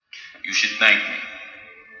You should thank me.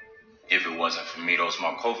 If it wasn't for me, those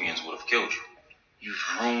Markovians would have killed you. You've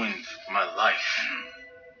ruined my life.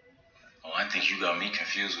 Oh, I think you got me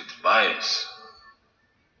confused with Tobias.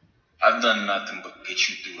 I've done nothing but get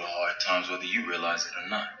you through the hard times, whether you realize it or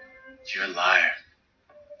not. You're a liar.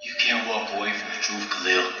 You can't walk away from the truth,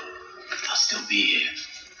 Khalil. I'll still be here.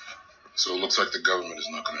 So it looks like the government is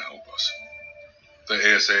not going to help us.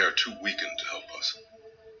 The ASA are too weakened to help us.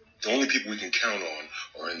 The only people we can count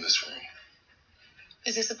on are in this room.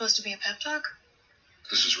 Is this supposed to be a pep talk?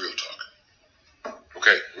 This is real talk.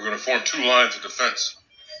 Okay, we're going to form two lines of defense.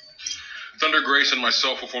 Thunder Grace and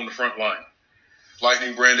myself will form the front line.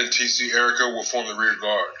 Lightning, Brandon, TC, Erica will form the rear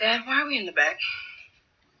guard. Dad, why are we in the back?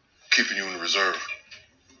 Keeping you in reserve.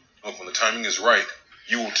 Look, when the timing is right,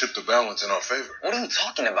 you will tip the balance in our favor. What are you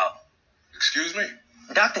talking about? Excuse me?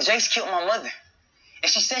 Dr. Jace killed my mother. And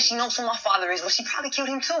she says she knows who my father is, but she probably killed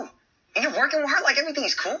him too. And you're working with her like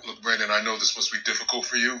everything's cool. Look, Brandon, I know this must be difficult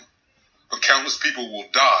for you, but countless people will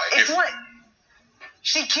die if what?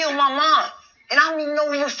 She killed my mom. And I don't even know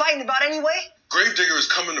what we were fighting about anyway. Gravedigger is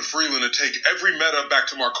coming to Freeland to take every meta back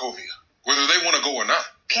to Markovia, whether they want to go or not.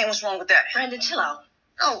 Ken, what's wrong with that? Brandon, chill out.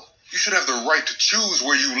 No. You should have the right to choose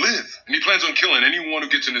where you live. And he plans on killing anyone who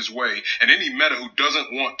gets in his way and any meta who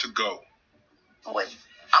doesn't want to go. Oh, wait.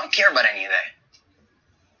 I don't care about any of that.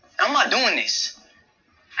 I'm not doing this.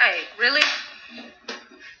 Hey, really?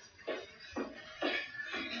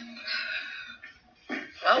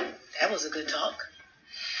 Well, that was a good talk.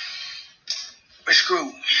 We're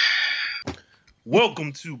screwed.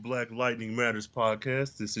 Welcome to Black Lightning Matters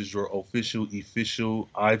podcast. This is your official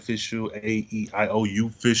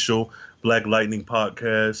Black Lightning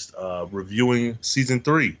podcast, reviewing season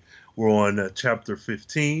 3. We're on chapter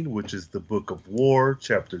 15, which is the Book of War.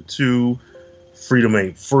 Chapter 2, Freedom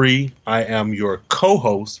Ain't Free. I am your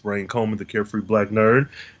co-host, Rain Coleman, the Carefree Black Nerd.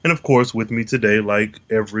 And of course, with me today, like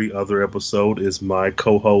every other episode, is my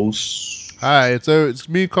co-host. Hi, it's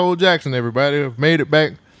me, Cole Jackson, everybody. I've made it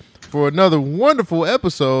back for another wonderful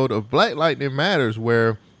episode of Black Lightning Matters,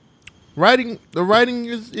 where the writing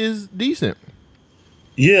is decent.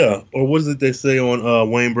 Yeah, or what is it they say on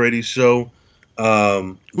Wayne Brady's show?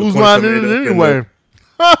 Whose line is it anyway?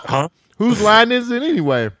 Huh? Whose line is it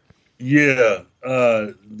anyway? Yeah,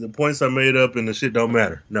 the points are made up and the shit don't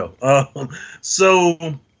matter. No.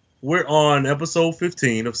 So we're on episode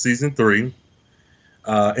 15 of season 3.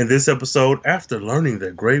 In this episode, after learning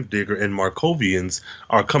that Gravedigger and Markovians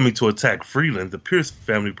are coming to attack Freeland, the Pierce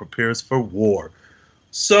family prepares for war.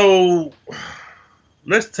 So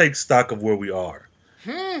let's take stock of where we are.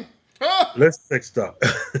 Let's take stock.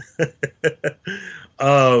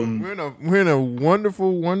 We're in a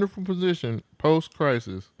wonderful position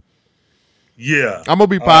post-crisis. Yeah. I'm going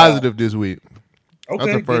to be positive this week. Okay,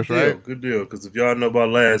 that's the first, good deal, right? Good deal. Because if y'all know about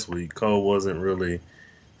last week, Cole wasn't really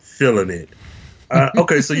feeling it.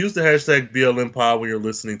 Okay, so use the hashtag BLMPod when you're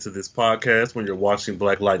listening to this podcast, when you're watching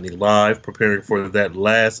Black Lightning Live, preparing for that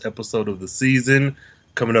last episode of the season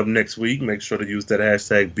coming up next week. Make sure to use that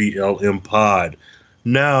hashtag BLMPod.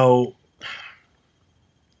 Now,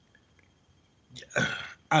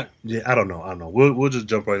 I don't know. We'll just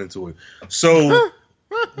jump right into it. So,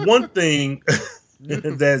 one thing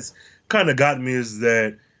that's kind of got me is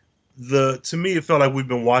that to me it felt like we've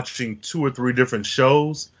been watching 2 or 3 different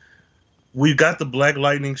shows. We got the Black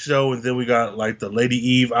Lightning show, and then we got like the Lady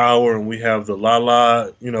Eve hour, and we have the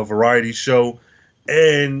Lala, variety show.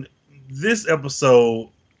 And this episode,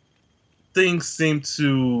 things seem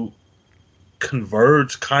to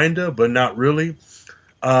converge, kinda, but not really.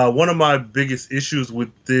 One of my biggest issues with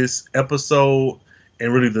this episode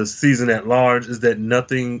and really the season at large is that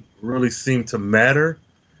nothing really seemed to matter.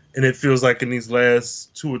 And it feels like in these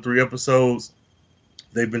last 2 or 3 episodes,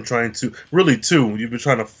 they've been trying to, really 2, you've been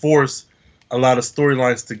trying to force a lot of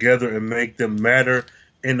storylines together and make them matter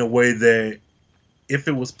in a way that if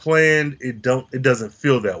it was planned, it doesn't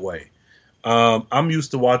feel that way. I'm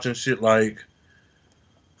used to watching shit like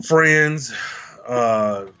Friends,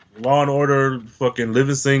 Law and Order, fucking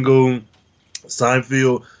Living Single,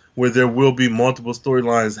 Seinfeld, where there will be multiple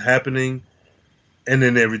storylines happening and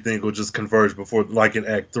then everything will just converge before, like in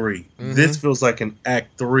Act 3. Mm-hmm. This feels like an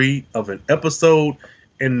Act 3 of an episode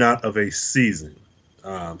and not of a season.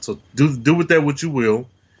 So do with that what you will.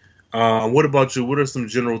 What about you? What are some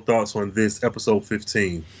general thoughts on this episode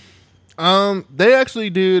 15? They actually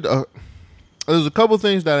did. There's a couple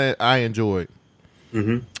things that I enjoyed,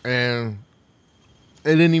 and it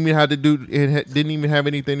didn't even have to do. It didn't even have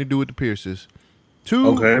anything to do with the Pierces.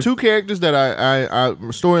 Two characters that I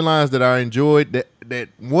storylines that I enjoyed. That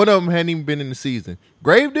one of them hadn't even been in the season.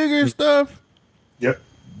 Gravedigger stuff. Yep.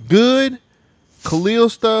 Good. Khalil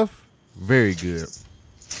stuff. Very good.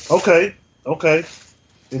 Okay.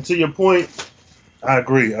 And to your point, I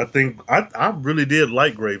agree. I think I really did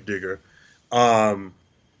like Gravedigger.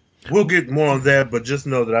 We'll get more on that, but just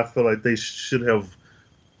know that I feel like they should have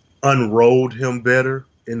unrolled him better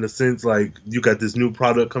in the sense like you got this new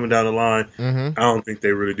product coming down the line. Mm-hmm. I don't think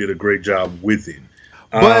they really did a great job with it.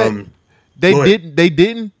 But they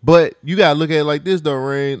didn't. But you gotta look at it like this though,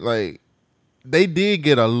 Rain. Like they did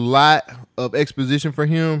get a lot of exposition for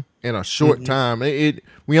him in a short time.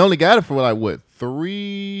 We only got it for like what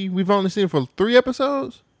 3? We've only seen it for 3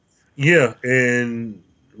 episodes. Yeah, and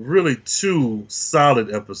really 2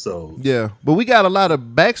 solid episodes. Yeah, but we got a lot of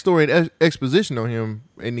backstory and exposition on him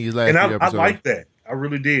in these last 3 episodes. I like that. I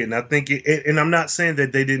really did, and I think and I'm not saying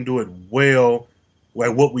that they didn't do it well.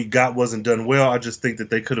 Like what we got wasn't done well. I just think that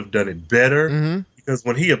they could have done it better. Because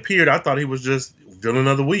when he appeared, I thought he was just villain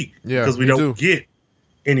of the week. Yeah, because we don't get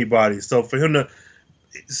anybody. So for him to,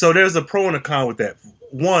 so there's a pro and a con with that.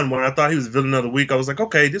 One, when I thought he was villain of the week, I was like,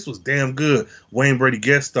 okay, this was damn good. Wayne Brady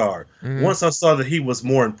guest star. Once I saw that he was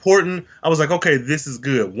more important, I was like, okay, this is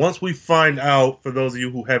good. Once we find out, for those of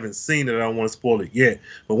you who haven't seen it, I don't want to spoil it yet,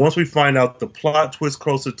 but once we find out the plot twist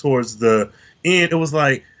closer towards the end, it was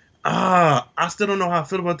like, I still don't know how I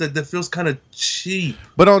feel about that. That feels kind of cheap.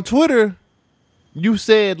 But on Twitter, you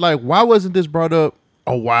said like, why wasn't this brought up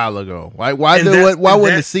a while ago? Like, why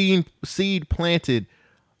wasn't the seed planted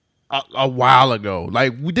a while ago?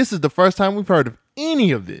 Like, this is the first time we've heard of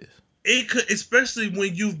any of this. It could, especially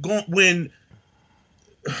when you've gone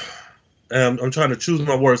I'm trying to choose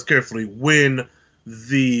my words carefully. When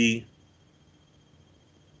the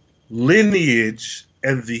lineage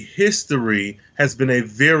and the history has been a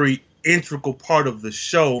very integral part of the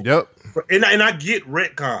show. Yep. And I get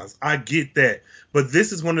retcons. I get that. But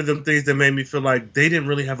this is one of them things that made me feel like they didn't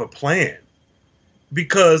really have a plan.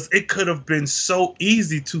 Because it could have been so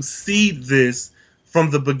easy to seed this from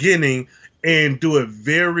the beginning and do it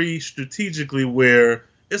very strategically where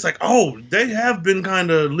it's like, oh, they have been kind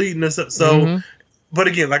of leading us up. So, but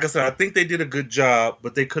again, like I said, I think they did a good job,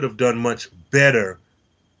 but they could have done much better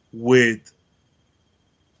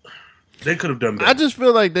they could have done better. I just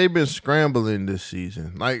feel like they've been scrambling this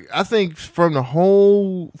season. Like, I think from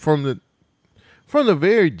the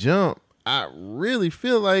very jump, I really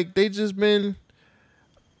feel like they just been,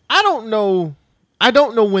 I don't know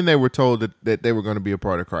when they were told that they were going to be a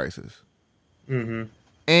part of Crisis.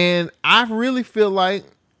 And I really feel like,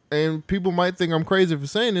 and people might think I'm crazy for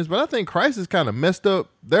saying this, but I think Crisis kind of messed up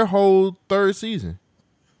their whole 3rd season.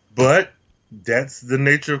 But that's the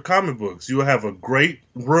nature of comic books. You have a great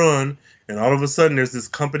run, and all of a sudden there's this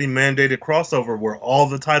company-mandated crossover where all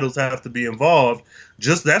the titles have to be involved.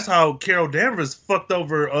 Just that's how Carol Danvers fucked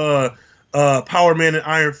over Power Man and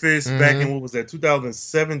Iron Fist back in, what was that,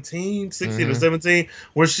 2017, 16 or 17,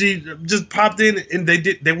 where she just popped in and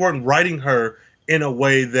they weren't writing her in a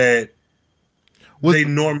way that they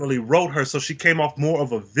normally wrote her, so she came off more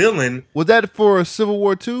of a villain. Was that for Civil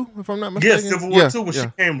War II, if I'm not mistaken? Yeah, Civil War II, when she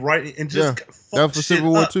came right and just that was for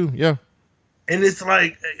Civil War II, yeah. And it's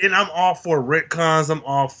like, and I'm all for retcons, I'm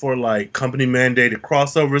all for like company-mandated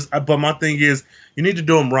crossovers, but my thing is, you need to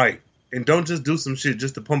do them right. And don't just do some shit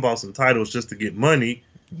just to pump out some titles just to get money.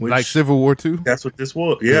 Like Civil War II? That's what this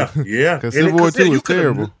was. Yeah. Because Civil War II was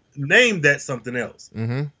terrible. Named that something else.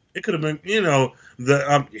 It could have been,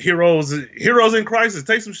 the Heroes in Crisis.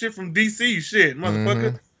 Take some shit from DC shit,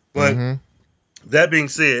 motherfucker. But that being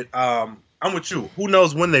said, I'm with you. Who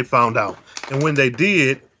knows when they found out? And when they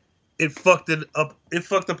did, it fucked it up. It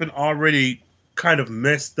fucked up an already kind of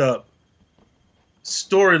messed up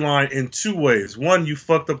storyline in 2 ways. One, you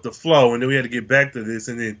fucked up the flow, and then we had to get back to this.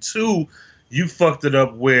 And then 2, you fucked it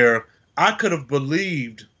up where I could have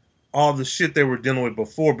believed all the shit they were dealing with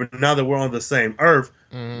before, but now that we're on the same earth,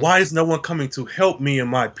 why is no one coming to help me and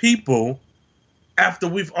my people after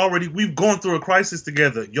we've gone through a crisis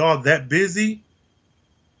together? Y'all that busy?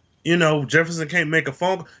 Jefferson can't make a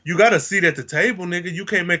phone call. You got a seat at the table, nigga. You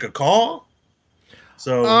can't make a call?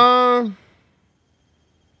 So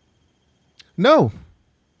no.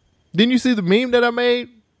 Didn't you see the meme that I made?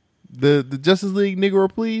 The Justice League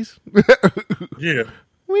Negro, please? Yeah.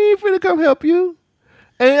 We ain't finna come help you.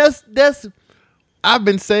 And that's I've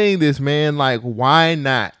been saying this, man, like, why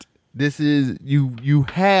not? This is you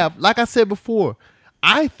have, like I said before,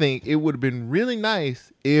 I think it would have been really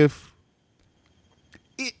nice if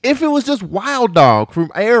it was just Wild Dog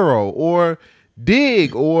from Arrow or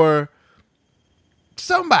Dig or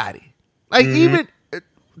somebody. Like even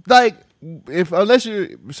like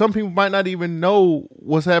some people might not even know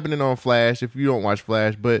what's happening on Flash if you don't watch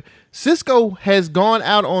Flash, but Cisco has gone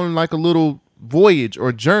out on like a little voyage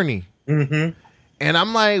or journey. And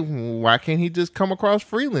I'm like, why can't he just come across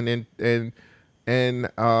Freeland? And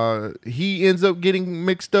he ends up getting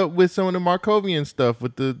mixed up with some of the Markovian stuff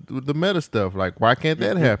with the meta stuff. Like, why can't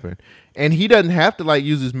that happen? And he doesn't have to like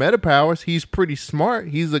use his meta powers. He's pretty smart.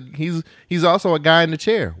 He's also a guy in the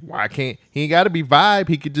chair. Why can't he? Ain't got to be vibe.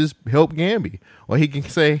 He could just help Gambi, or he can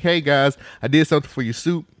say, "Hey guys, I did something for your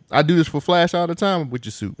suit. I do this for Flash all the time with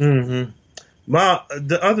your suit." Mm-hmm.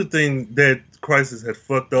 The other thing that Crisis had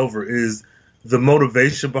fucked over is the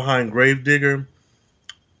motivation behind Gravedigger.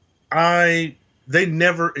 They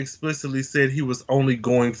never explicitly said he was only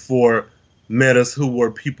going for metas who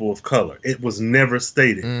were people of color. It was never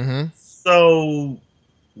stated. Mm-hmm. So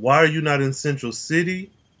why are you not in Central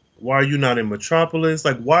City? Why are you not in Metropolis?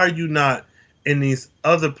 Like, why are you not in these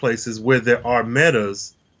other places where there are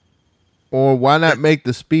metas? Or why not make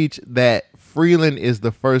the speech that Freeland is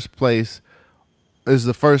the first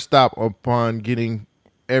stop upon getting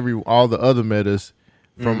all the other metas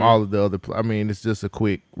from all of the other. I mean, it's just a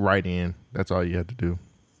quick write in. That's all you have to do.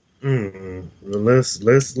 Let's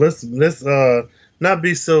not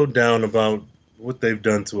be so down about what they've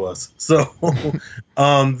done to us. So,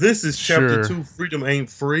 this is chapter 2. Freedom ain't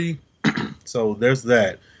free. So there's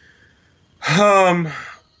that.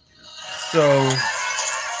 So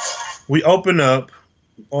we open up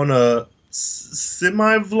on a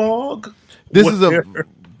semi vlog. This is a.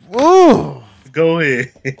 Ooh. Go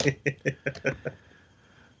ahead.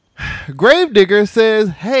 Gravedigger says,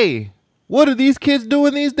 "Hey, what are these kids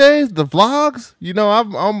doing these days? The vlogs?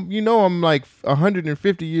 I'm like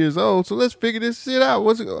 150 years old, so let's figure this shit out.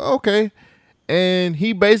 Okay?" And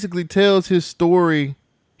he basically tells his story.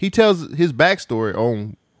 He tells his backstory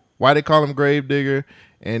on why they call him Gravedigger,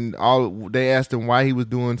 and they asked him why he was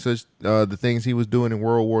doing such the things he was doing in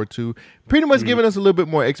World War II. Pretty much giving us a little bit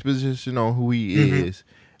more exposition on who he is.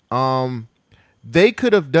 They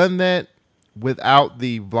could have done that without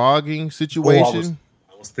the vlogging situation.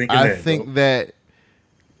 I think that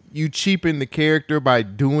you cheapen the character by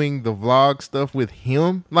doing the vlog stuff with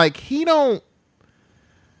him. Like, he ain't no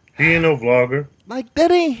vlogger. Like,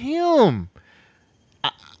 that ain't him.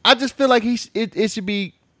 I just feel like it should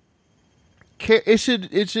be.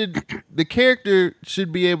 The character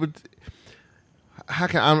should be able to.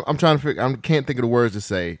 I'm trying to figure. I can't think of the words to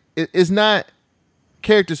say. It's not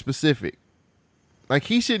character specific. Like,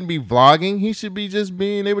 he shouldn't be vlogging. He should be just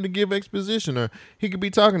being able to give exposition, or he could be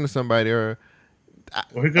talking to somebody, or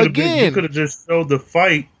he could have just showed the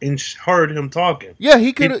fight and heard him talking. Yeah,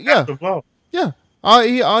 he could have. Yeah, yeah. All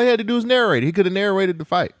he had to do was narrate. He could have narrated the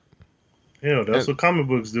fight. Yeah, that's what comic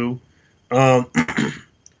books do. But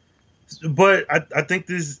I think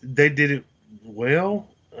they did it well,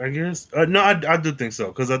 I guess. No, I do think so,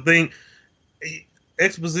 because I think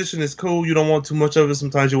exposition is cool. You don't want too much of it.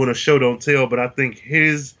 Sometimes you want to show, don't tell. But I think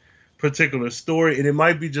his particular story, and it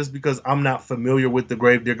might be just because I'm not familiar with the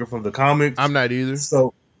Gravedigger from the comics. I'm not either.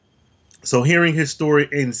 So hearing his story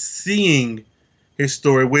and seeing his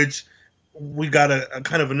story, which we got a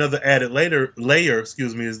kind of another added layer,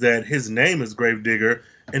 is that his name is Gravedigger,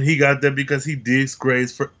 and he got that because he digs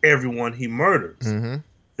graves for everyone he murders. Mm-hmm.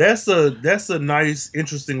 That's a nice,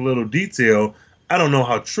 interesting little detail. I don't know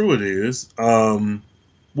how true it is.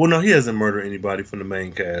 Well, no, he hasn't murdered anybody from the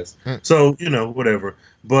main cast. So, whatever.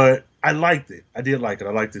 But I liked it. I did like it.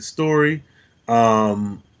 I liked his story.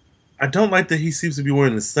 I don't like that he seems to be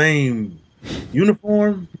wearing the same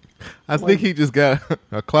uniform. I think he just got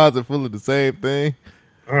a closet full of the same thing.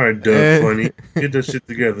 All right, Doug Funny. Get that shit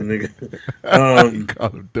together, nigga. You call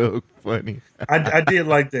him Doug Funny. I did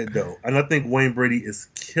like that, though. And I think Wayne Brady is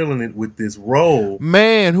killing it with this role.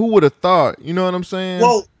 Man, who would have thought? You know what I'm saying?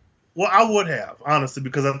 Well, I would have, honestly,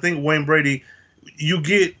 because I think Wayne Brady, you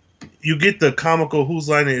get the comical Whose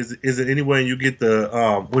Line Is It Anyway, and you get the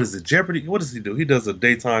what is it, Jeopardy? What does he do? He does a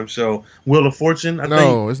daytime show, Wheel of Fortune. I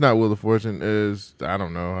think. It's not Wheel of Fortune. I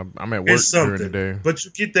don't know. I'm at work during the day. But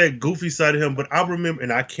you get that goofy side of him. But I remember,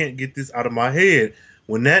 and I can't get this out of my head,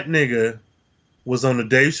 when that nigga was on the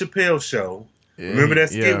Dave Chappelle show. Yeah, remember that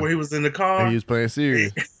skit where he was in the car? And he was playing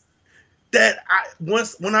serious.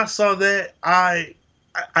 When I saw that, I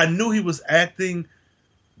knew he was acting.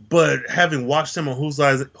 But having watched him on Whose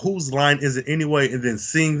Line Is It Anyway, and then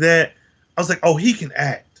seeing that, I was like, oh, he can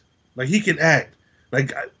act. Like, he can act.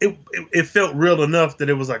 Like, it felt real enough that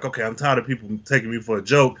it was like, okay, I'm tired of people taking me for a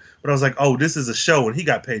joke. But I was like, oh, this is a show, and he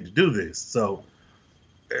got paid to do this. So,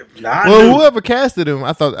 whoever casted him,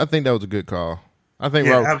 I think that was a good call. I think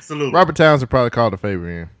absolutely. Robert Townsend probably called a favor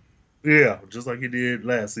in. Yeah, just like he did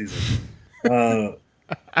last season.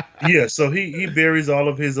 Yeah, so he buries all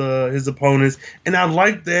of his opponents, and I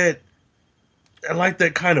like that. I like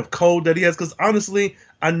that kind of code that he has, because honestly,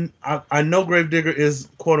 I know Gravedigger is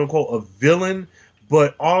quote unquote a villain,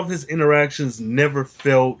 but all of his interactions never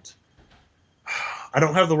felt. I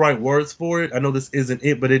don't have the right words for it. I know this isn't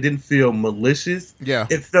it, but it didn't feel malicious. Yeah.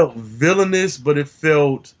 It felt villainous, but it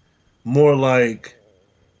felt more like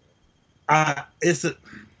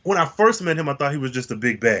when I first met him, I thought he was just a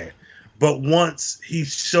big bad. But once he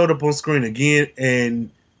showed up on screen again, and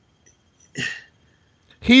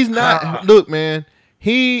he's not. Look, man,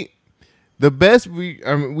 the best.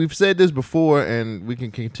 We've said this before, and we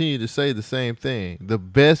can continue to say the same thing. The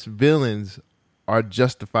best villains are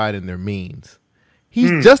justified in their means.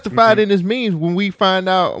 He's justified in his means when we find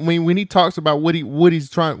out when he talks about what he's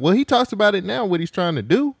trying. Well, he talks about it now. What he's trying to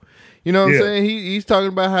do. You know what I'm saying? He's talking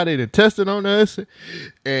about how they tested on us,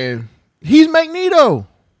 and he's Magneto.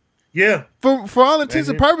 Yeah. For all intents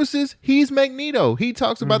and purposes, he's Magneto. He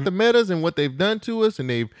talks about the metas and what they've done to us, and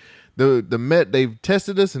they've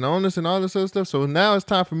tested us and on us and all this other stuff. So now it's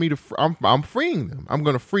time for me to. I'm freeing them. I'm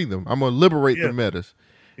going to free them. I'm going to liberate the metas.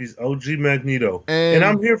 He's OG Magneto, and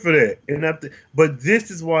I'm here for that. But this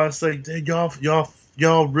is why I say,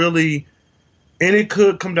 y'all really. And it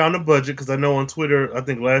could come down to budget, because I know on Twitter, I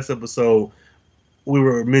think last episode, we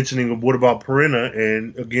were mentioning what about Perina,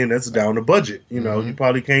 and again, that's down to budget. You know, you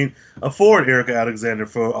probably can't afford Erica Alexander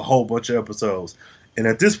for a whole bunch of episodes. And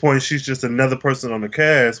at this point, she's just another person on the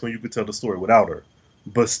cast when you could tell the story without her.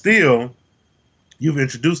 But still, you've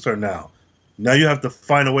introduced her now. Now you have to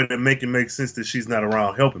find a way to make it make sense that she's not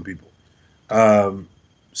around helping people.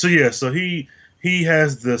 So he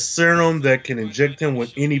has the serum that can inject him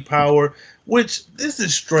with any power, which this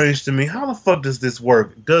is strange to me. How the fuck does this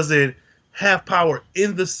work? Does it have power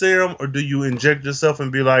in the serum, or do you inject yourself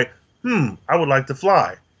and be like, I would like to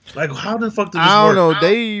fly? Like, how the fuck does this work? I don't know.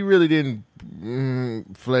 They really didn't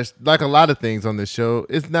flesh, like a lot of things on this show.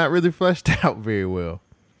 It's not really fleshed out very well.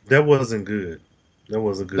 That wasn't good. That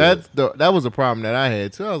wasn't good. That was a problem that I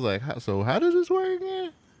had too. I was like, so how does this work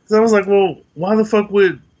again? So I was like, well, why the fuck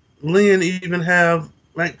would Lynn even have,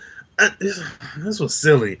 like, this was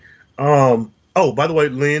silly. By the way,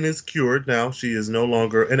 Lynn is cured now. She is no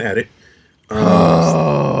longer an addict.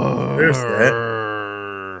 There's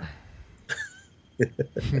that.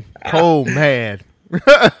 Cole mad.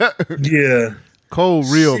 Yeah. Cole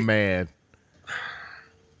real mad.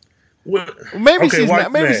 Well, maybe she's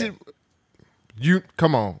not. Maybe she. You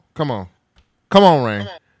come on, Rain.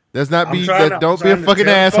 Let's not be. Don't be a fucking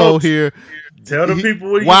asshole here. Tell the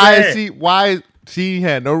people what why she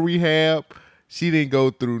had no rehab. She didn't go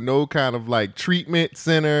through no kind of like treatment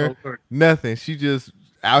center. Nothing. She just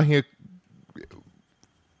out here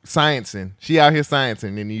sciencing. She out here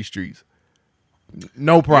sciencing in these streets.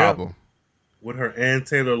 No problem. Yep. With her Ann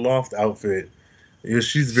Taylor Loft outfit. Yeah,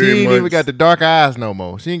 she's very. She ain't even got the dark eyes no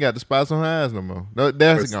more. She ain't got the spots on her eyes no more. No,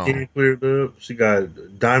 that's gone. Skin cleared up. She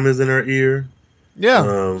got diamonds in her ear.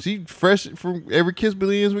 Yeah, she fresh from every kiss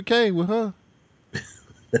begins with K with her.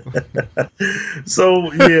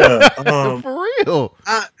 So yeah, for real.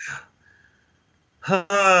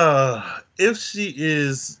 If she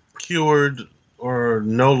is cured or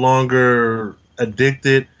no longer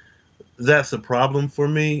addicted, that's a problem for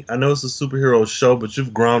me. I know it's a superhero show, but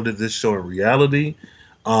you've grounded this show in reality.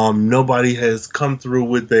 Nobody has come through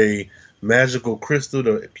with a magical crystal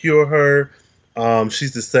to cure her.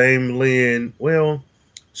 She's the same Lynn. Well,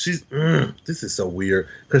 she's. This is so weird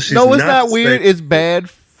because she's. No, it's not weird. It's bad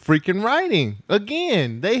freaking writing.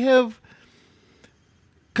 Again, they have.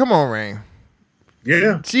 Come on, Rain.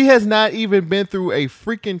 Yeah. She has not even been through a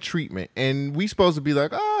freaking treatment, and we supposed to be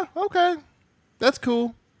like, okay, that's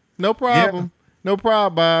cool. No problem. Yeah. No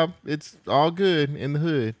problem, Bob. It's all good in the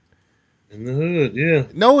hood. In the hood, yeah.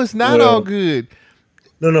 No, it's not all good.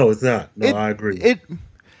 No, it's not. No, I agree.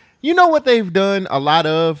 You know what they've done a lot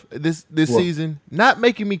of this season? Not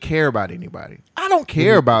making me care about anybody. I don't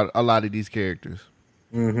care about a lot of these characters.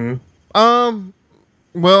 Mm-hmm.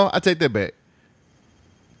 Well, I take that back.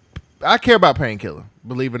 I care about Painkiller,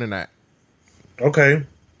 believe it or not. Okay.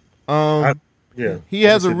 Yeah. He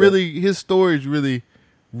has his story is really,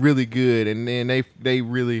 really good, and then they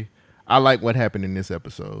really. I like what happened in this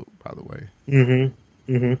episode, by the way.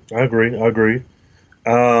 Mm-hmm. Mm-hmm. I agree.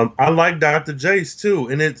 I like Dr. Jace too,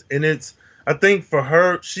 and it's. I think for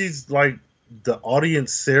her, she's like the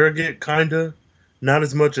audience surrogate, kinda. Not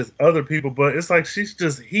as much as other people, but it's like she's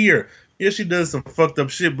just here. Yeah, she does some fucked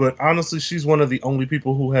up shit, but honestly, she's one of the only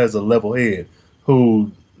people who has a level head,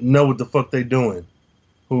 who know what the fuck they doing,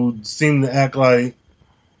 who seem to act like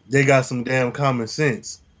they got some damn common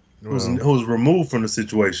sense. Who's removed from the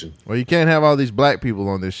situation. Well, you can't have all these black people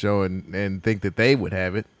on this show and think that they would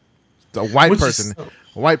have it. A white person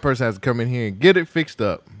has to come in here and get it fixed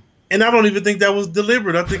up. And I don't even think that was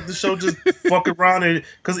deliberate. I think the show just fuck around and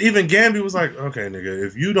because even Gambi was like, okay, nigga,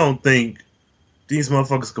 if you don't think these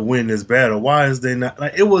motherfuckers could win this battle, why is they not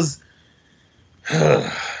like it was I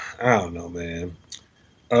don't know, man.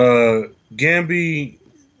 Gambi,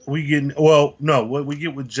 we get what we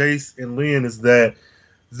get with Jace and Lynn is that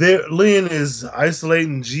Lynn is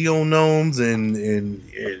isolating geonomes and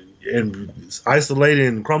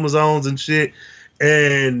isolating chromosomes and shit,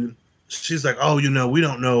 and she's like, oh, we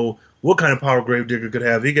don't know what kind of power Gravedigger could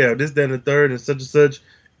have. He could have this, that, and the third, and such.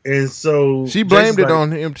 And so she blamed it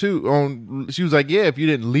on him too. She was like, yeah, if you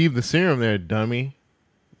didn't leave the serum there, dummy,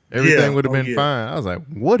 everything would have been fine. I was like,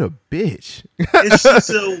 what a bitch. And she's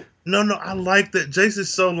so I like that. Jace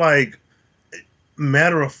is so like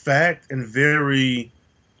matter of fact and very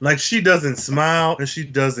like she doesn't smile and she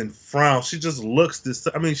doesn't frown. She just looks this.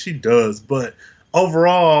 I mean, she does, but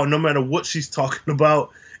overall, no matter what she's talking about.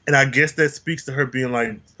 And I guess that speaks to her being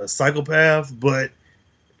like a psychopath, but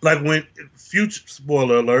like when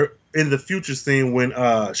spoiler alert, in the future scene when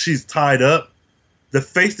she's tied up, the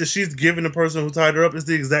face that she's giving the person who tied her up is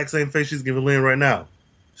the exact same face she's giving Lynn right now.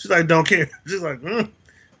 She's like, don't care. She's like,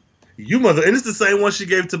 you mother. And it's the same one she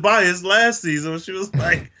gave Tobias last season when she was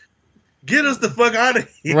like, get us the fuck out of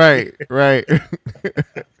here. Right.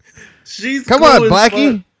 She's come on,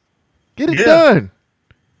 Blackie. Get it done.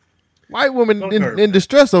 White woman in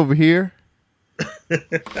distress over here.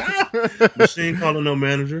 Machine calling no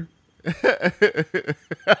manager.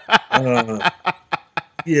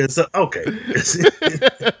 Yeah, so okay.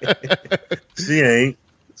 She ain't.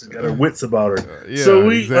 She's got her wits about her. So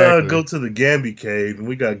we go to the Gambi cave, and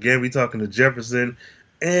we got Gambi talking to Jefferson.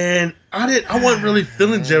 And I wasn't really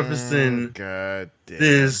feeling Jefferson. God damn.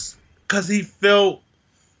 This because he felt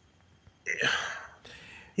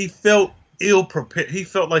ill prepared. He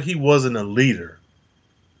felt like he wasn't a leader.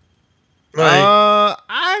 Like,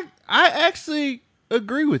 I actually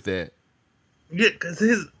agree with that. Yeah, because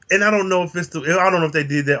and I don't know if I don't know if they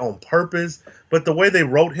did that on purpose, but the way they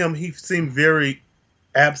wrote him, he seemed very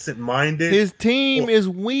absent-minded. His team is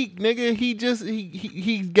weak, nigga.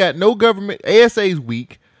 He got no government. ASA's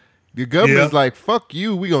weak. The government's like, fuck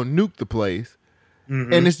you, we gonna nuke the place.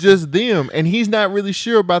 Mm-hmm. And it's just them. And he's not really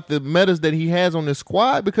sure about the metas that he has on his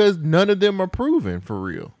squad because none of them are proven for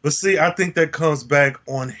real. But see, I think that comes back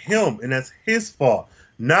on him, and that's his fault.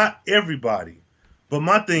 Not everybody. But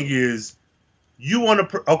my thing is, you want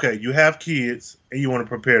to, you have kids, and you want to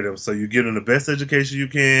prepare them. So you give them the best education you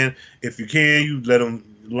can. If you can, you let them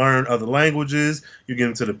learn other languages. You get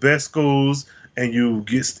them to the best schools, and you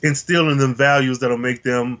instill in them values that'll make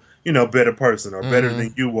them, better person or better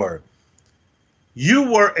than you were.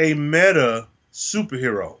 You were a meta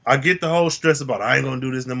superhero. I get the whole stress about I ain't gonna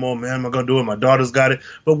do this no more, man. I'm not gonna do it. My daughter's got it.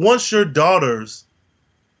 But once your daughters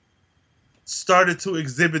started to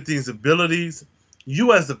exhibit these abilities,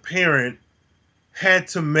 you as a parent had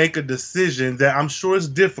to make a decision that I'm sure is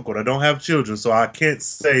difficult. I don't have children, so I can't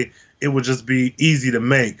say it would just be easy to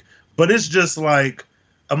make. But it's just like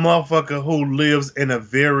a motherfucker who lives in a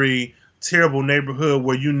very terrible neighborhood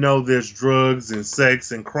where there's drugs and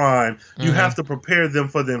sex and crime. You have to prepare them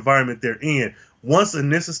for the environment they're in. Once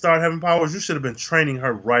Anissa started having powers, you should have been training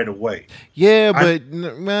her right away. Yeah, but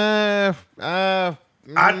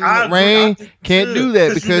Rain can't do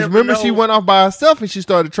that because remember she went off by herself and she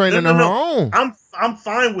started training on her own. I'm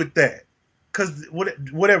fine with that because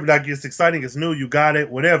whatever that gets exciting, it's new, you got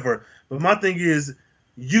it, whatever. But my thing is,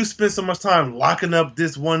 you spent so much time locking up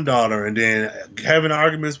this one daughter and then having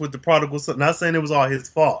arguments with the prodigal son. Not saying it was all his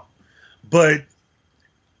fault, but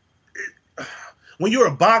when you're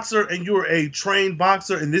a boxer and you're a trained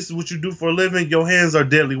boxer and this is what you do for a living, your hands are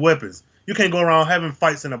deadly weapons. You can't go around having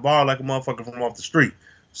fights in a bar like a motherfucker from off the street.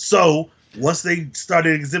 So once they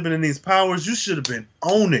started exhibiting these powers, you should have been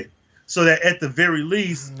on it so that at the very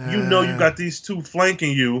least, you got these two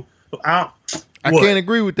flanking you. I can't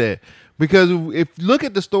agree with that. Because if you look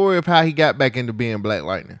at the story of how he got back into being Black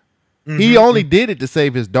Lightning, he only did it to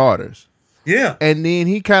save his daughters. Yeah. And then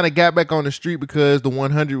he kind of got back on the street because the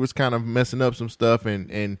 100 was kind of messing up some stuff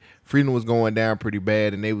and Freedom was going down pretty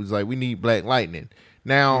bad. And they was like, we need Black Lightning.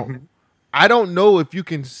 Now, I don't know if you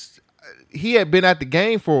can... He had been at the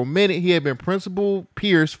game for a minute. He had been Principal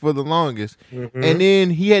Pierce for the longest. And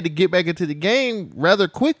then he had to get back into the game rather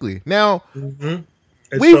quickly. Now...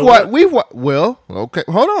 We've watched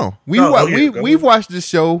this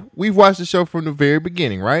show. We've watched the show from the very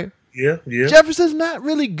beginning, right? Yeah. Jefferson's not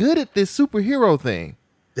really good at this superhero thing.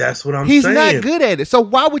 That's what He's not good at it. So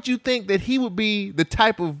why would you think that he would be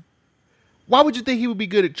why would you think he would be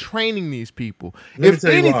good at training these people? If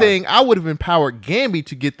anything, I would have empowered Gambi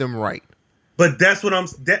to get them right. But that's what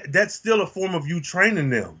that's still a form of you training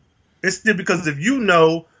them. It's still because if you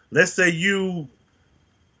know, let's say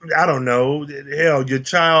I don't know, hell, your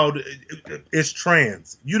child is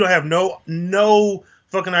trans. You don't have no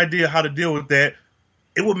fucking idea how to deal with that.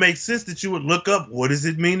 It would make sense that you would look up, what does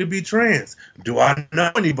it mean to be trans? Do I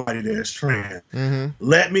know anybody that's trans?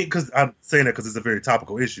 Mm-hmm. Because I'm saying that because it's a very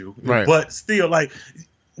topical issue. Right. But still, like,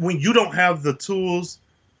 when you don't have the tools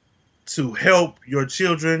to help your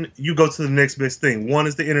children, you go to the next best thing. One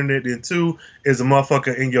is the internet, and two is a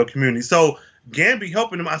motherfucker in your community. So Gamby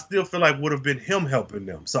helping them, I still feel like would have been him helping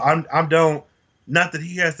them. So I don't, not that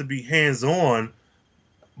he has to be hands-on,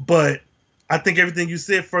 but I think everything you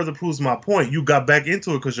said further proves my point. You got back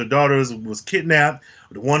into it because your daughter was kidnapped,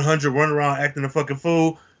 the 100 running around acting a fucking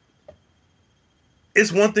fool.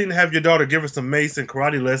 It's one thing to have your daughter give her some mace and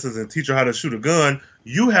karate lessons and teach her how to shoot a gun.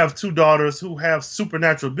 You have two daughters who have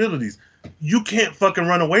supernatural abilities. You can't fucking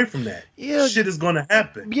run away from that. Yeah. Shit is going to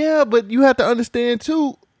happen. Yeah, but you have to understand,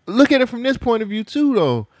 too. Look at it from this point of view, too,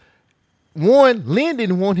 though. One, Lynn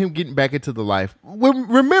didn't want him getting back into the life.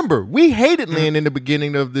 Remember, we hated Lynn in the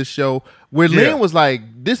beginning of this show, where Lynn was like,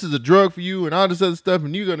 this is a drug for you and all this other stuff,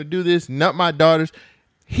 and you're going to do this, not my daughters.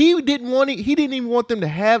 He didn't even want them to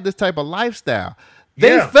have this type of lifestyle.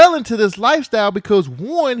 They fell into this lifestyle because,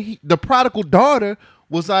 one, the prodigal daughter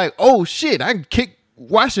was like, oh, shit, I can kick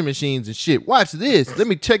washing machines and shit. Watch this. Let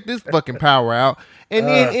me check this fucking power out. And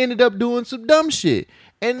then ended up doing some dumb shit.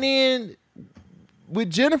 And then with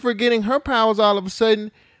Jennifer getting her powers all of a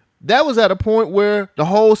sudden, that was at a point where the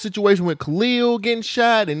whole situation with Khalil getting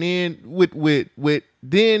shot, and then with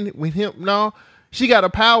him, no, she got her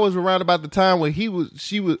powers around about the time when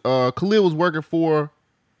Khalil was working for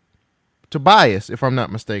Tobias, if I'm not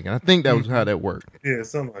mistaken. I think that was how that worked. Yeah,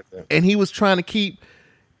 something like that. And he was trying to keep.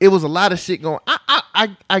 It was a lot of shit going.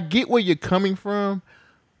 I get where you're coming from,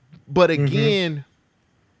 but again,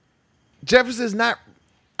 Jefferson's not.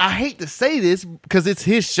 I hate to say this because it's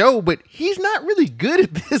his show, but he's not really good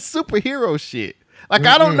at this superhero shit. Like,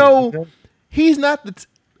 I don't know. He's not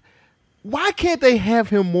why can't they have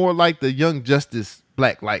him more like the Young Justice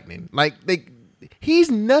Black Lightning? Like, he's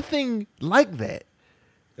nothing like that.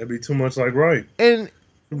 That'd be too much like Right. And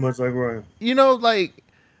too much like Right. You know, like,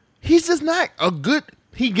 he's just not a good.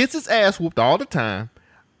 He gets his ass whooped all the time.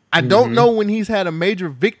 I don't know when he's had a major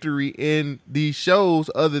victory in these shows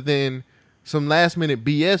other than some last minute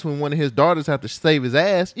BS when one of his daughters have to save his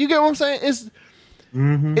ass. You get what I'm saying? It's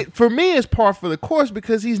for me, it's par for the course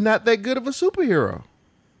because he's not that good of a superhero.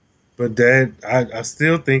 But Dad, I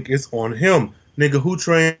still think it's on him, nigga. Who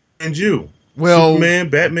trained you? Well, Superman,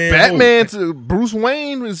 Batman. Bruce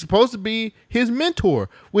Wayne was supposed to be his mentor,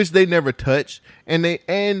 which they never touch, and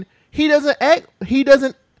he doesn't act. He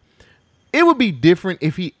doesn't. It would be different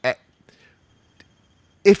if he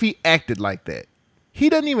acted like that. He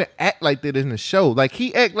doesn't even act like that in the show. Like,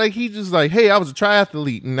 he act like he's just like, hey, I was a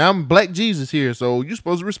triathlete and I'm Black Jesus here, so you're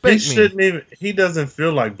supposed to respect me. He doesn't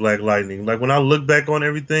feel like Black Lightning. Like, when I look back on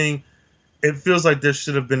everything, it feels like there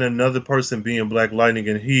should have been another person being Black Lightning,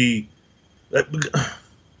 and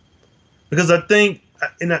because I think,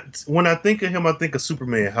 when I think of him, I think of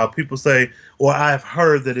Superman. How people say, or I've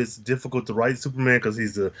heard that it's difficult to write Superman because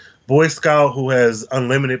he's a Boy Scout who has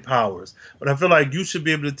unlimited powers. But I feel like you should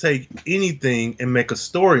be able to take anything and make a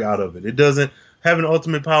story out of it. It doesn't, having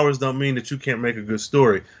ultimate powers don't mean that you can't make a good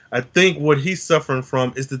story. I think what he's suffering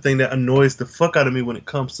from is the thing that annoys the fuck out of me when it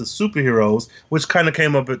comes to superheroes, which kind of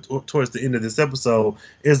came up towards the end of this episode,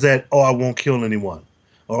 is that, oh, I won't kill anyone.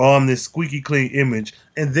 Or on this squeaky clean image,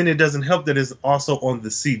 and then it doesn't help that it's also on the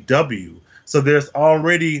CW. So there's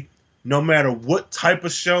already, no matter what type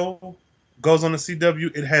of show goes on the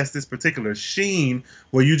CW, it has this particular sheen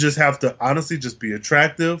where you just have to honestly just be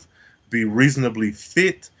attractive, be reasonably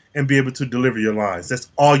fit, and be able to deliver your lines. That's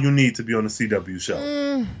all you need to be on a CW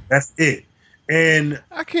show. That's it. And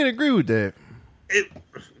I can't agree with that.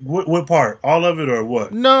 What part? All of it or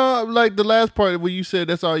what? No, like the last part where you said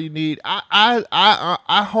that's all you need.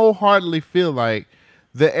 I wholeheartedly feel like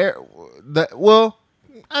well,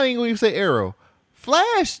 I ain't gonna even say Arrow.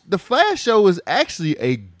 The Flash show is actually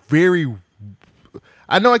a very.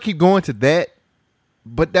 I know I keep going to that,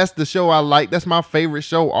 but that's the show I like. That's my favorite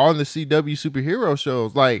show on the CW superhero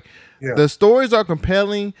shows. Like, the stories are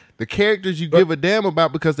compelling. The characters you give a damn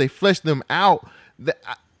about because they flesh them out.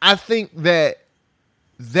 I think that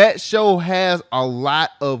show has a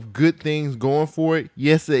lot of good things going for it.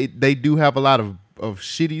 Yes, they do have a lot of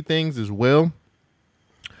shitty things as well.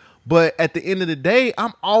 But at the end of the day,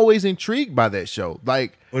 I'm always intrigued by that show.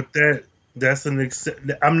 Like, but that's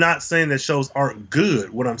I'm not saying that shows aren't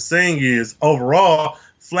good. What I'm saying is, overall,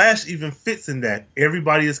 Flash even fits in that.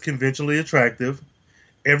 Everybody is conventionally attractive.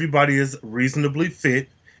 Everybody is reasonably fit.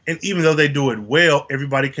 And even though they do it well,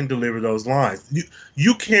 everybody can deliver those lines.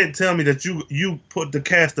 You can't tell me that you put the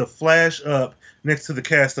cast of Flash up next to the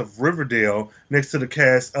cast of Riverdale, next to the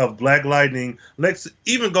cast of Black Lightning. Let's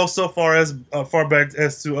even go so far back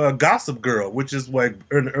as to Gossip Girl, which is like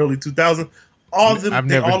in the early 2000s. All of them,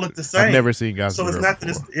 they all look the same. I've never seen Gossip Girl. So it's not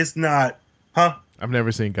that it's not, huh? I've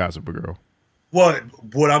never seen Gossip Girl. What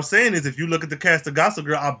I'm saying is, if you look at the cast of Gossip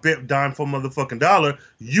Girl, I bet dime for motherfucking dollar,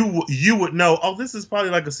 you would know. Oh, this is probably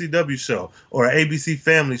like a CW show or an ABC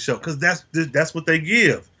Family show, because that's what they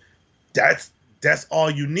give. That's all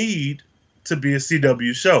you need to be a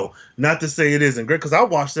CW show. Not to say it isn't great, because I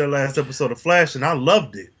watched that last episode of Flash and I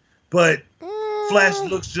loved it, but Flash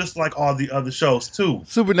looks just like all the other shows too.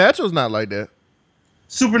 Supernatural's not like that.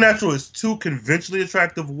 Supernatural is two conventionally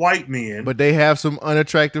attractive white men. But they have some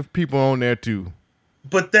unattractive people on there too.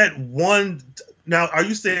 But that one... Now, are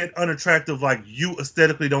you saying unattractive like you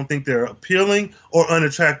aesthetically don't think they're appealing, or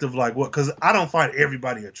unattractive like what? Because I don't find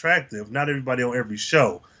everybody attractive. Not everybody on every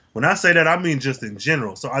show. When I say that, I mean just in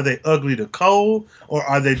general. So are they ugly to Cole, or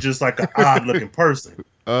are they just like an odd-looking person?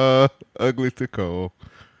 Ugly to Cole.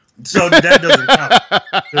 So that doesn't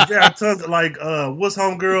count. There are tons of, like, what's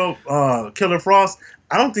homegirl, Killer Frost?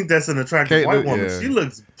 I don't think that's an attractive white woman. Yeah. She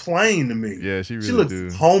looks plain to me. Yeah, she really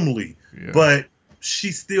looks homely. Yeah. But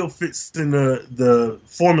she still fits in the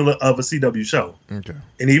formula of a CW show. Okay.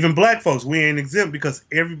 And even black folks, we ain't exempt, because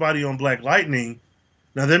everybody on Black Lightning,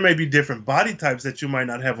 now there may be different body types that you might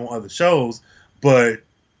not have on other shows, but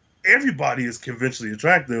everybody is conventionally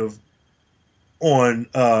attractive on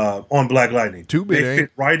Black Lightning. They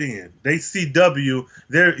fit right in. They CW.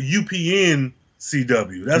 They're UPN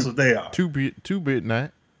CW. That's what they are. 2-bit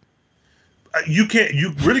not. You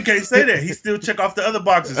really can't say that. He still check off the other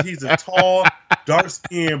boxes. He's a tall,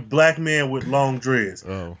 dark-skinned black man with long dreads.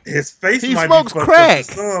 Oh. His face he might smokes be fucked crack, up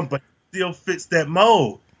to some, but still fits that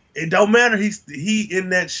mold. It don't matter. He in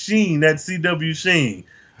that sheen, that CW sheen.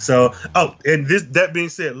 So, and that being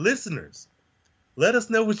said, listeners, let us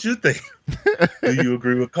know what you think. Do you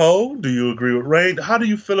agree with Cole? Do you agree with Ray? How do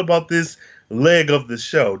you feel about this leg of the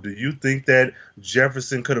show? Do you think that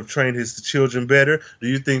Jefferson could have trained his children better? Do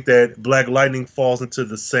you think that Black Lightning falls into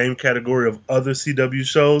the same category of other CW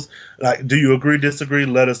shows? Like, do you agree, disagree?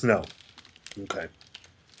 Let us know. Okay.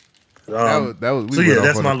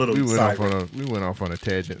 That's my little side. We went off on a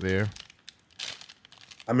tangent there.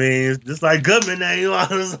 I mean, it's just like Goodman now, you know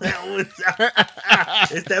what I'm saying?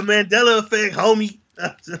 It's that Mandela effect, homie.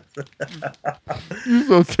 You're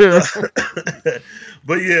so terrible.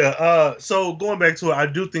 But yeah, so going back to it, I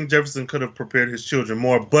do think Jefferson could have prepared his children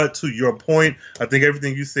more. But to your point, I think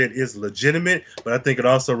everything you said is legitimate. But I think it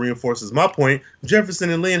also reinforces my point. Jefferson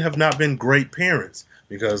and Lynn have not been great parents,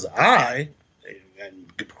 because and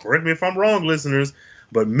correct me if I'm wrong, listeners,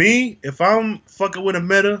 but me, if I'm fucking with a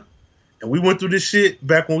meta, and we went through this shit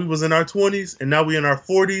back when we was in our 20s, and now we in our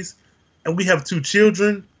 40s, and we have 2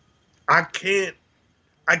 children, I can't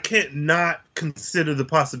not consider the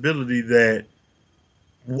possibility that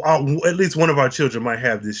at least one of our children might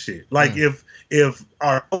have this shit. Like, if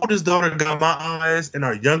our oldest daughter got my eyes and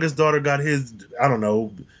our youngest daughter got his, I don't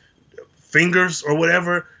know, fingers or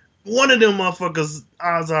whatever, one of them motherfuckers,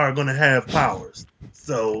 odds are, going to have powers.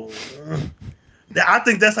 So I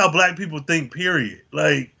think that's how black people think, period.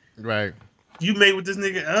 Like, right. You made with this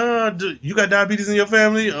nigga, you got diabetes in your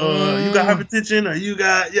family, you got hypertension, or you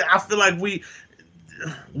got, I feel like we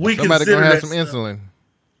somebody gonna have some insulin.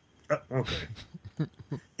 Okay.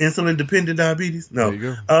 Insulin dependent diabetes? No. There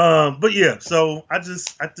you go. But yeah, so I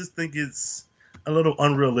just think it's a little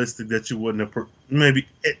unrealistic that you wouldn't have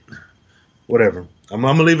whatever. I'm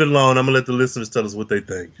gonna leave it alone. I'm gonna let the listeners tell us what they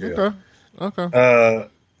think. Yeah. Okay.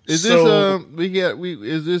 Is this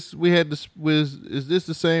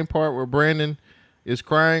the same part where Brandon is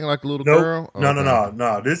crying like a little girl? Okay.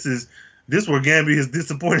 No. This where Gambi is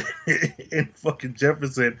disappointed in fucking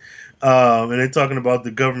Jefferson, and they're talking about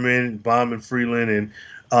the government bombing Freeland, and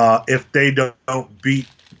if they don't beat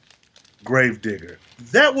Gravedigger.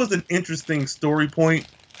 That was an interesting story point,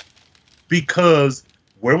 because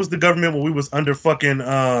where was the government when we was under fucking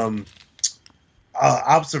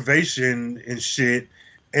observation and shit?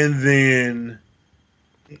 And then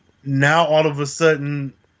now all of a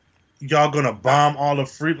sudden, y'all gonna bomb all of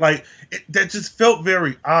free? Like, that just felt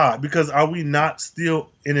very odd, because are we not still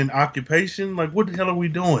in an occupation? Like, what the hell are we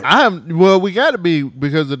doing? We got to be,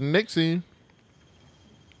 because of the Nixon.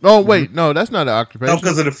 Oh wait, no, that's not an occupation. No,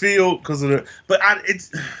 because of the field,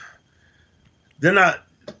 they're not.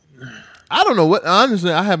 I don't know what.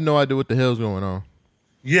 Honestly, I have no idea what the hell's going on.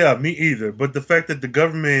 Yeah, me either. But the fact that the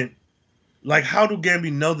government. Like, how do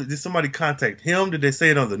Gambi know that? Did somebody contact him? Did they say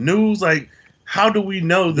it on the news? Like, how do we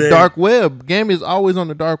know The that? dark web. Gammy is always on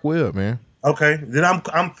the dark web, man. Okay, then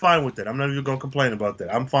I'm fine with that. I'm not even gonna complain about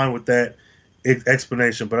that. I'm fine with that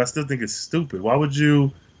explanation, but I still think it's stupid. Why would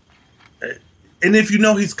you? And if you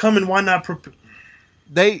know he's coming, why not prepare?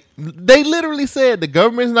 They literally said the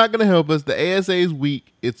government's not going to help us. The ASA is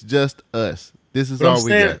weak. It's just us. This is But I'm all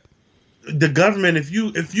we saying, got. The government, if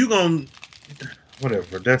you gonna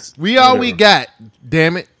whatever, that's We all whatever. we got.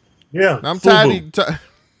 Damn it! Yeah, I'm FUBU. tired.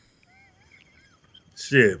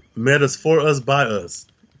 Shit, met us for us by us,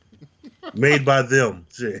 made by them.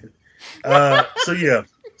 Shit. So yeah,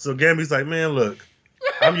 so Gammy's like, man, look,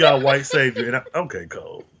 I'm y'all white savior, and okay,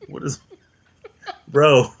 Cole, what is,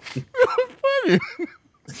 bro? Funny.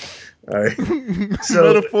 All right,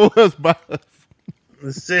 so Metaphors by us.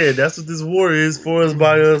 shit, that's what this war is, for us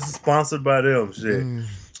by us, sponsored by them. Shit.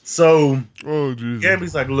 So Oh Jesus!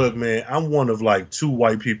 Gammy's like, look, man, I'm one of like 2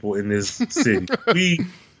 white people in this city.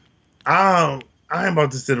 I ain't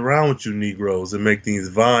about to sit around with you Negroes and make these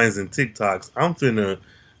vines and TikToks. I'm finna.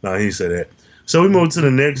 No, he said that. So we move to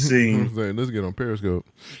the next scene. Let's get on Periscope.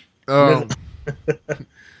 There's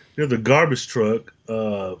a garbage truck.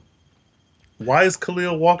 Why is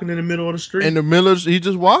Khalil walking in the middle of the street? And the Miller's, he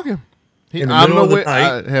just walking. In the I don't middle know of the where.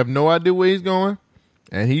 night. I have no idea where he's going,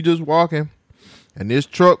 and he just walking. And this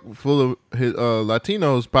truck full of his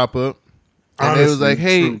Latinos pop up, and they was Honestly, like,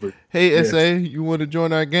 "Hey, true, hey, yes. SA, you want to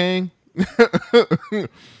join our gang?"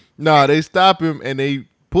 Nah, they stop him and they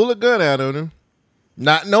pull a gun out on him,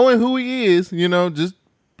 not knowing who he is. You know, just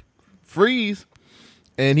freeze,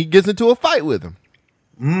 and he gets into a fight with him.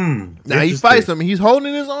 Now he fights him. He's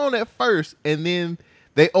holding his own at first, and then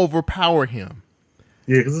they overpower him.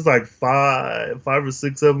 Yeah, because it's like five or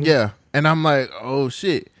six of them. Yeah, and I'm like, oh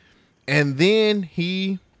shit. And then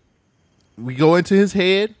we go into his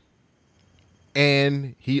head,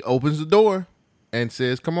 and he opens the door and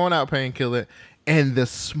says, "Come on out, Painkiller." And the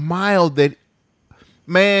smile that,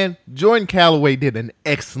 man, Jordan Calloway did an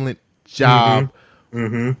excellent job.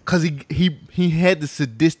 Because he had the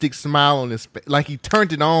sadistic smile on his face. Like, he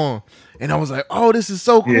turned it on. And I was like, oh, this is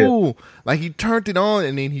so cool. Yeah. Like, he turned it on,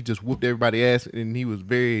 and then he just whooped everybody's ass. And he was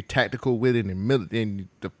very tactical with it, and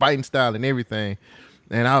the fighting style and everything.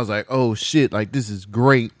 And I was like, oh, shit. Like, this is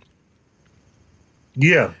great.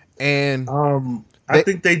 Yeah. And I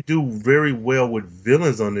think they do very well with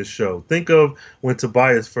villains on this show. Think of when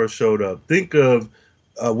Tobias first showed up. Think of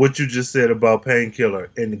what you just said about Painkiller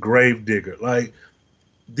and the Gravedigger. Like,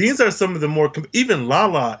 these are some of the more, even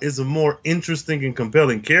Lala is a more interesting and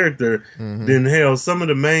compelling character than hell some of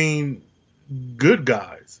the main good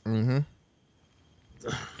guys.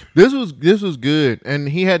 This was good, and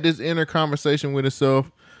he had this inner conversation with himself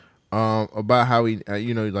about how he,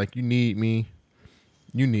 like, you need me,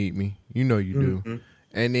 you know you do,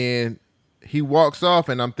 and then he walks off,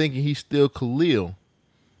 and I'm thinking he's still Khalil,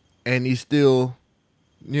 and he's still,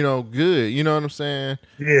 good. You know what I'm saying?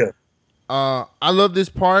 Yeah. I love this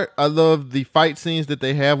part. I love the fight scenes that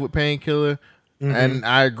they have with Painkiller, and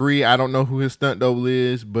I agree. I don't know who his stunt double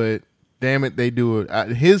is, but damn it, they do it.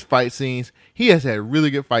 His fight scenes. He has had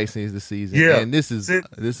really good fight scenes this season. Yeah, and this is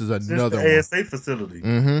another the one. ASA facility.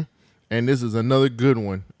 And this is another good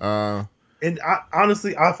one. And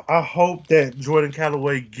honestly, I hope that Jordan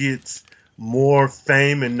Calloway gets more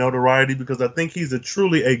fame and notoriety because I think he's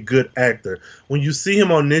truly a good actor. When you see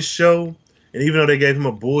him on this show, and even though they gave him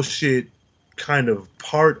a bullshit kind of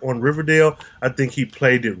part on Riverdale, I think he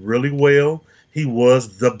played it really well. He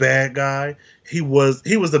was the bad guy. He was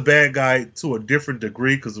the bad guy to a different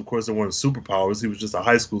degree because, of course, there weren't superpowers. He was just a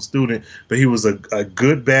high school student, but he was a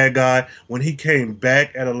good bad guy. When he came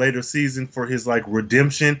back at a later season for his like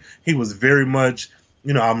redemption, he was very much,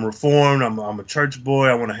 I'm reformed. I'm a church boy.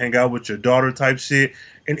 I want to hang out with your daughter type shit.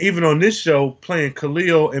 And even on this show, playing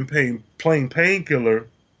Khalil and playing Painkiller,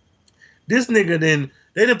 this nigga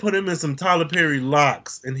they didn't put him in some Tyler Perry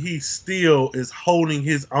locks, and he still is holding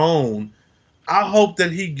his own. I hope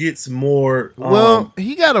that he gets more. Well,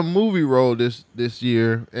 he got a movie role this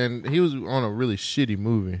year, and he was on a really shitty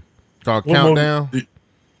movie called Countdown.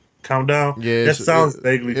 Countdown? Yeah, that sounds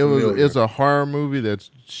vaguely familiar. It's a horror movie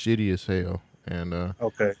that's shitty as hell, and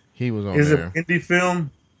okay, he was on Is there. it an indie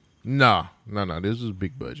film? No. This is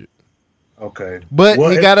big budget. Okay, but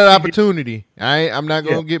he got an opportunity. I'm not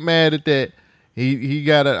gonna get mad at that. He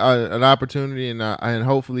got an opportunity, and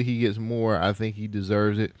hopefully he gets more. I think he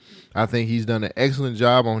deserves it. I think he's done an excellent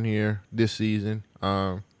job on here this season.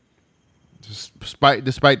 Despite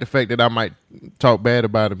the fact that I might talk bad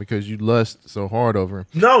about him because you lust so hard over him.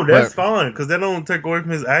 No, that's fine because that don't take away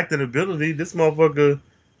from his acting ability. This motherfucker,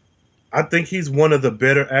 I think he's one of the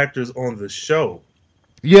better actors on the show.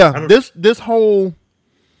 Yeah, this whole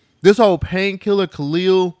this whole Painkiller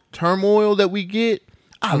Khalil turmoil that we get,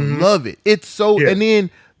 I love it. It's so, and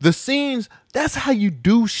then the scenes, that's how you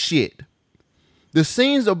do shit. The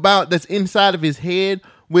scenes that's inside of his head,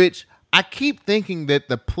 which I keep thinking that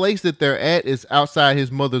the place that they're at is outside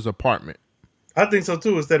his mother's apartment. I think so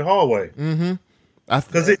too. It's that hallway. Mm-hmm.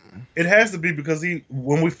 Because it has to be because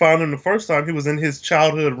when we found him the first time, he was in his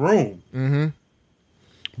childhood room. Mm-hmm.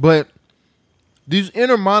 But these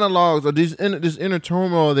inner monologues or this inner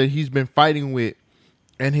turmoil that he's been fighting with,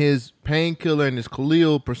 and his Painkiller and his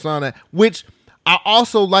Khalil persona, which I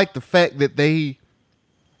also like the fact that they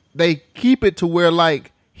keep it to where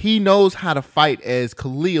like he knows how to fight as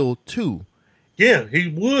Khalil too. Yeah, he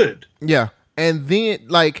would. Yeah, and then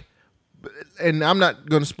like, and I'm not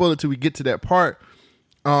going to spoil it till we get to that part.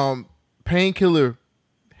 Painkiller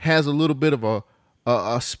has a little bit of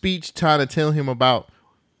a speech trying to tell him about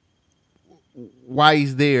why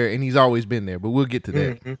he's there, and he's always been there. But we'll get to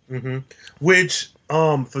that. Mm-hmm, mm-hmm. Which,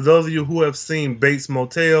 for those of you who have seen Bates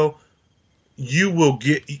Motel, you will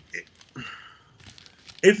get.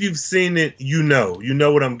 If you've seen it, you know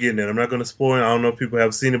what I'm getting at. I'm not going to spoil it. I don't know if people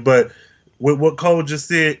have seen it, but with what Cole just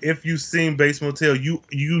said, if you've seen Bates Motel,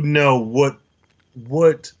 you know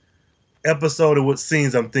what episode and what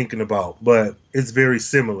scenes I'm thinking about. But it's very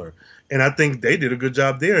similar, and I think they did a good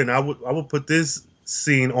job there. And I would put this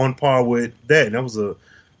scene on par with that, and that was a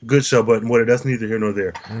good show. But that's neither here nor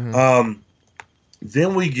there. Mm-hmm.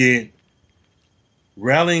 Then we get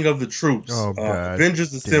Rallying of the Troops. Oh, God.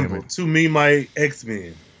 Avengers Assemble. To me, my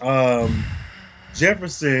X-Men.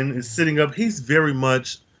 Jefferson is sitting up. He's very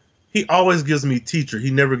much. He always gives me teacher.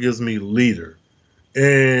 He never gives me leader.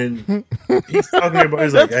 And he's talking about.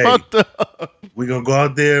 He's like, "Hey, we're gonna go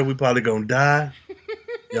out there. We probably gonna die.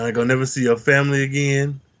 Y'all ain't gonna never see your family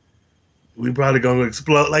again. We probably gonna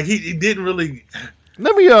explode." Like he didn't really.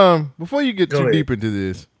 Let me before you get too deep into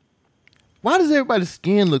this, why does everybody's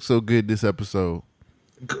skin look so good this episode?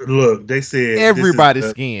 Look, they said everybody's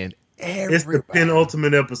skin. It's the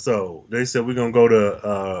penultimate episode. They said we're gonna go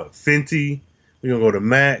to Fenty, we're gonna go to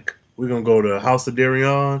Mac, we're gonna go to House of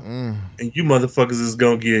Darion, and you motherfuckers is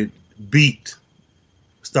gonna get beat.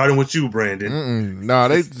 Starting with you, Brandon. Nah,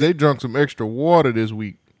 they drunk some extra water this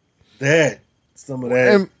week. Some of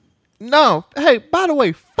that. And, no, hey, by the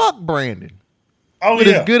way, fuck Brandon. Oh, with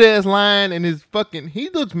his good ass line and his fucking, he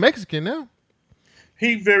looks Mexican now.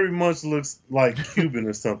 He very much looks like Cuban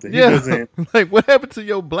or something. Yeah, he doesn't. Like what happened to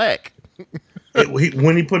your black?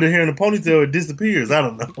 When he put it here in a ponytail, it disappears. I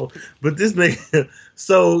don't know, but this nigga.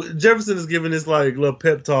 So Jefferson is giving this like little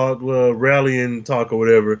pep talk, rallying talk or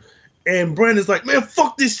whatever, and Brandon's like, "Man,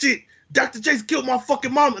 fuck this shit. Dr. Jace killed my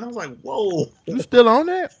fucking mom," and I was like, "Whoa, you still on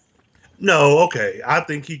that?" No, okay. I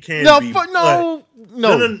think he can. No.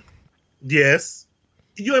 Yes,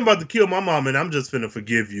 you ain't about to kill my mom, and I'm just finna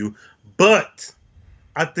forgive you. But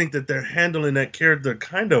I think that they're handling that character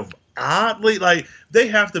kind of oddly. Like they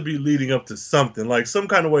have to be leading up to something, like some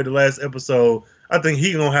kind of way. The last episode, I think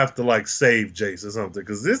he gonna have to like save Jace or something,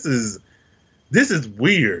 because this is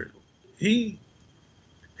weird.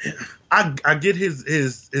 I get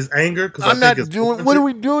his anger, because I'm not doing. What are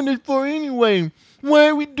we doing this for anyway? Why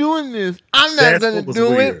are we doing this? I'm not gonna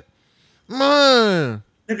do it. Man,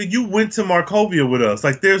 nigga, you went to Markovia with us.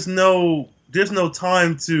 Like there's no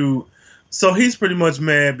time to. So he's pretty much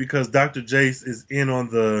mad because Dr. Jace is in on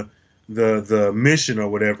the mission or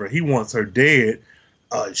whatever. He wants her dead.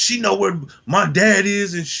 She know where my dad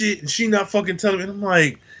is and shit, and she not fucking telling me. And I'm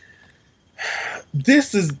like,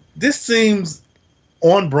 this seems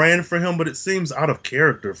on brand for him, but it seems out of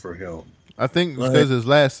character for him. I think because his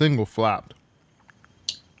last single flopped.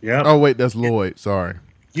 Yeah. Oh wait, that's Lloyd. Sorry.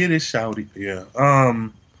 Get it, shouty. Yeah.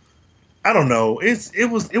 I don't know.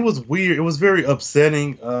 It was weird. It was very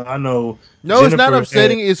upsetting. I know. No, it's not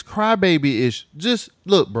upsetting. It's crybaby-ish. Just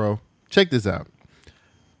look, bro. Check this out.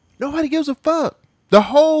 Nobody gives a fuck. The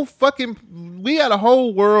whole we got a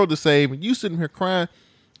whole world to save, and you sitting here crying.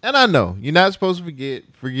 And I know you're not supposed to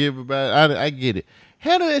forgive about it. I get it.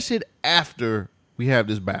 Handle that shit after we have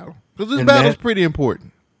this battle, because this battle's pretty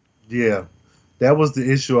important. Yeah, that was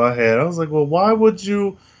the issue I had. I was like, well, why would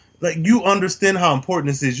you? Like, you understand how important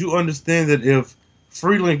this is. You understand that if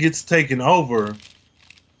Freeland gets taken over,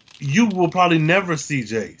 you will probably never see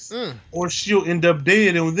Jace. Or she'll end up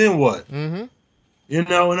dead, and then what? Mm-hmm. You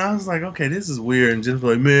know, and I was like, okay, this is weird. And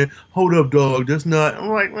Jennifer like, man, hold up, dog. That's not... I'm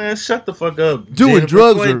like, man, shut the fuck up. Doing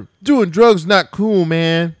drugs not cool,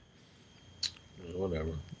 man.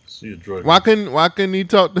 Whatever. She a drug. Why couldn't he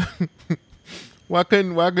talk to... Why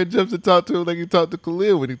couldn't Jefferson talk to him like he talked to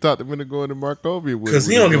Khalil when he talked him into going to Markovia with? Because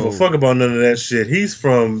he don't give a fuck about none of that shit. He's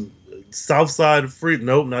from South Side of Free.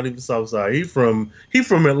 Nope, not even South Side. He from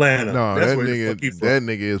Atlanta. No, That's that where the fuck he nigga, from. that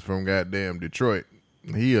nigga is from goddamn Detroit.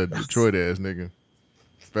 He a Detroit ass nigga.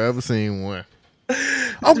 If I ever seen one.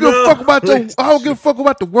 I don't give a fuck about I don't give a fuck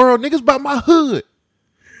about the world, niggas. About my hood.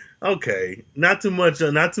 Okay, not too much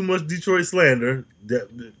Detroit slander.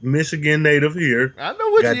 Michigan native here. I know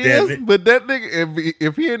what he is, but that nigga,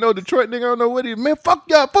 if he ain't no Detroit nigga, I don't know what he. Man, fuck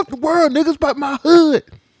y'all, fuck the world, niggas. About my hood.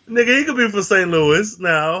 Nigga, he could be from St. Louis.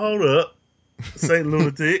 Now, hold up. St.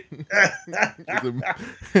 Lunatic.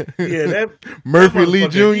 Yeah, Murphy Lee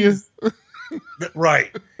Jr.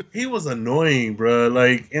 Right. He was annoying, bro.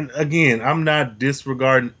 Like, and again, I'm not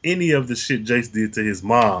disregarding any of the shit Jace did to his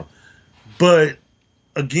mom. But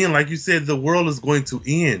again, like you said, the world is going to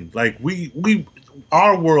end. Like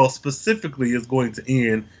our world specifically is going to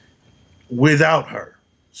end without her.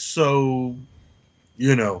 So,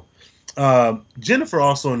 Jennifer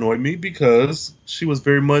also annoyed me because she was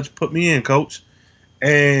very much put me in, coach.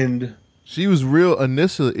 And she was real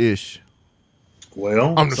Anissa-ish.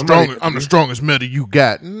 Well, I'm the strongest meta you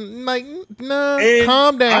got. Like, no,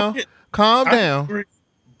 calm down. Calm down. Agree,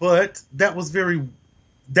 but that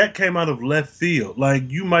came out of left field.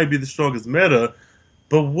 Like, you might be the strongest meta,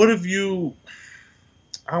 but what have you,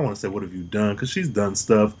 I don't want to say what have you done, because she's done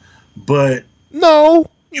stuff, but no,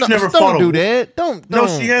 never don't do that. Don't. No,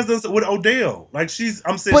 she has done stuff with Odell. Like, she's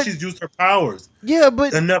used her powers. Yeah,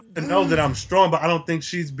 but enough to know that I'm strong, but I don't think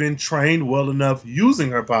she's been trained well enough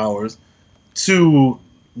using her powers to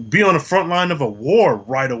be on the front line of a war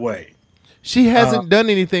right away. She hasn't done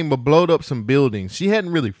anything but blowed up some buildings. She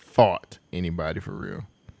hadn't really fought anybody for real.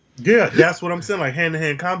 Yeah, that's what I'm saying. Like,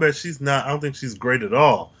 hand-to-hand combat, I don't think she's great at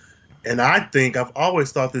all. And I think I've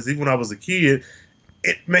always thought this, even when I was a kid,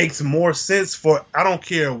 it makes more sense I don't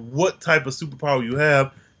care what type of superpower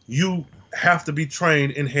you have to be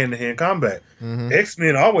trained in hand-to-hand combat. Mm-hmm.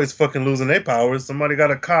 X-Men always fucking losing their powers. Somebody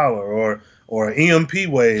got a collar or an EMP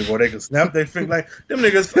wave, or they can snap their finger. Like, them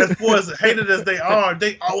niggas, as far as hated as they are,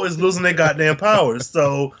 they always losing their goddamn powers.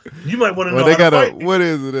 So you might want to know how to fight. What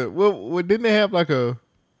is it? What didn't they have like it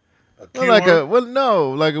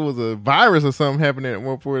was a virus or something happening at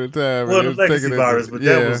one point in time. Well, the legacy virus, but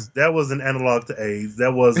that was an analog to AIDS.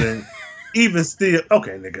 That wasn't even still.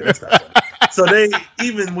 Okay, nigga, that's not funny. So they,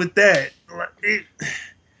 even with that,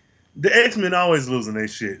 the X-Men always losing their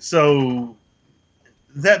shit. So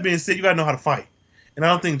that being said, you gotta know how to fight. And I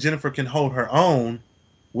don't think Jennifer can hold her own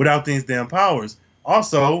without these damn powers.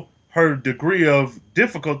 Also, her degree of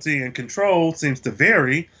difficulty and control seems to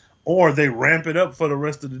vary, or they ramp it up for the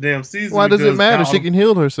rest of the damn season. Why does it matter? She can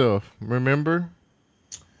heal herself, remember?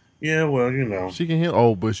 Yeah, well, she can heal.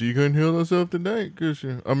 Oh, but she couldn't heal herself tonight, could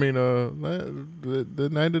she? I mean, the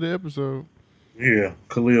night of the episode. Yeah,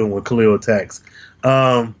 when Khalil attacks.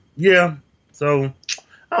 Yeah, so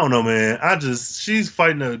I don't know, man. She's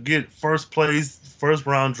fighting to get first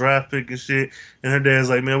round draft pick and shit. And her dad's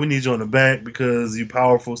like, man, we need you on the back because you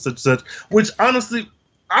powerful, such and such. Which, honestly,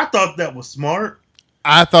 I thought that was smart.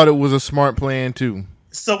 I thought it was a smart plan, too.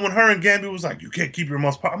 So when her and Gambit was like, you can't keep your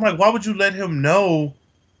most powerful. I'm like, why would you let him know?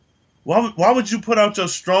 Why would you put out your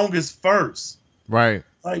strongest first? Right.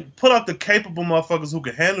 Like, put out the capable motherfuckers who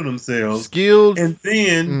can handle themselves. Skilled. And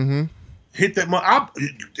then hit that.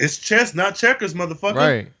 It's chess, not checkers,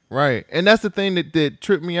 motherfucker. Right. And that's the thing that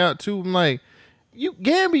tripped me out, too. I'm like, you've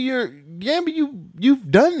done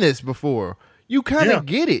this before. You kind of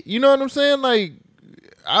get it. You know what I'm saying? Like,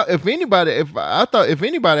 if anybody I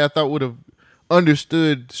thought would have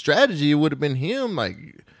understood strategy, it would have been him. Like,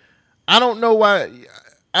 I don't know why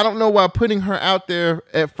putting her out there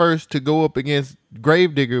at first to go up against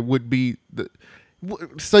Gravedigger would be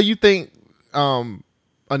so you think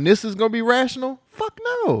Anissa's gonna be rational? Fuck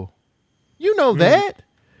no. You know that.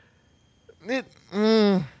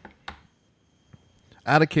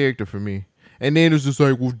 Out of character for me. And then it's just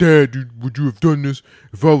like, well, Dad, would you have done this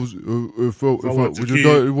if I was would you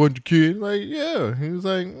thought it wasn't a kid? Like, yeah. He was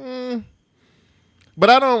like,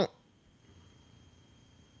 But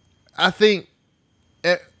I think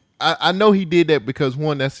I know he did that because,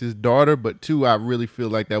 one, that's his daughter, but two, I really feel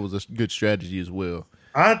like that was a good strategy as well.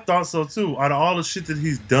 I thought so too. Out of all the shit that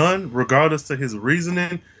he's done, regardless to his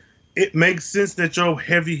reasoning, it makes sense that your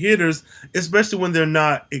heavy hitters, especially when they're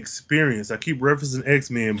not experienced. I keep referencing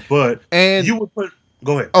X-Men, but you would put.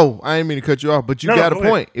 Go ahead. Oh, I didn't mean to cut you off, but you got a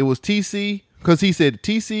point. Ahead. It was TC because he said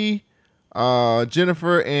TC,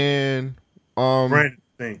 Jennifer, and Brandon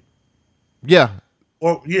thing. Yeah.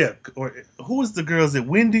 Or who is the girl? Is it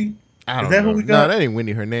Wendy? I don't know. Who we got? No, that ain't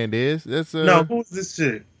Wendy Hernandez. That's no. Who's this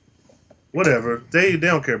shit? Whatever. They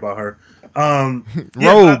don't care about her. I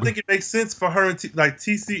Rogue. think it makes sense for her. Like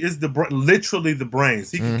TC is literally the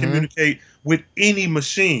brains. He can communicate with any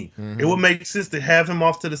machine. It would make sense to have him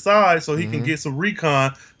off to the side so he can get some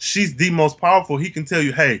recon. She's the most powerful. He can tell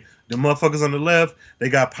you, hey, the motherfuckers on the left, they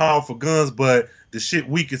got powerful guns, but the shit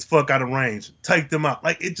weak as fuck out of range. Take them out.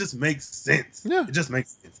 Like, it just makes sense. Yeah. It just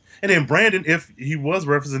makes sense. And then Brandon, if he was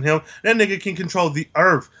referencing him, that nigga can control the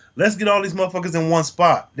earth. Let's get all these motherfuckers in one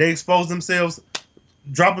spot. They expose themselves,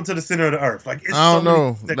 drop them to the center of the earth. Like, it's I don't so many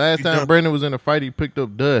know. things that Last can be time done. Brandon was in a fight, he picked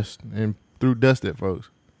up dust and threw dust at folks.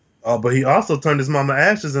 Oh, but he also turned his mama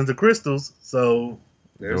ashes into crystals. So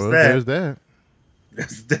there's Well, that. There's that.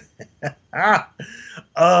 There's that.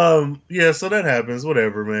 Yeah, so that happens.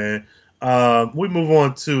 Whatever, man. We move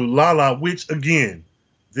on to Lala, which again,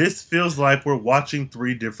 this feels like we're watching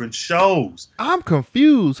 3 different shows. I'm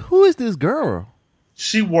confused. Who is this girl?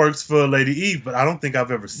 She works for Lady Eve, but I don't think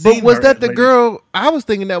I've ever seen But was her that at the Lady girl? I was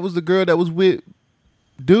thinking that was the girl that was with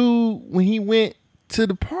dude when he went to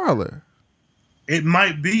the parlor. It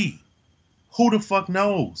might be. Who the fuck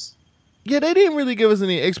knows? Yeah, they didn't really give us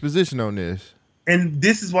any exposition on this. And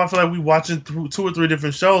this is why I feel like we're watching 2 or 3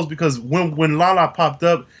 different shows, because when Lala popped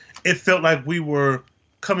up, it felt like we were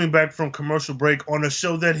coming back from commercial break on a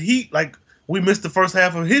show that we missed the first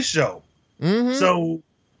half of his show. Mm-hmm. So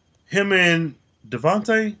him and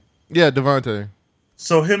Devontae? Yeah, Devontae.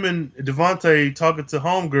 So him and Devontae talking to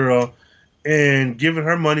Homegirl and giving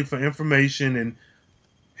her money for information, and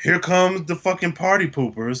here comes the fucking party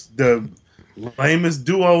poopers, the lamest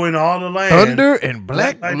duo in all the land. Thunder and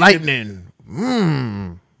Black Lightning.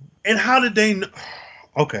 And how did they know?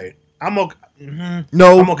 Okay, I'm okay.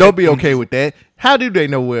 No, I'm okay don't be with okay this. with that. How do they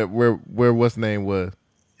know where what's name was?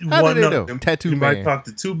 How did they know? Tattoo you Man. might talk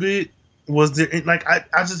to 2-Bit. Was there like I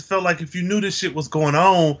just felt like if you knew this shit was going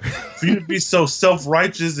on, for you to be so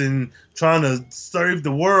self-righteous and trying to serve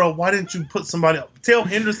the world, why didn't you put somebody up? Tell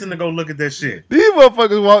Henderson to go look at that shit. These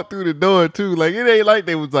motherfuckers walked through the door too. Like, it ain't like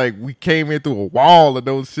they was like we came in through a wall or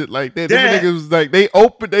those shit like that. Yeah. Them niggas was like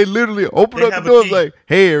they literally opened They up have the a doors key. like,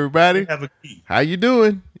 hey everybody, They have a key. how you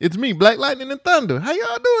doing? It's me, Black Lightning and Thunder. How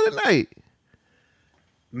y'all doing tonight?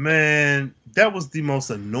 Man, that was the most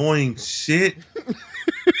annoying shit.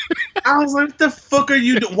 I was like, what the fuck are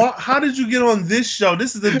you doing? How did you get on this show?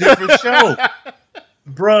 This is a different show.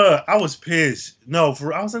 Bruh, I was pissed. No,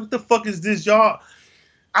 I was like, what the fuck is this, y'all?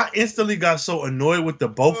 I instantly got so annoyed with the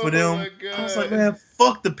both of them. my God. I was like, man,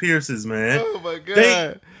 fuck the Pierces, man. Oh my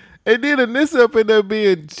god! And then Anissa up in there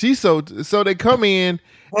being so they come in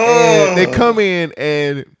and they come in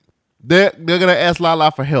and they're gonna ask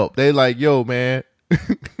Lala for help. They like, yo man,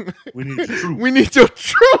 We need your troops we need your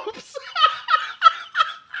troops.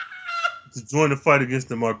 to join the fight against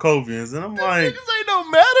the Markovians. And I'm like, Niggas ain't no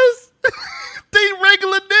matters. They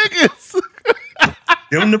regular niggas.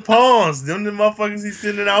 them the pawns. Them the motherfuckers he's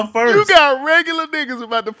sending out first. You got regular niggas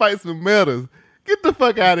about to fight some metas. Get the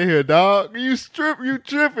fuck out of here, dog. You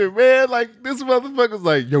tripping, man. Like, this motherfucker's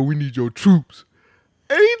like, yo, we need your troops.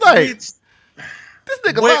 And he's like, Bitch, this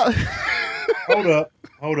nigga wait.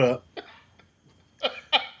 Hold up.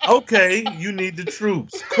 Okay, you need the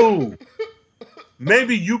troops. Cool.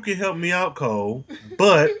 Maybe you can help me out, Cole,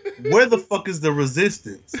 but where the fuck is the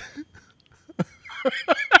resistance?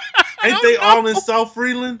 Ain't they all in South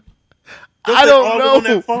Freeland? I don't all know. on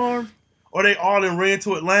that farm? Or they all in ran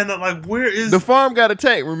to Atlanta? Like, where is The farm got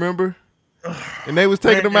attacked, remember? And they was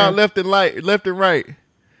taking them out left and right.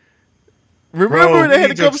 Remember, Bro, they we had to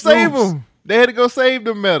need your come save troops. them. They had to go save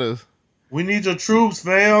them metas. We need your troops,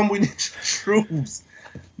 fam. We need your troops.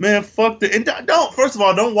 Man, fuck the... And don't, first of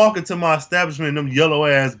all, don't walk into my establishment in them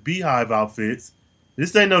yellow-ass beehive outfits.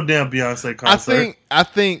 This ain't no damn Beyonce concert. I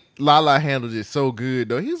think Lala handled it so good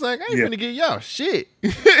though. He was like, I ain't Yeah. finna get y'all shit.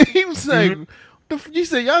 He was like, you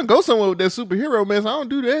said y'all can go somewhere with that superhero mess. I don't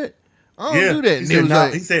do that. I don't do that. He And said, it was nah,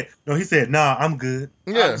 like, he said, nah, I'm good.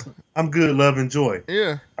 Yeah. I'm good, love and joy.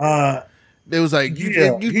 yeah. Uh, It was like,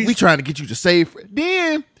 Yeah, we he's- trying to get you to save.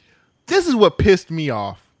 Then this is what pissed me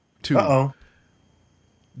off too. uh-oh.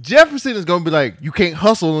 Jefferson is gonna be like, you can't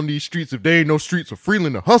hustle on these streets if there ain't no streets of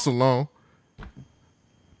Freeland to hustle on.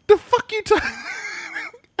 The fuck you talking?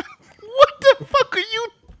 What the fuck are you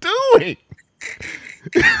doing?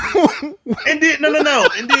 And then, no.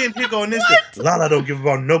 And then here go this. Lala don't give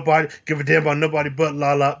a damn about nobody but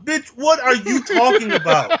Lala. Bitch, what are you talking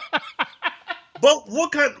about? But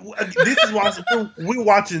what kind... This is why we're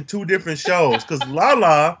watching 2 different shows. Because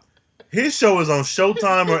Lala, his show is on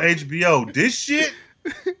Showtime or HBO. This shit...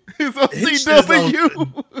 It's on His shit's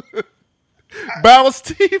CW. Bounce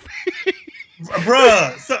TV.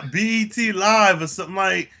 Bruh, BET Live or something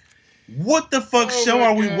like... What the fuck Oh show my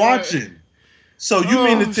are we God. watching? So you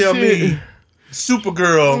mean to tell shit. me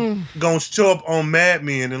Supergirl gonna show up on Mad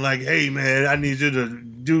Men and like, hey man, I need you to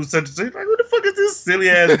do such and such. Like, who the fuck is this silly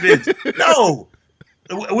ass bitch? No.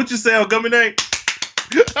 What you say on Gummy Night?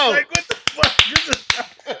 Oh. Like, what the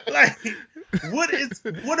fuck? Like,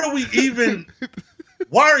 what are we even?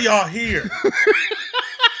 Why are y'all here?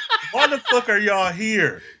 Why the fuck are y'all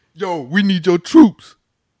here? Yo, we need your troops.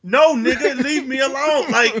 No, nigga, leave me alone.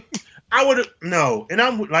 Like, I would have no, and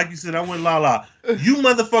I'm like you said, I went la. You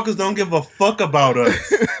motherfuckers don't give a fuck about us.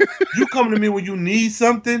 You come to me when you need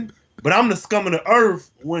something, but I'm the scum of the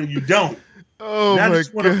earth when you don't. Oh now I my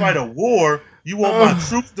just want to God. fight a war. You want my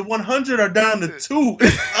troops? The 100 are down to 2.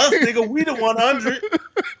 It's us, nigga. We the 100.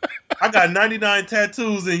 I got 99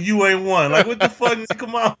 tattoos and you ain't one. Like, what the fuck? Nigga?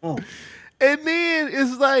 Come on. And then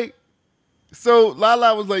it's like, so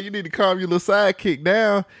Lala was like, you need to calm your little sidekick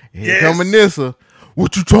down. And here come Anissa.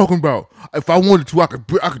 What you talking about? If I wanted to, I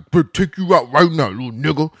could take you out right now, little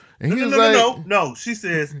nigga. And he was like, No. She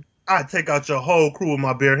says, I'd take out your whole crew with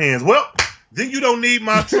my bare hands. Well, then you don't need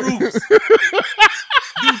my troops.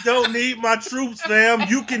 You don't need my troops, fam.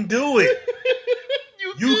 You can do it.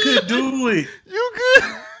 You could do it. You good?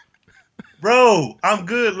 Bro, I'm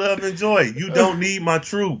good, love, and joy. You don't need my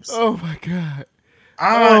troops. Oh my God.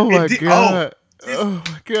 Oh my God. Oh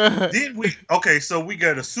my God. Did we? Okay, so we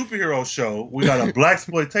got a superhero show, we got a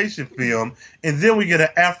blaxploitation film, and then we get an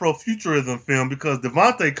Afrofuturism film because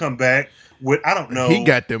Devontae come back with, I don't know. He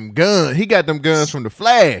got them guns. He got them guns from the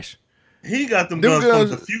Flash. He got them guns from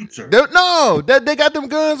the future. They got them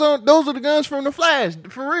guns on. Those are the guns from the Flash,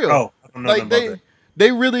 for real. Oh, I don't know like about that.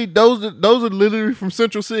 they really those are literally from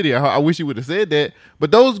Central City. I wish he would have said that,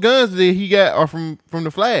 but those guns that he got are from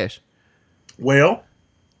the Flash. Well,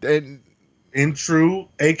 and in true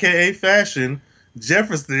AKA fashion,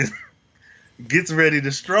 Jefferson gets ready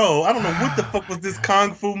to stroll. I don't know what the fuck was this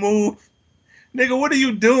kung fu move, nigga. What are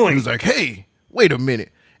you doing? He was like, "Hey, wait a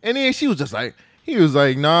minute," and then he was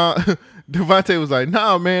like, "Nah." Devontae was like,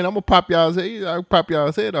 "Nah, man, I'm gonna pop y'all's head. I'll pop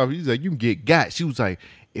y'all's head off." He's like, "You can get got." She was like,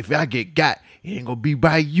 "If I get got, it ain't gonna be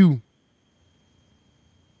by you."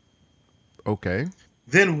 Okay.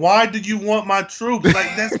 Then why do you want my troops?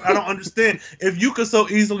 Like, that's I don't understand. If you could so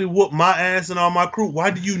easily whoop my ass and all my crew,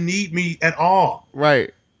 why do you need me at all?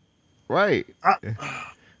 Right. Right.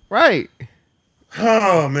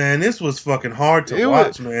 Oh man, this was fucking hard to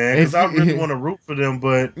watch, man. Because I really want to root for them,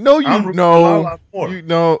 but no, I'm rooting for Lala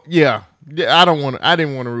more. Yeah. I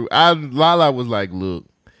didn't want to root. Lala was like, "Look,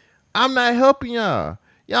 I'm not helping y'all.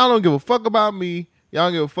 Y'all don't give a fuck about me. Y'all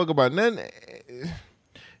don't give a fuck about nothing.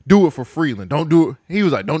 Do it for Freeland. Don't do it." He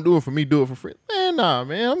was like, "Don't do it for me. Do it for Freeland." Man, nah,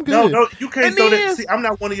 man, I'm good. No, you can't throw that. See, I'm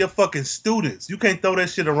not one of your fucking students. You can't throw that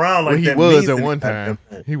shit around like that. He was at one time.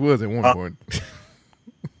 He was at one point.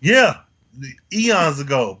 Yeah, eons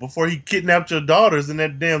ago, before he kidnapped your daughters in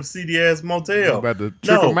that damn seedy ass motel. About to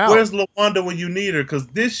trick him out. Where's LaWanda when you need her? Because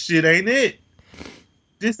this shit ain't it.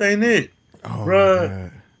 This ain't it. Oh bruh. my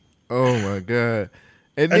God. Oh my God.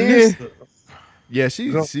 And then yeah,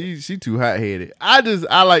 she too hot headed.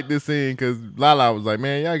 I like this scene because Lala was like,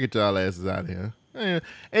 "Man, y'all get y'all asses out of here." And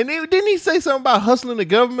then didn't he say something about hustling the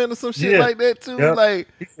government or some shit like that too? Yep. Like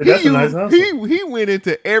That's a nice hustle. he went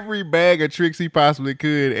into every bag of tricks he possibly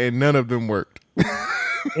could, and none of them worked.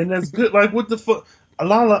 And that's good. Like, what the fuck,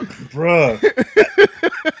 Lala, bruh.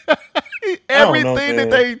 Everything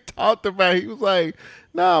that they talked about, he was like,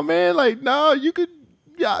 "Nah, man, like, nah, you could,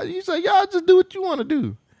 y'all." He's like, "Y'all just do what you want to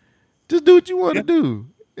do. Just do what you want to do."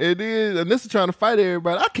 And then Anissa trying to fight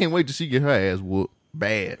everybody. I can't wait till she get her ass whooped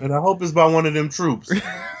bad. And I hope it's by one of them troops.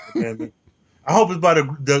 I hope it's by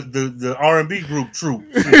the R&B group troop.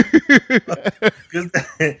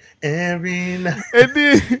 Every night. And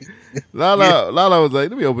then Lala was like,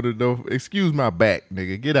 "Let me open the door. Excuse my back,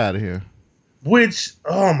 nigga. Get out of here." Which,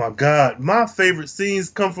 oh my God, my favorite scenes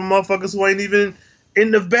come from motherfuckers who ain't even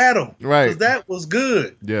in the battle. Right. Because that was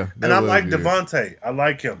good. Yeah. And I like Devontae. I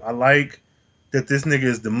like him. I like that this nigga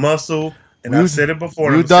is the muscle. And I've said it before.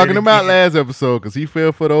 We were talking about last episode because he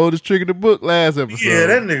fell for the oldest trick in the book last episode. Yeah,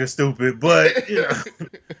 that nigga stupid. But, you know,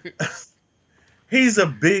 he's a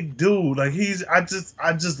big dude. Like, I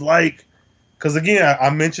just like, because again, I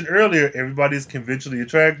mentioned earlier, everybody's conventionally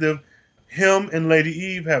attractive. Him and Lady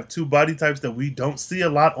Eve have two body types that we don't see a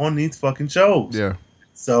lot on these fucking shows. Yeah.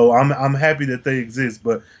 So I'm happy that they exist.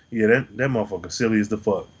 But yeah, that motherfucker silly as the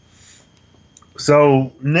fuck.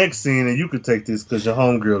 So next scene, and you could take this because your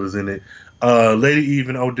homegirl is in it. Lady Eve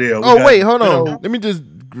and Odell. Wait, hold on. Let me just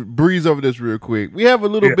breeze over this real quick. We have a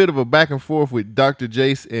little bit of a back and forth with Dr.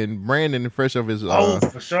 Jace and Brandon, fresh off his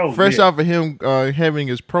for sure. Off of him having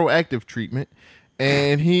his proactive treatment,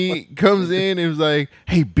 and he comes in and was like,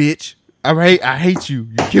 "Hey, bitch." I hate you.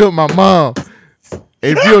 You killed my mom.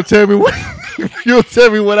 If you don't tell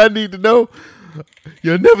me what I need to know,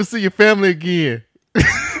 you'll never see your family again.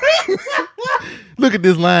 Look at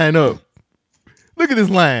this line up. Look at this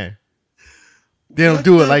line. They don't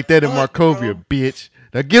do it like that in Markovia, bitch.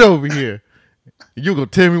 Now get over here. You gonna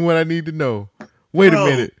tell me what I need to know. Wait a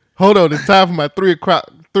minute. Hold on. It's time for my 3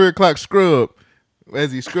 o'clock scrub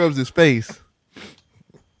as he scrubs his face.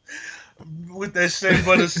 With that shea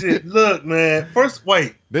butter shit. Look, man. First,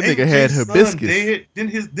 wait. That nigga had hibiscus. Dead?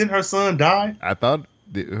 Didn't her son die? I thought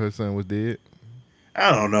her son was dead.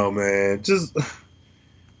 I don't know, man. Just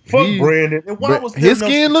fuck Brandon. And why was his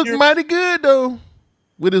skin looked mighty good though,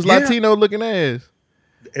 with his Latino looking ass.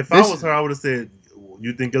 If I was her, I would have said,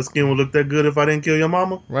 "You think your skin would look that good if I didn't kill your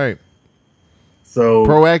mama?" Right. So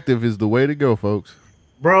proactive is the way to go, folks.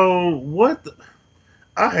 Bro, what?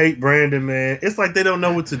 I hate Brandon, man. It's like they don't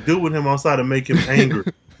know what to do with him outside of make him angry.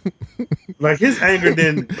 Like his anger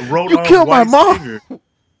then wrote off. You killed my mom. Savior.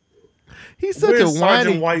 He's such a whiny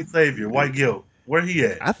Sergeant White Savior, White Guilt. Where he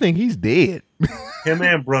at? I think he's dead. Him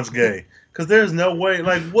and Brunch Gay. Because there's no way,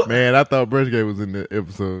 like, what? Man, I thought Brunch Gay was in the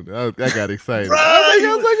episode. I got excited. Bro, that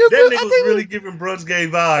nigga was really giving Brunch Gay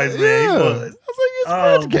vibes, man. He was. I was like, it's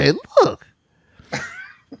Brunch Gay. Look.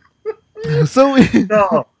 So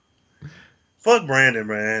no. Fuck Brandon,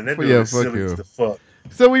 man. That dude is silly as the fuck.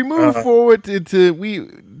 So we move forward into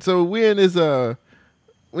we're in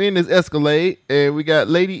this Escalade, and we got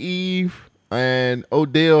Lady Eve and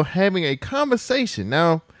Odell having a conversation.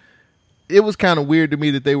 Now, it was kind of weird to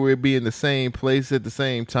me that they were be in the same place at the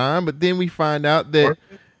same time, but then we find out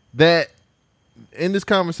that in this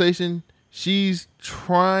conversation, she's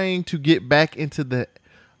trying to get back into the.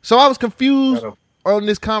 So I was confused on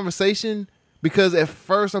this conversation because at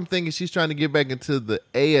first I'm thinking she's trying to get back into the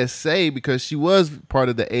ASA because she was part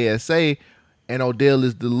of the ASA, and Odell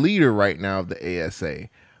is the leader right now of the ASA.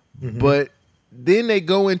 Mm-hmm. But then they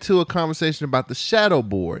go into a conversation about the shadow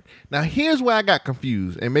board. Now, here's where I got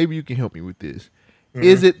confused, and maybe you can help me with this. Mm-hmm.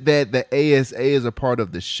 Is it that the ASA is a part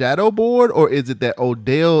of the shadow board, or is it that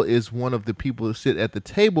Odell is one of the people who sit at the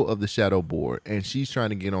table of the shadow board, and she's trying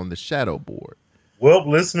to get on the shadow board? Well,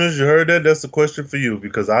 listeners, you heard that? That's a question for you,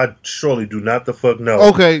 because I surely do not the fuck know.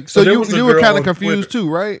 Okay, so you were kind of confused too,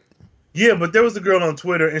 right? Yeah, but there was a girl on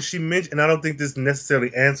Twitter, and she mentioned, and I don't think this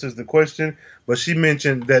necessarily answers the question, but she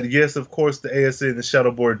mentioned that, yes, of course, the ASA and the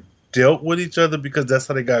Shadow Board dealt with each other because that's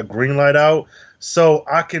how they got green light out. So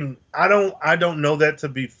I don't know that to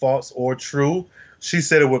be false or true. She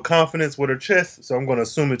said it with confidence with her chest, so I'm going to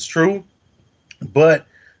assume it's true. But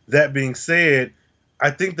that being said,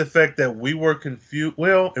 I think the fact that we were confused,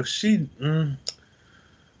 well, if she...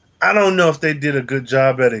 I don't know if they did a good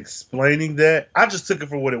job at explaining that. I just took it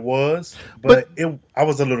for what it was, but I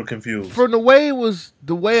was a little confused. From the way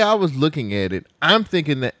I was looking at it, I'm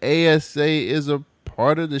thinking the ASA is a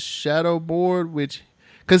part of the shadow board,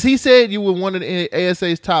 because he said you were one of the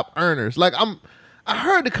ASA's top earners. Like I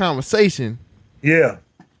heard the conversation. Yeah,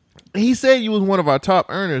 he said you was one of our top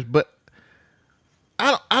earners, but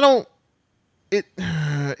I don't. It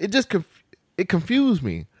confused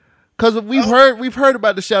me. Because we've heard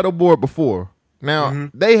about the shadow board before. Now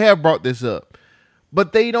they have brought this up,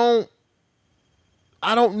 but they don't.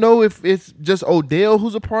 I don't know if it's just Odell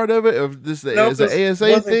who's a part of it, or if this is an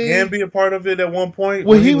ASA thing. Gambi a part of it at one point?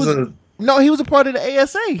 Well, he was a part of the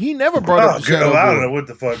ASA. He never brought up the shadow board. I don't know what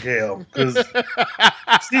the fuck hell.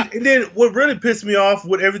 And then what really pissed me off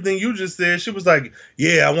with everything you just said, she was like,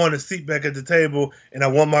 "Yeah, I want a seat back at the table, and I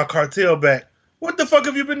want my cartel back." What the fuck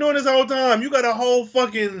have you been doing this whole time? You got a whole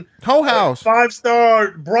fucking house,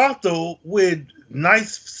 5-star brothel with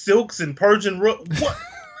nice silks and Persian. What?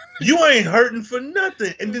 You ain't hurting for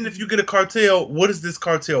nothing. And then if you get a cartel, what is this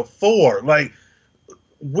cartel for? Like,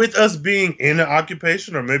 with us being in an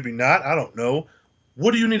occupation, or maybe not, I don't know.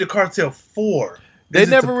 What do you need a cartel for? They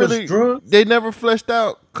never fleshed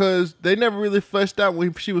out, because they never really fleshed out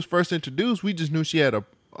when she was first introduced. We just knew she had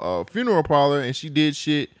a funeral parlor and she did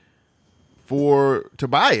shit for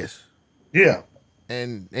Tobias. Yeah.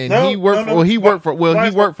 And he worked for her.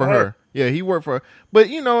 Yeah, he worked for her. But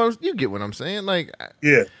you get what I'm saying. Like,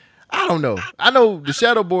 yeah. I don't know. I know the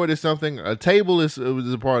shadow board is something. A table was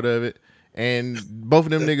a part of it, and both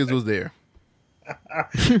of them niggas was there.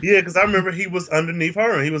 Yeah, because I remember he was underneath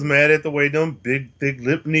her, and he was mad at the way them big, thick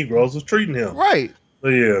lip Negroes was treating him. Right. So,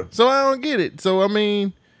 yeah. So I don't get it. So I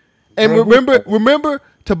mean, and remember,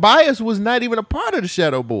 Tobias was not even a part of the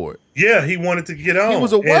shadow board. Yeah, he wanted to get on. He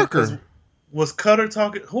was a worker. Was Cutter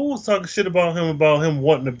talking? Who was talking shit about him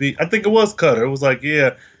wanting to be? I think it was Cutter. It was like,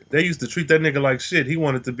 yeah, they used to treat that nigga like shit. He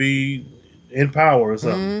wanted to be in power or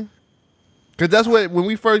something. Because that's what, when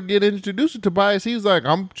we first get introduced to Tobias, he's like,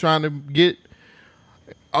 I'm trying to get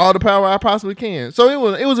all the power I possibly can. So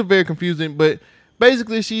it was a very confusing, but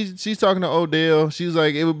basically she's talking to Odell. She's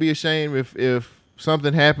like, it would be a shame if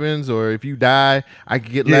something happens or if you die, I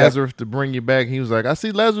could get Lazarus to bring you back. And he was like, I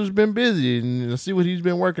see Lazarus been busy and I see what he's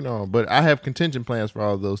been working on, but I have contingent plans for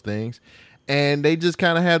all of those things. And they just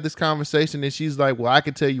kind of have this conversation, and she's like, well, I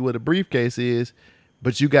can tell you what a briefcase is,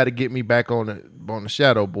 but you got to get me back on the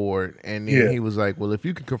shadow board. And then he was like, well, if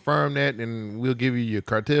you can confirm that, then we'll give you your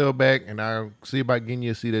cartel back, and I'll see about getting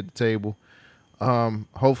you a seat at the table.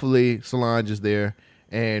 Hopefully Solange is there,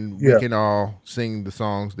 and we can all sing the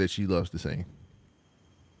songs that she loves to sing.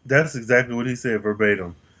 That's exactly what he said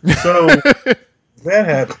verbatim. So that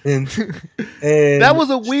happened. And that was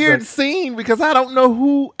a weird scene because I don't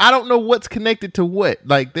know what's connected to what.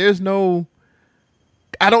 Like, I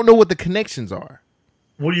don't know what the connections are.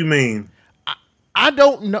 What do you mean? I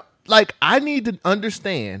don't know. Like, I need to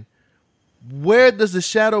understand, where does the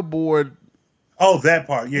shadow board? Oh, that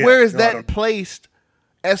part. Yeah. Where is that placed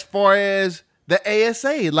as far as the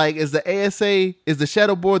ASA? Like, is the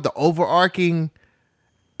shadow board the overarching?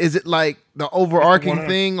 Is it like the overarching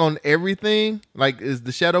thing on everything? Like, is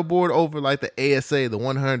the shadow board over like the ASA, the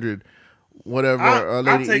 100, whatever?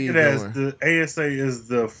 I take it as the ASA is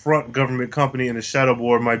the front government company, and the shadow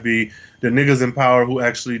board might be the niggas in power who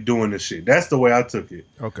actually doing this shit. That's the way I took it.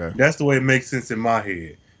 Okay. That's the way it makes sense in my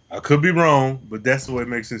head. I could be wrong, but that's the way it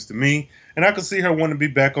makes sense to me. And I could see her wanting to be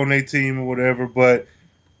back on their team or whatever. But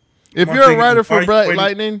if you're a writer for Black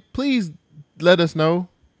Lightning, please let us know.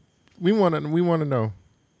 We want to know.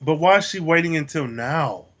 But why is she waiting until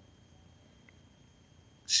now?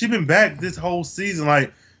 She's been back this whole season.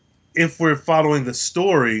 Like, if we're following the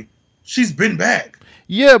story, she's been back.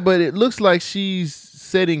 Yeah, but it looks like she's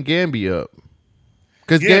setting Gambi up.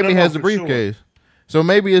 Because Gambi has the briefcase. Sure. So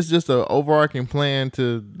maybe it's just an overarching plan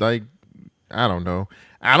to, like, I don't know.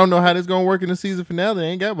 I don't know how this going to work in the season finale. It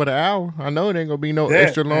ain't got but an hour. I know it ain't going to be no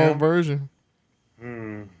extra long version.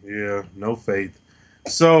 Yeah, no faith.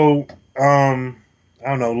 So, I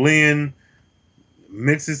don't know, Lynn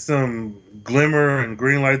mixes some glimmer and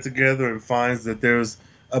green light together and finds that there's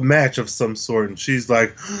a match of some sort. And she's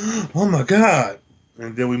like, oh my God.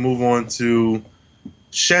 And then we move on to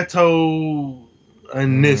Chateau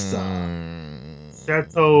Anissa.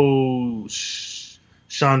 Chateau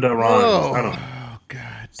Shonda Rhimes. I don't know. Oh, God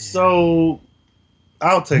damn. So,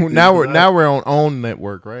 I'll take this. Now we're on OWN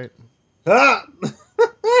Network, right?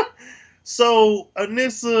 So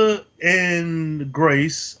Anissa and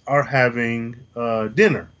Grace are having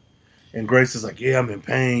dinner, and Grace is like, "Yeah, I'm in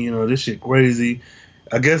pain. You know, this shit crazy."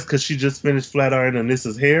 I guess because she just finished flat ironing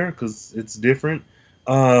Anissa's hair because it's different.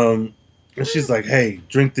 And she's like, "Hey,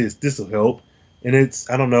 drink this. This will help." And it's,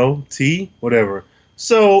 I don't know, tea, whatever.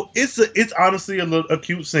 So it's honestly a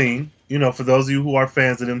cute scene. You know, for those of you who are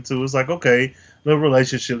fans of them too, it's like, okay, little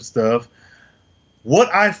relationship stuff.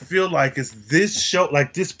 What I feel like is this show,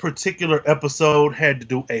 like this particular episode, had to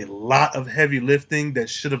do a lot of heavy lifting that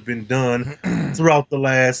should have been done throughout the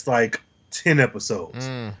last, like, 10 episodes.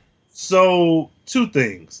 So, two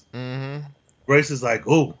things. Grace is like,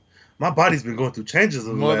 oh, my body's been going through changes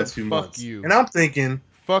in the last few months. And I'm thinking,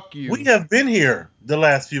 fuck you. We have been here the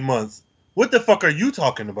last few months. What the fuck are you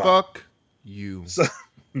talking about? Fuck you.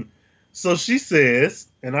 So she says,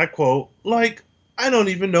 and I quote, like, I don't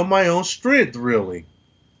even know my own strength, really.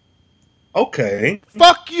 Okay.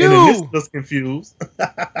 Fuck you! And Anissa looks confused.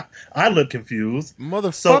 I look confused.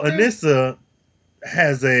 Motherfucker. So Anissa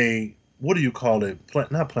has a, what do you call it?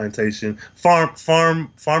 Not plantation.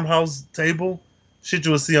 Farmhouse table. Shit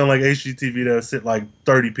you will see on like HGTV that'll sit like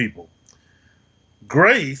 30 people.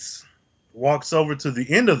 Grace walks over to the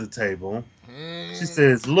end of the table. She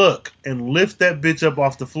says, look, and lift that bitch up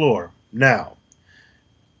off the floor. Now,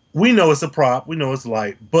 we know it's a prop. We know it's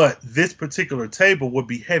light. But this particular table would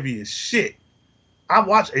be heavy as shit. I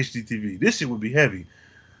watch HGTV. This shit would be heavy.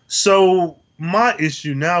 So my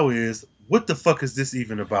issue now is, what the fuck is this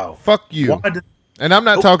even about? Fuck you. And I'm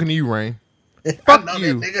not talking to you, Rain. Fuck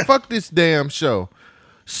you. Fuck this damn show.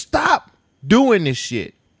 Stop doing this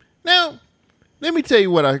shit. Now, let me tell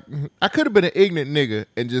you what I could have been an ignorant nigga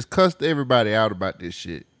and just cussed everybody out about this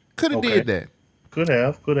shit. Could have did that. Could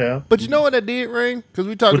have. But you know what I did, Rain? Because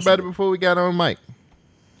we talked about it before we got on mic.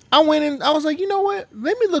 I went in, I was like, you know what?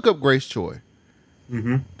 Let me look up Grace Choi.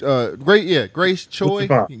 Grace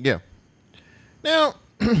Choi. Yeah. Now,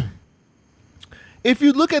 if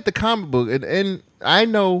you look at the comic book, and I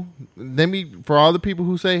know, for all the people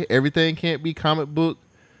who say everything can't be comic book,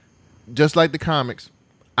 just like the comics,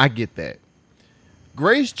 I get that.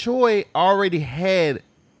 Grace Choi already had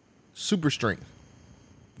super strength.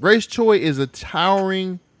 Grace Choi is a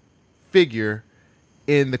towering figure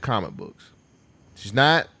in the comic books.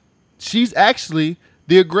 She's actually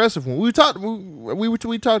the aggressive one. We talked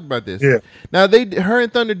about this. Yeah. Now her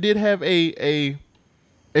and Thunder did have a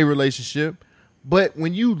relationship, but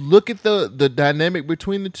when you look at the dynamic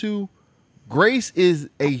between the two, Grace is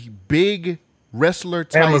a big wrestler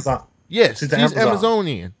type. Amazon. Yes, She's she's Amazon.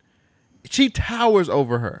 Amazonian. She towers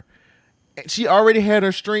over her. She already had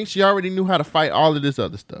her strength. She already knew how to fight all of this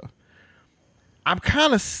other stuff. I'm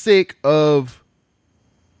kind of sick of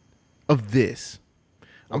this.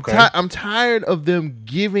 I'm tired of them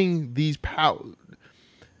giving these power.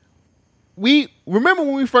 We remember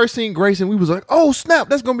when we first seen Grace and we was like, "Oh snap,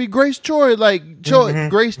 that's gonna be Grace Choi." Like Choi,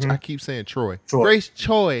 Grace. I keep saying Troy. Grace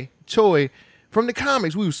Choi from the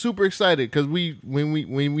comics. We were super excited because when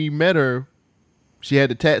we met her, she had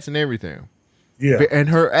the tats and everything. Yeah, and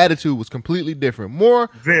her attitude was completely different.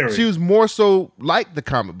 She was more so like the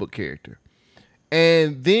comic book character.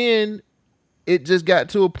 And then it just got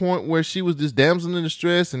to a point where she was this damsel in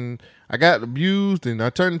distress, and I got abused, and I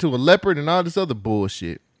turned into a leopard, and all this other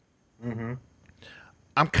bullshit. Mm-hmm.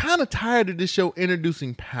 I'm kind of tired of this show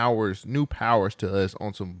introducing new powers to us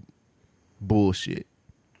on some bullshit.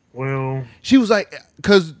 Well, she was like,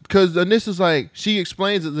 because Anissa's like, she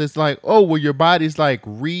explains it. It's like, oh, well, your body's like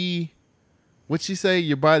what'd she say?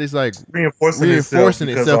 Your body's like reinforcing itself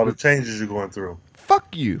because all the changes you're going through.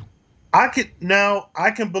 Fuck you. I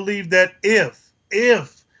can believe that if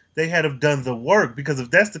they had have done the work, because if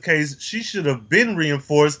that's the case, she should have been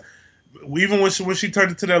reinforced. Even when she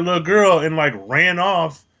turned into that little girl and like ran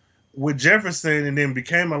off with Jefferson and then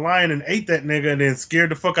became a lion and ate that nigga and then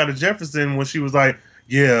scared the fuck out of Jefferson when she was like,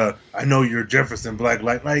 "Yeah, I know you're Jefferson Black."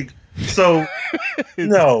 Like so.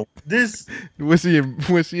 No, this was she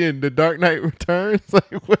in The Dark Knight Returns?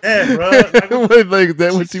 Like what? Yeah, bro. Like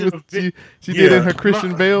that what she did in her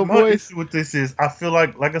Christian Bale voice? What this is, I feel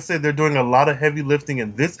like I said, they're doing a lot of heavy lifting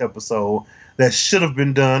in this episode that should have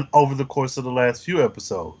been done over the course of the last few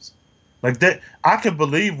episodes. Like that, I can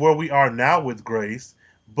believe where we are now with Grace,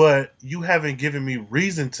 but you haven't given me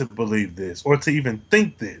reason to believe this or to even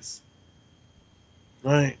think this.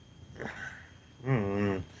 Like,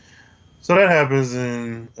 So that happens,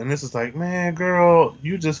 and this is like, man, girl,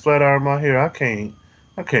 you just flat ironed my hair. I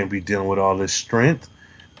can't be dealing with all this strength,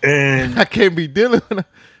 and I can't be dealing with.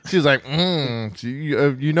 She was like, and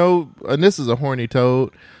this is a horny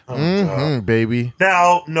toad, baby.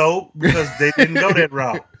 Now, no, because they didn't go that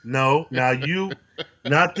route. No, now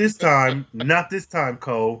not this time,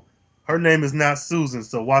 Cole. Her name is not Susan,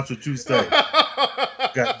 so watch what you say.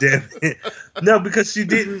 God damn it. No, because she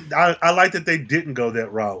didn't. I like that they didn't go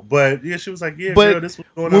that route. But yeah, she was like, yeah, girl, this was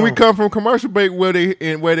going on. When we come from commercial break, where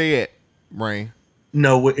they at, Rain?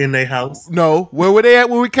 No, we're in their house. No, where were they at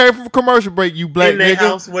when we came from commercial break, you black nigga? In their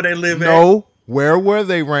house where they live at. No, where were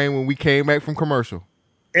they, Rain, when we came back from commercial?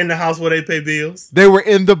 In the house where they pay bills. They were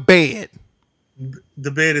in the bed. The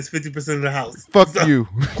bed is 50% of the house. Fuck you.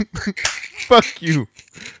 Fuck you.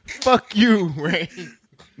 Fuck you, Rain.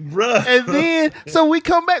 Bruh. And then, so we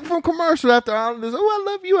come back from commercial after all of this. Oh,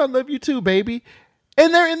 I love you too, baby.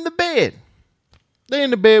 And they're in the bed. They're in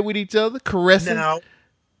the bed with each other, caressing. Now,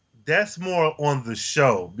 that's more on the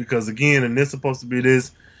show. Because again, and this is supposed to be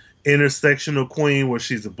this intersectional queen where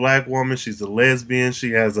she's a black woman, she's a lesbian,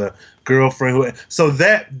 she has a girlfriend. So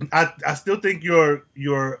that, I still think your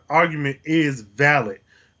argument is valid.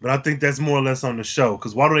 But I think that's more or less on the show.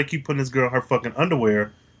 Because why do they keep putting this girl her fucking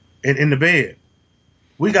underwear in the bed?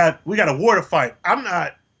 We got a water fight.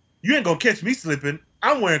 You ain't gonna catch me slipping.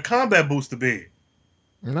 I'm wearing combat boots to bed.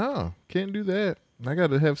 No, can't do that. I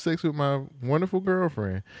got to have sex with my wonderful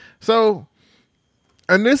girlfriend. So,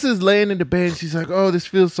 and this is laying in the bed. And she's like, "Oh, this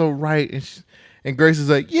feels so right." And Grace is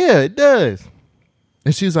like, "Yeah, it does."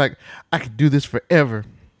 And she's like, "I could do this forever."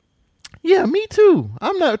 Yeah, me too.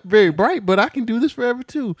 I'm not very bright, but I can do this forever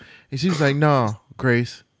too. And she's like, "No,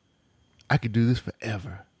 Grace, I could do this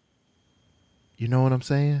forever. You know what I'm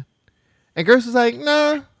saying?" And Grace is like,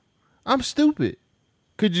 "Nah, I'm stupid.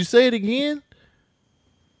 Could you say it again?"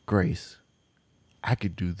 Grace, I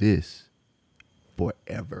could do this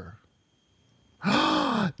forever.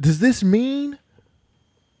 Does this mean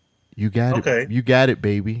you got it? You got it,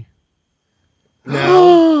 baby.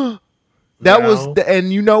 Now,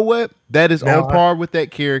 and you know what? That is on par with that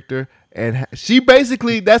character. And she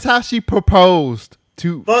basically, that's how she proposed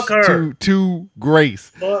to Grace.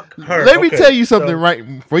 Fuck her. Let me tell you something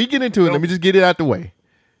right before you get into it. Let me just get it out the way.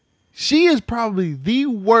 She is probably the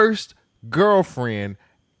worst girlfriend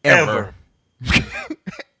ever.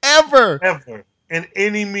 In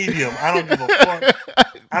any medium. I don't give a fuck.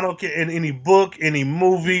 I don't care. In any book, any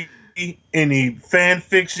movie, any fan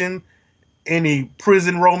fiction, any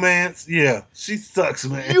prison romance. Yeah, she sucks,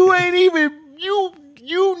 man. You ain't even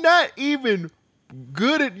you not even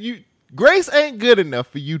good at you. Grace ain't good enough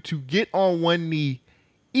for you to get on one knee,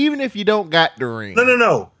 even if you don't got the ring.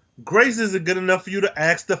 No. Grace isn't good enough for you to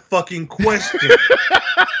ask the fucking question.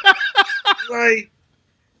 Like,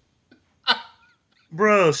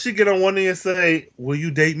 bro, she get on one knee and say, "Will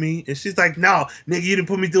you date me?" And she's like, "No, nigga, you didn't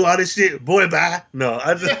put me through all this shit. Boy, bye." No,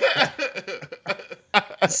 I just.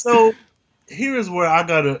 So here's where I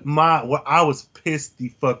where I was pissed the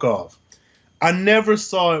fuck off. I never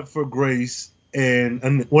saw it for Grace,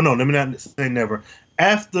 and well, no, let me not say never.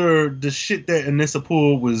 After the shit that Anissa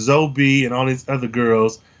pulled with Zoe B and all these other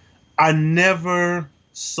girls, I never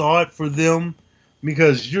saw it for them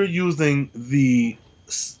because you're using the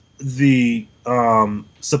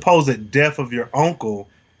supposed death of your uncle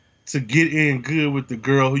to get in good with the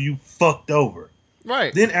girl who you fucked over.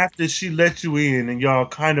 Right. Then after she let you in and y'all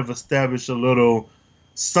kind of established a little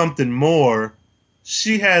something more,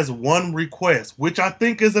 she has one request, which I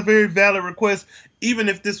think is a very valid request, even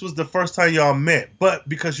if this was the first time y'all met. But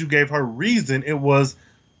because you gave her reason, it was,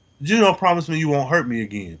 promise me you won't hurt me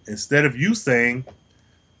again. Instead of you saying,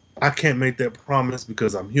 I can't make that promise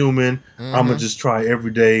because I'm human. Mm-hmm. I'm going to just try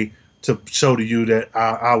every day to show to you that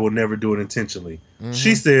I will never do it intentionally. Mm-hmm.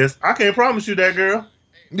 She says, I can't promise you that, girl.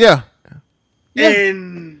 Yeah.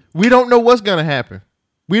 And we don't know what's going to happen.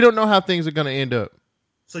 We don't know how things are going to end up.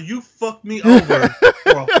 So you fucked me over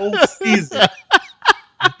for a whole season.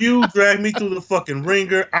 You dragged me through the fucking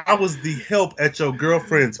ringer. I was the help at your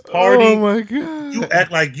girlfriend's party. Oh, my God. You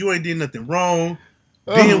act like you ain't did nothing wrong.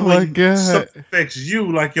 Then when something affects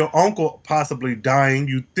you, like your uncle possibly dying,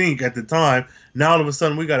 you think at the time, now all of a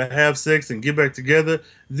sudden we gotta have sex and get back together,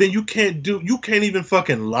 then you can't even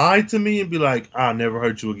fucking lie to me and be like, I'll never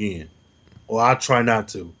hurt you again. Or I'll try not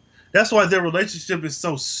to. That's why their relationship is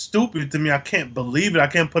so stupid to me. I can't believe it. I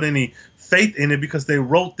can't put any faith in it because they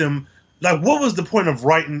wrote them. Like, what was the point of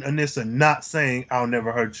writing Anissa not saying, I'll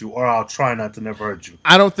never hurt you or I'll try not to never hurt you?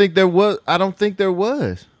 I don't think there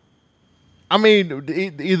was. I mean,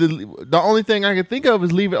 either the only thing I can think of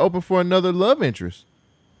is leave it open for another love interest.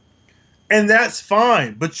 And that's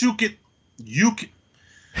fine. But you can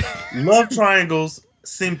love triangles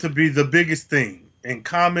seem to be the biggest thing in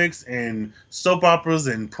comics and soap operas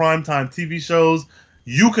and primetime TV shows.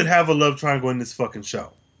 You could have a love triangle in this fucking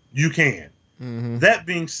show. You can. Mm-hmm. That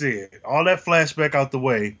being said, all that flashback out the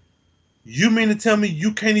way, you mean to tell me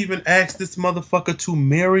you can't even ask this motherfucker to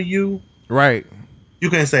marry you? Right. You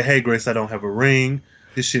can't say, hey, Grace, I don't have a ring.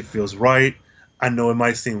 This shit feels right. I know it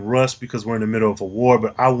might seem rushed because we're in the middle of a war,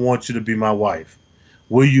 but I want you to be my wife.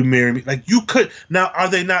 Will you marry me? Like, you could. Now, are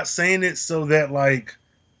they not saying it so that, like,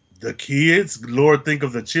 the kids, Lord, think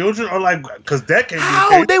of the children? Or, like, because that can't be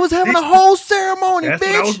the case. They was having a whole ceremony, That's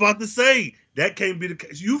bitch. What I was about to say. That can't be the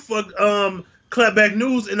case. You fucked Clapback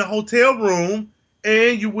News in a hotel room,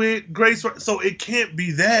 and you with Grace. So it can't be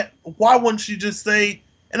that. Why wouldn't she just say...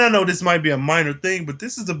 And I know this might be a minor thing, but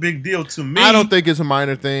this is a big deal to me. I don't think it's a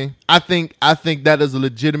minor thing. I think that is a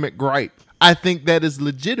legitimate gripe. I think that is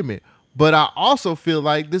legitimate. But I also feel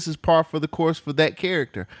like this is par for the course for that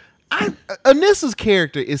character. Anissa's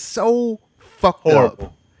character is so fucked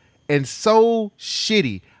up and so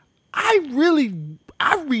shitty. I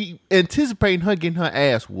anticipating her getting her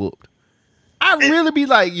ass whooped. I really be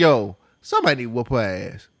like, yo, somebody whoop her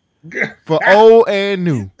ass. For old and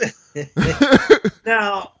new.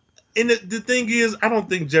 Now, and the thing is, I don't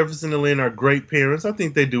think Jefferson and Lynn are great parents. I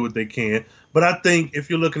think they do what they can. But I think if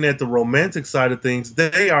you're looking at the romantic side of things,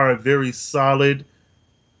 they are a very solid,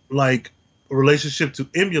 like, relationship to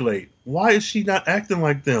emulate. Why is she not acting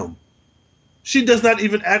like them? She does not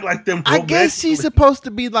even act like them. I guess she's supposed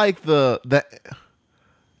to be like the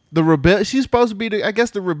rebel. She's supposed to be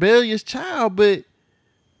the rebellious child, but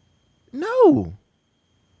no.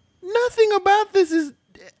 Nothing about this is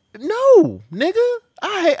no, nigga.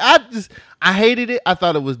 I hated it. I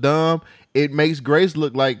thought it was dumb. It makes Grace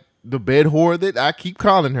look like the bed whore that I keep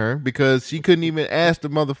calling her because she couldn't even ask the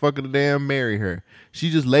motherfucker to damn marry her.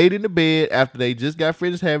 She just laid in the bed after they just got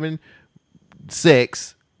finished having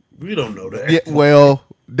sex. We don't know that. Yeah, well,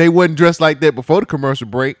 they wasn't dressed like that before the commercial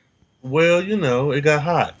break. Well, it got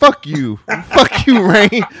hot. Fuck you. Fuck you,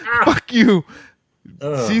 Rain. Fuck you.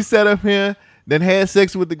 She sat up here, then had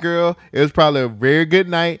sex with the girl. It was probably a very good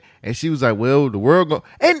night. And she was like, well, the world go.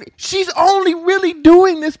 And she's only really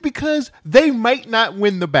doing this because they might not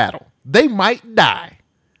win the battle. They might die.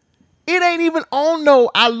 It ain't even on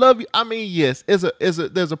no, I love you. I mean, yes,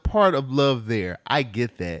 there's a part of love there. I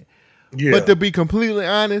get that. Yeah. But to be completely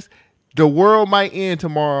honest, the world might end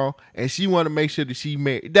tomorrow, and she want to make sure that she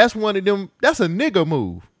married. That's one of them. That's a nigga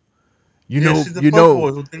move. She's a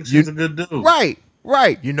fuckboy who thinks she's a good dude. Right.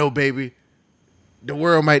 Baby, the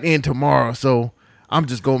world might end tomorrow, so I'm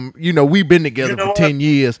just going to, we've been together for 10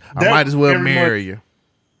 years. I might as well marry you.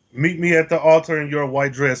 Meet me at the altar in your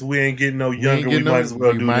white dress. We ain't getting no younger. We might as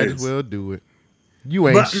well do this. Might as well do it. You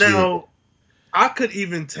ain't shit. But now, I could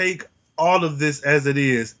even take all of this as it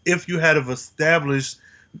is if you had have established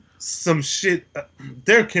some shit.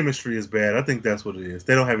 Their chemistry is bad. I think that's what it is.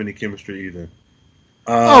 They don't have any chemistry either.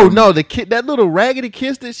 No, that little raggedy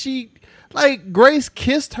kiss that she, like, Grace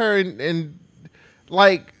kissed her and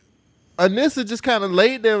like, Anissa just kind of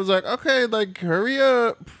laid there and was like, okay, like, hurry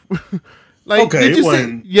up. Like, okay, did you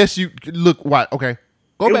see? Yes, you look. What? Okay,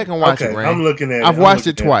 go back and watch it, Ray. I'm looking at it. I've watched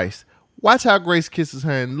it twice. Watch how Grace kisses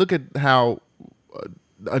her and look at how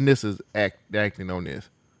Anissa's acting on this.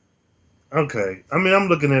 Okay, I mean, I'm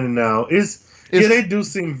looking at it now. Yeah, they do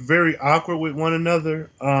seem very awkward with one another.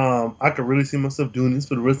 I could really see myself doing this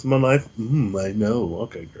for the rest of my life. I know.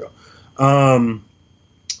 Okay, girl.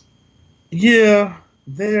 Yeah,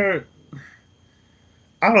 they're.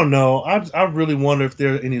 I don't know. I really wonder if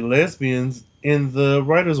there are any lesbians in the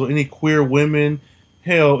writers or any queer women.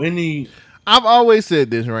 Hell, any. I've always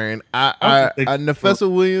said this, Rand. Nafessa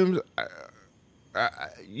Williams.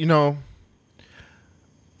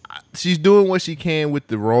 She's doing what she can with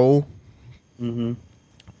the role. Mm-hmm.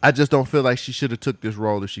 I just don't feel like she should have took this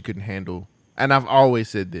role if she couldn't handle. And I've always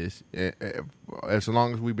said this, as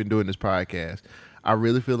long as we've been doing this podcast, I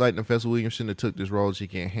really feel like Nafessa Williams shouldn't have took this role if she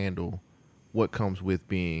can't handle what comes with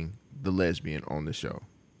being the lesbian on the show.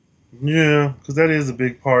 Yeah, because that is a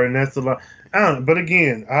big part, and that's a lot. But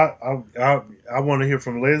again, I want to hear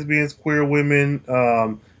from lesbians, queer women,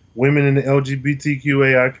 women in the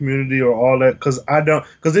LGBTQAI community, or all that,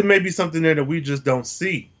 because it may be something there that we just don't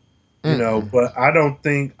see. But I don't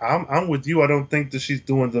think I'm with you. I don't think that she's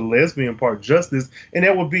doing the lesbian part justice, and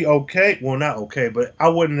that would be okay. Well, not okay, but I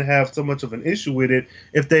wouldn't have so much of an issue with it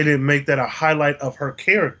if they didn't make that a highlight of her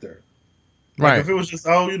character. Like, if it was just,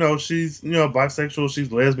 she's bisexual,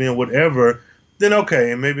 she's lesbian, whatever, then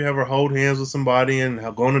okay, and maybe have her hold hands with somebody and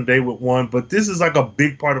go on a date with one. But this is like a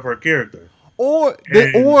big part of her character. Or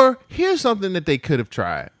here's something that they could have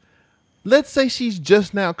tried. Let's say she's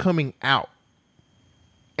just now coming out.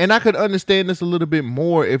 And I could understand this a little bit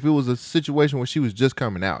more if it was a situation where she was just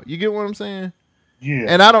coming out. You get what I'm saying? Yeah.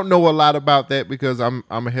 And I don't know a lot about that because I'm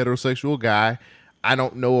a heterosexual guy. I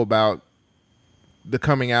don't know about the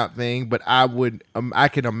coming out thing, but I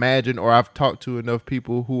can imagine, or I've talked to enough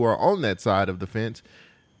people who are on that side of the fence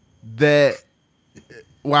that,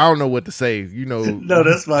 well, I don't know what to say. No,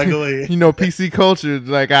 that's fine. Go ahead. PC culture,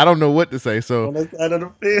 like, I don't know what to say. So on that side of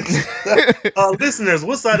the fence. Listeners,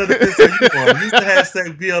 what side of the fence are you on? Use the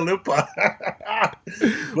hashtag BLM.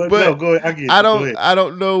 but no, go ahead. I get it. I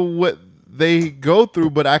don't know what they go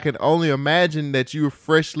through, but I can only imagine that you're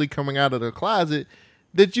freshly coming out of the closet,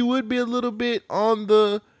 that you would be a little bit on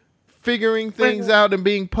the figuring things out and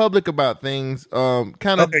being public about things kind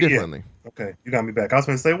of differently. Yeah. Okay, you got me back. I was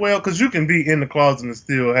going to say, well, because you can be in the closet and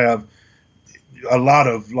still have a lot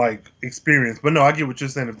of, like, experience. But no, I get what you're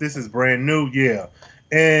saying. If this is brand new, yeah.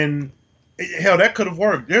 And, hell, that could have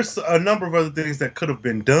worked. There's a number of other things that could have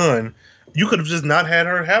been done. You could have just not had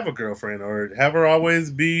her have a girlfriend or have her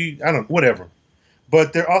always be, whatever.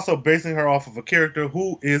 But they're also basing her off of a character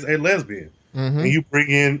who is a lesbian. Mm-hmm. And you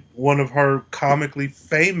bring in one of her comically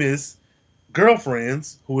famous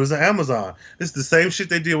girlfriends who is an Amazon. It's the same shit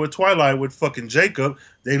they did with Twilight with fucking Jacob.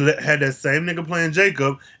 They had that same nigga playing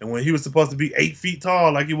Jacob, and when he was supposed to be 8 feet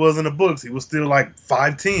tall like he was in the books, he was still like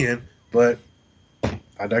 5'10", but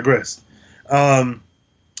I digress. I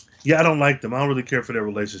don't like them. I don't really care for their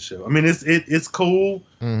relationship. I mean, it's cool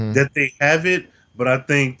that they have it, but I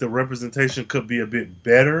think the representation could be a bit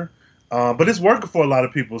better. But it's working for a lot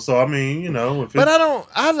of people. So, I mean,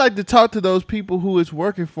 I'd like to talk to those people who it's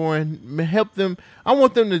working for and help them. I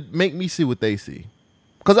want them to make me see what they see.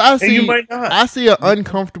 Because I see an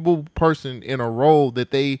uncomfortable person in a role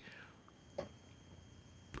that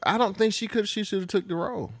I don't think she should have took the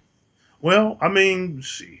role. Well, I mean,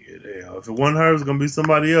 if it wasn't her, it was going to be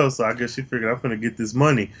somebody else. So I guess she figured, I'm going to get this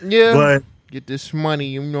money. Yeah. But get this money,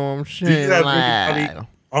 you know what I'm saying? Do you have anybody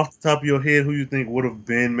off the top of your head who you think would have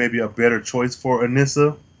been maybe a better choice for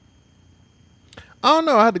Anissa? I don't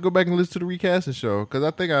know. I had to go back and listen to the recasting show because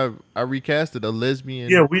I think I recasted a lesbian.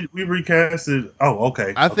 Yeah, we recasted. Oh,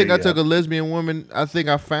 okay. I think I took a lesbian woman. I think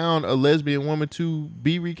I found a lesbian woman to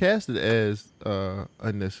be recasted as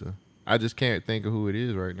Anissa. I just can't think of who it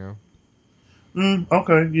is right now.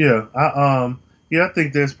 Okay, yeah. I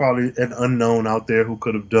think there's probably an unknown out there who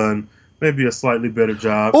could have done maybe a slightly better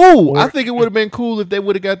job. Oh, I think it would have been cool if they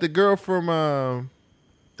would have got the girl from.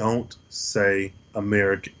 Don't say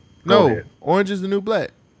American. Go No, ahead. Orange is the New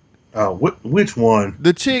Black. Which one?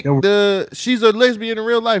 The chick, she's a lesbian in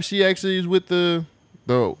real life. She actually is with the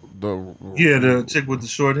chick with the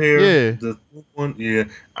short hair. Yeah. The one. Yeah.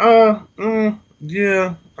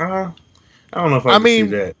 Yeah. I don't know if I can see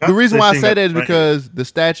that. The reason why I say that is got because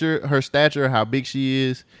her stature, how big she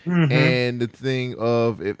is, and the thing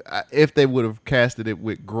of if they would have casted it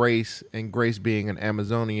with Grace and Grace being an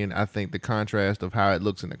Amazonian, I think the contrast of how it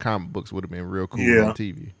looks in the comic books would have been real cool on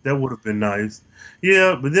TV. That would have been nice.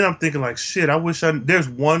 Yeah, but then I'm thinking like, shit, I wish there's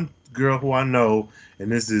one girl who I know,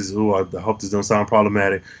 and this is who I hope this don't sound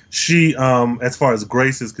problematic. She, as far as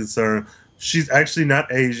Grace is concerned, she's actually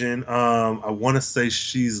not Asian. I want to say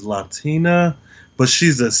she's Latina, but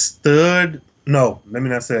she's a stud. No, let me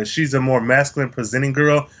not say that. She's a more masculine presenting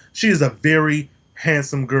girl. She is a very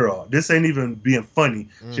handsome girl. This ain't even being funny.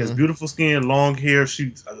 She has beautiful skin, long hair.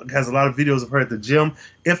 She has a lot of videos of her at the gym.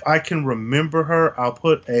 If I can remember her, I'll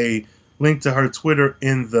put a link to her Twitter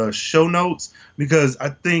in the show notes, because I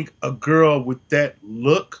think a girl with that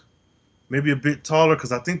look, maybe a bit taller,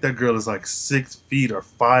 because I think that girl is like 6 feet or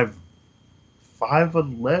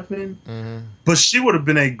 5'11", but she would have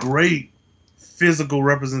been a great physical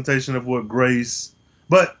representation of what Grace.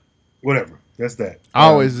 But whatever, that's that. I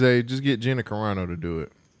always say just get Gina Carano to do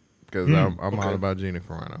it, because I'm all about Gina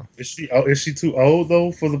Carano. Is she too old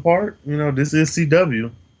though for the part? You know, this is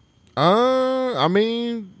CW. I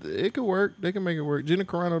mean, it could work. They can make it work. Gina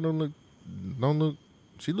Carano don't look.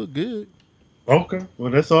 She look good. Okay, well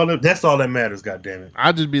that's all that matters. God damn it!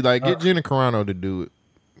 I'd just be like, get Gina Carano to do it.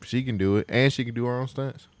 She can do it, and she can do her own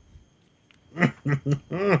stunts.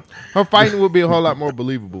 Her fighting would be a whole lot more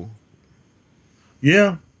believable.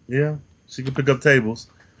 Yeah, she can pick up tables.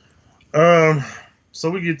 So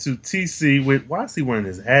we get to TC with, why is he wearing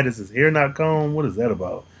his hat? Is his hair not combed? What is that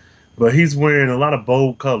about? But he's wearing a lot of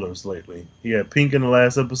bold colors lately. He had pink in the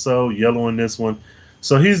last episode, yellow in this one.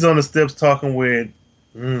 So he's on the steps talking with,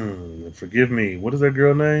 forgive me, what is that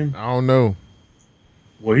girl name? I don't know.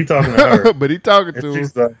 Well, he talking to her. But he talking to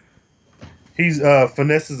her. He's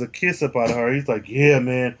finesses a kiss up out of her. He's like, yeah,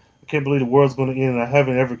 man, I can't believe the world's going to end and I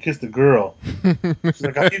haven't ever kissed a girl. She's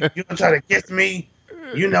like, you gonna try to kiss me?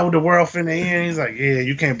 You know the world finna end. He's like, yeah,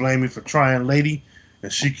 you can't blame me for trying, lady.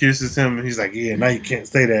 And she kisses him, and he's like, yeah, now you can't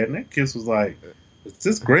say that. And that kiss was like, is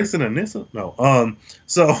this Grace and Anissa? No.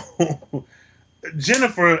 So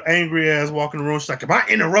Jennifer, angry ass, walking the room. She's like, am I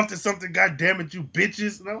interrupting something? God damn it, you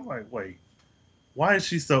bitches. And I was like, wait, why is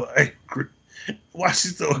she so angry? Why is she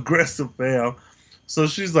so aggressive, fam? So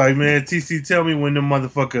she's like, man, TC, tell me when the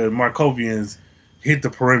motherfucker Markovians hit the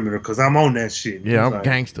perimeter, because I'm on that shit. Yeah, I'm like,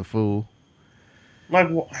 gangster, fool. Like,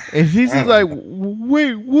 what? And he's just like,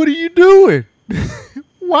 wait, what are you doing?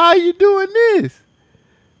 Why are you doing this?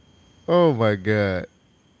 Oh, my God.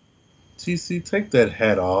 TC, take that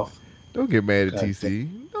hat off. Don't get mad at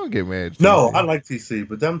TC. Don't get mad at TC. No, I like TC,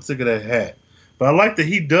 but I'm sick of that hat. But I like that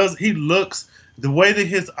he looks, the way that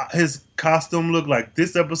his costume looked like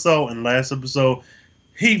this episode and last episode,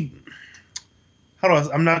 I'm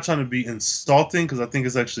not trying to be insulting, because I think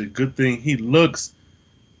it's actually a good thing. He looks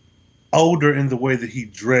older in the way that he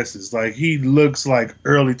dresses. Like, he looks like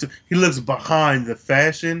he looks behind the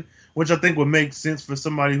fashion, which I think would make sense for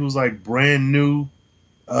somebody who's like brand new,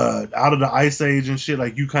 out of the ice age and shit.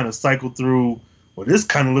 Like, you kind of cycle through, well, this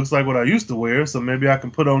kind of looks like what I used to wear, so maybe I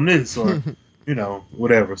can put on this, or you know,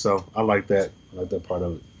 whatever. So I like that. I like that part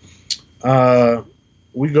of it.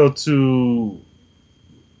 We go to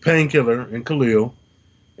Painkiller and Khalil,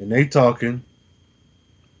 and they talking,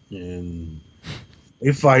 and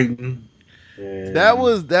they fighting. And That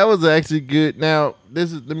was actually good. Now,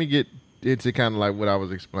 let me get into kind of like what I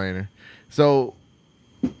was explaining. So,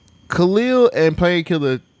 Khalil and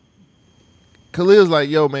Painkiller, Khalil's like,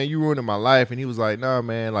 yo, man, you ruining my life. And he was like, nah,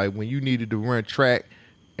 man, like, when you needed to run track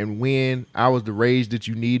and win, I was the rage that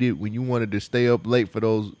you needed. When you wanted to stay up late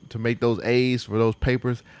to make those A's for those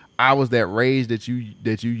papers, I was that rage that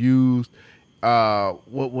you used.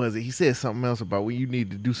 What was it? He said something else about when you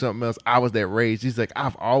need to do something else. I was that rage. He's like,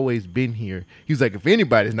 I've always been here. He's like, if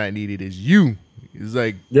anybody's not needed, it's you. He's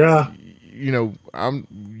like, yeah, you know,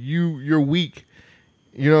 you're weak.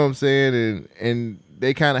 You know what I'm saying? And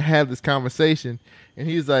they kind of have this conversation, and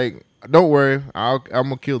he's like, don't worry, I'm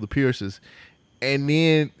gonna kill the Pierces. And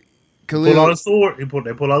then Khalil pull out a sword.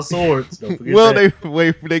 They pull out swords. Don't forget well,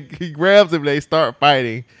 that. he grabs him. They start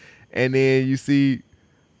fighting, and then you see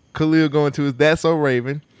Khalil going to his That's So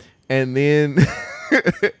Raven, and then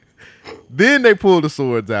then they pull the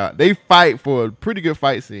swords out. They fight for a pretty good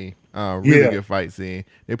fight scene. Really Yeah. good fight scene.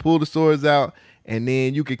 They pull the swords out, and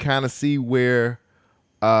then you can kind of see where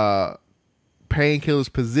Painkiller's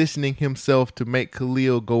positioning himself to make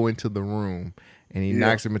Khalil go into the room, and he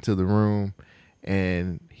knocks him into the room,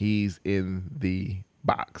 and he's in the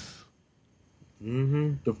box.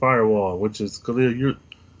 The firewall, which is Khalil.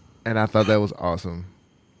 And I thought that was awesome.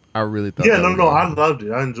 I really thought. Yeah, that no, was no, I awesome. loved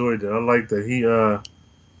it. I enjoyed it. I liked that he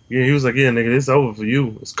he was like, yeah, nigga, it's over for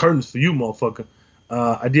you. It's curtains for you, motherfucker.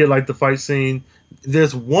 I did like the fight scene.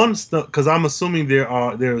 There's one stunt because I'm assuming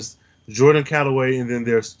there's Jordan Calloway and then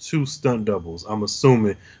there's 2 stunt doubles. I'm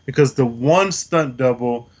assuming because the one stunt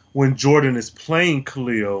double when Jordan is playing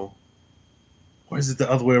Khalil, or is it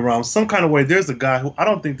the other way around? Some kind of way. There's a guy who I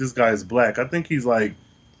don't think this guy is black. I think he's like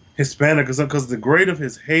Hispanic or something because the grade of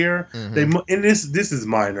his hair. And this is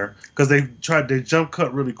minor because they jump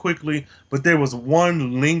cut really quickly, but there was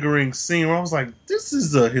one lingering scene where I was like, "This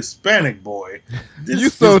is a Hispanic boy." You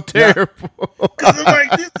so terrible. Because I'm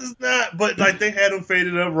like, this is not. But like they had him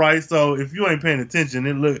faded up right, so if you ain't paying attention,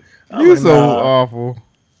 it look. You like, so awful.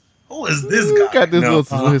 Who is this guy? You got this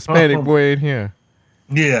little Hispanic boy in here.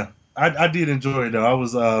 Yeah. I did enjoy it though. I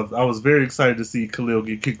was very excited to see Khalil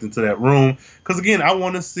get kicked into that room because again, I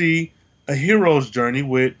want to see a hero's journey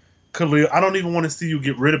with Khalil. I don't even want to see you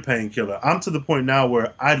get rid of Painkiller. I'm to the point now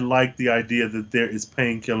where I like the idea that there is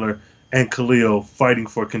Painkiller and Khalil fighting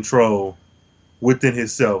for control within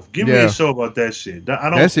himself. Give me a show about that shit.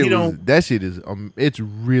 That shit is it's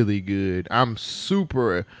really good. I'm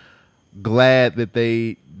super glad that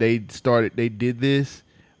they did this.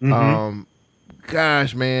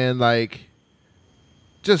 Gosh, man, like,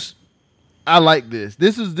 just I like this.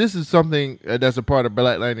 This is something that's a part of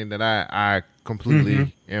Black Lightning that I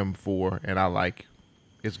completely am for, and I like.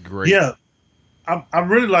 It's great. Yeah, I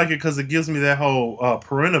really like it because it gives me that whole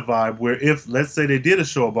Perina vibe. Where if let's say they did a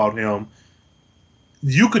show about him,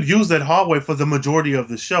 you could use that hallway for the majority of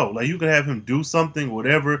the show. Like you could have him do something,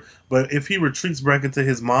 whatever. But if he retreats back into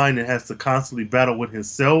his mind and has to constantly battle with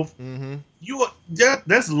himself,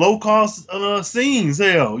 that's low cost scenes.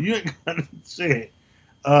 Hell, you ain't got shit.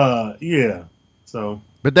 Yeah. So,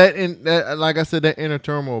 but that like I said, that inner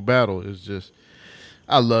turmoil battle is just,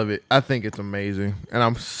 I love it. I think it's amazing, and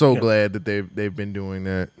I'm so glad that they've been doing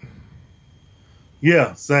that.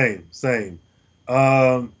 Yeah, same.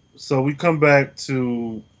 So we come back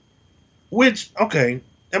to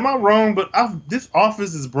am I wrong? But this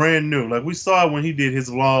office is brand new. Like we saw it when he did his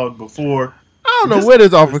vlog before. I don't know where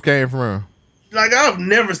this office came from. Like I've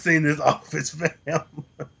never seen this office, fam.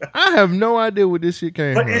 I have no idea where this shit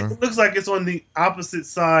came from. But it looks like it's on the opposite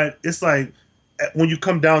side. It's like when you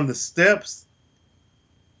come down the steps,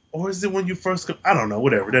 or is it when you first come? I don't know.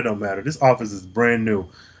 Whatever. That don't matter. This office is brand new.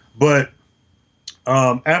 But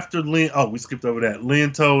after Lynn, we skipped over that.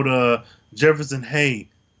 Lynn told Jefferson, "Hey,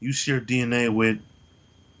 you share DNA with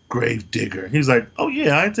Gravedigger." He's like, "Oh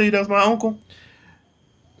yeah, I didn't tell you that was my uncle."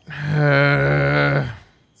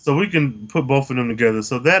 So we can put both of them together.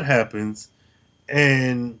 So that happens,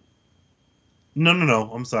 and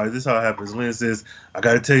no. I'm sorry. This is how it happens. Lynn says, "I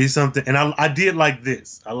got to tell you something," and I did like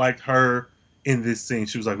this. I liked her in this scene.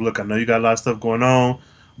 She was like, "Look, I know you got a lot of stuff going on,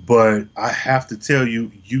 but I have to tell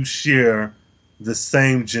you, you share the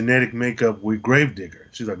same genetic makeup with Gravedigger."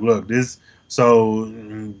 She's like, "Look, so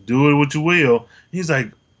do it what you will." He's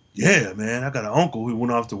like, "Yeah, man, I got an uncle who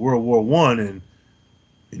went off to World War I and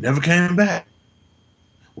he never came back."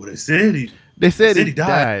 Well, they said he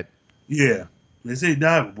died. Yeah, they said he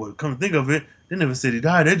died, but come to think of it, they never said he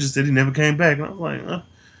died. They just said he never came back. And I was like,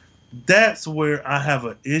 that's where I have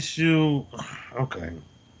an issue. Okay.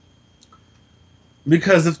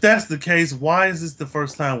 Because if that's the case, why is this the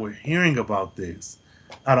first time we're hearing about this?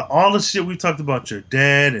 Out of all the shit we talked about, your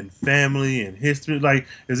dad and family and history, like,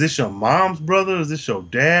 is this your mom's brother? Is this your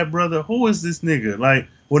dad brother? Who is this nigga? Like,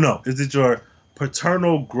 well, no, is it your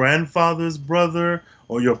paternal grandfather's brother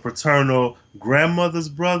or your paternal grandmother's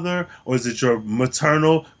brother, or is it your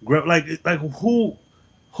maternal like who?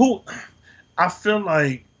 I feel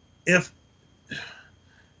like if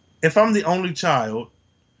I'm the only child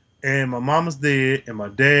and my mama's dead and my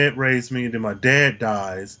dad raised me and then my dad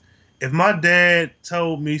dies, if my dad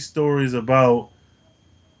told me stories about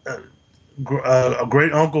a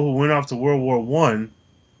great uncle who went off to World War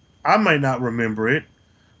I might not remember it.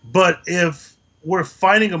 But if we're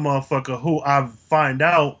fighting a motherfucker who I find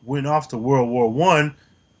out went off to World War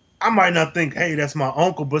I might not think, hey, that's my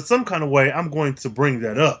uncle, but some kind of way I'm going to bring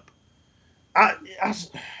that up. I'm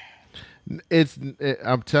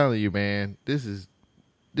telling you, man, this is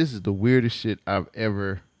the weirdest shit I've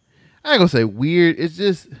ever. I ain't gonna say weird. It's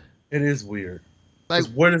just. It is weird. Like,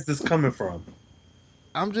 Like, where is this coming from?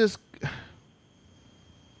 I'm just.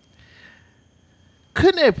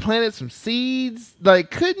 couldn't they have planted some seeds?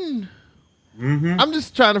 Like, couldn't? Mm-hmm. I'm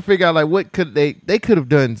just trying to figure out like what could they could have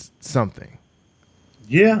done something.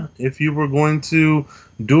 Yeah, if you were going to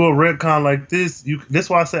do a retcon like this, that's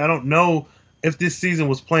why I say I don't know if this season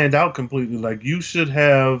was planned out completely. Like you should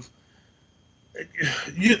have.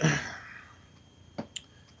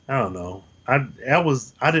 I don't know. I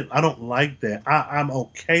don't like that. I'm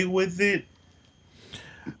okay with it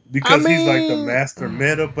because he's like the master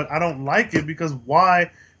meta, but I don't like it because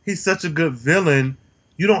why? He's such a good villain.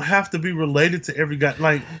 You don't have to be related to every guy.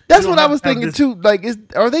 Like that's what I was thinking too. Like,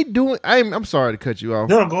 are they doing? I'm sorry to cut you off.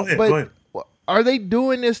 No, go ahead. Go ahead. Are they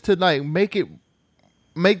doing this to like make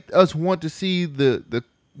us want to see the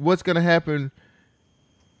what's going to happen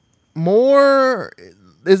more?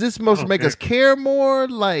 Is this supposed to make us care more?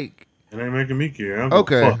 Like, it ain't making me care.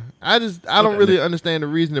 Okay, I don't really understand the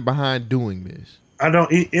reasoning behind doing this. I don't.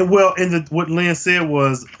 What Lynn said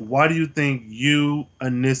was, why do you think you,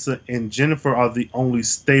 Anissa, and Jennifer are the only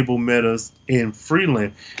stable metas in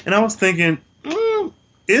Freeland? And I was thinking,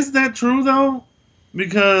 is that true though?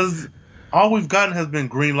 Because all we've gotten has been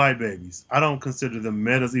green light babies. I don't consider them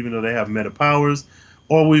metas, even though they have meta powers.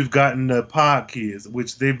 Or we've gotten the pod kids,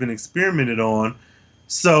 which they've been experimented on.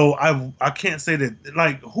 So I can't say that.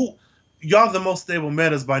 Like, who? Y'all the most stable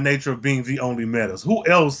metas by nature of being the only metas. Who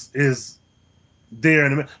else is there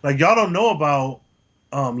in the like? Y'all don't know about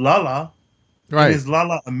Lala. Right? Is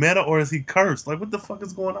Lala a meta or is he cursed? Like, what the fuck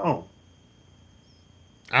is going on?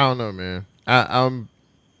 I don't know, man. I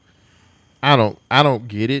don't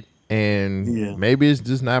get it, and maybe it's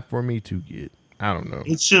just not for me to get. I don't know.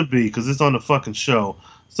 It should be because it's on the fucking show.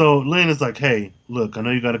 So Lynn is like, "Hey, look, I know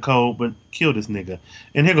you got a code, but kill this nigga."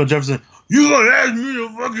 And here go Jefferson. You gonna ask me to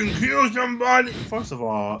fucking kill somebody? First of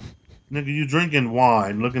all, nigga, you drinking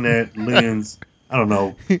wine, looking at Lynn's, I don't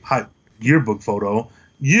know, hot yearbook photo.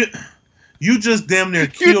 You just damn near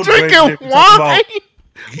killed. You drinking wine?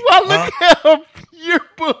 While looking at a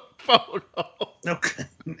yearbook photo. Okay,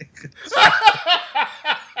 nigga.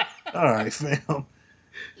 All right, fam.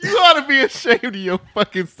 You ought to be ashamed of your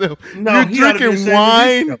fucking self. No, you're drinking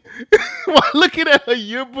wine while looking at a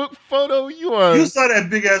yearbook photo. You saw that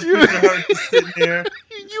big ass picture of her just sitting there.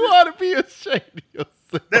 You ought to be ashamed of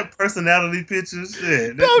yourself. That personality picture,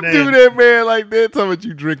 shit. Don't do that, man. Like that. Talking about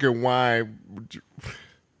you drinking wine.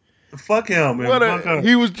 Fuck him, man.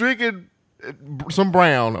 He was drinking some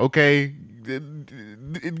brown. Okay,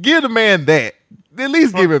 give the man that. At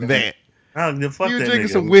least give him that. You was drinking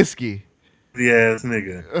some whiskey. The ass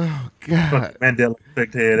nigga. Oh God. Mandela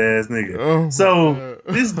effect head ass nigga.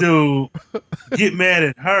 This dude get mad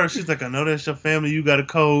at her. She's like, I know that's your family, you got a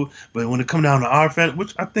code, but when it come down to our family,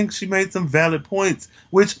 which I think she made some valid points,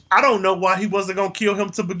 which I don't know why he wasn't gonna kill him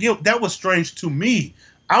to begin. That was strange to me.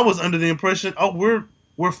 I was under the impression,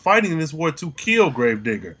 we're fighting in this war to kill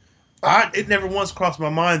Gravedigger. It never once crossed my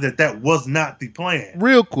mind that was not the plan.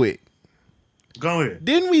 Real quick. Go ahead.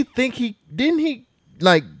 Didn't he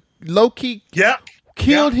like low-key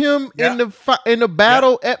killed him in the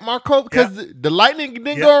battle at Marco because the lightning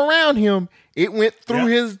didn't go around him, it went through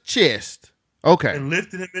his chest. Okay. And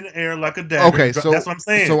lifted him in the air like a dagger. Okay, so that's what I'm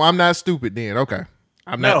saying. So I'm not stupid then. Okay.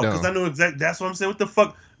 I'm not dumb. No, because I knew exactly. That's what I'm saying. What the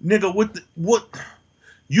fuck? Nigga, what?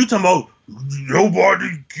 You talking about nobody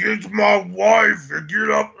gets my wife and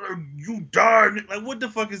get up and you die. Like, what the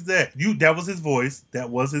fuck is that? That was his voice.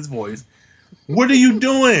 That was his voice. What are you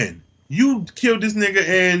doing? You killed this nigga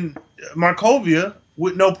in Markovia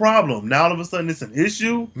with no problem. Now all of a sudden it's an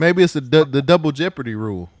issue. Maybe it's the double jeopardy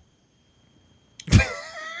rule. So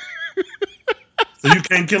you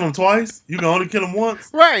can't kill him twice? You can only kill him once?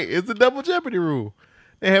 Right. It's the double jeopardy rule.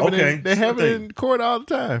 They have it in court all the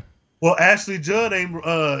time. Well, Ashley Judd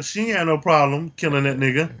she ain't had no problem killing that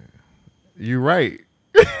nigga. You're right.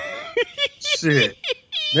 Shit.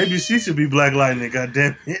 Maybe she should be Black Lightning,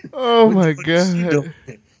 goddammit. Oh my God.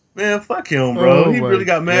 Man, fuck him, bro. He really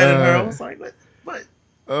got mad at her. I was like, what?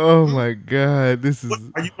 Oh my God.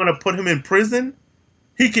 Are you gonna put him in prison?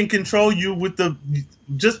 He can control you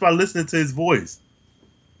just by listening to his voice.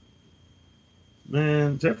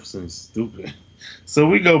 Man, Jefferson's stupid. So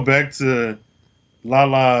we go back to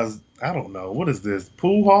Lala's, I don't know, what is this?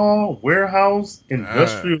 Pool hall, warehouse,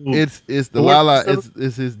 industrial. It's the Lala.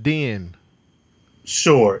 It's his den.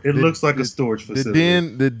 Sure, it looks like a storage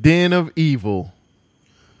facility. The den of evil.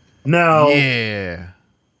 Now,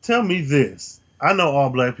 tell me this. I know all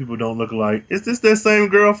black people don't look alike. Is this that same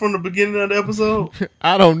girl from the beginning of the episode?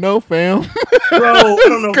 I don't know, fam. Bro, I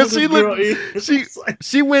don't know who this girl is.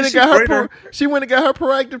 She went and got her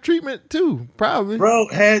proactive treatment too, probably. Bro,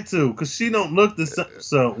 had to, because she don't look the same.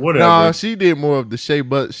 So whatever. Nah, she did more of the Shea,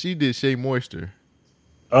 but she did Shea Moisture.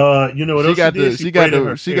 You know what She else got she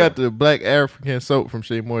did? she got the black African soap from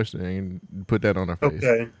Shea Moisture and put that on her face.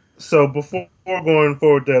 Okay. So before going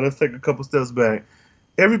forward there, let's take a couple steps back.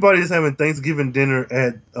 Everybody is having Thanksgiving dinner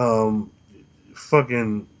at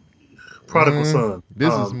fucking Prodigal Son.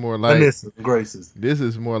 This is more like Vanessa and Grace's. This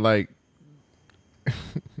is more like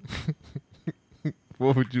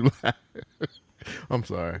 4th of July. I'm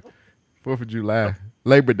sorry. 4th of July.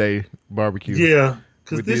 Labor Day barbecue. Yeah.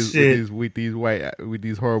 Because this shit with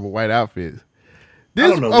these horrible white outfits. I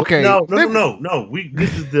don't know. Okay. No.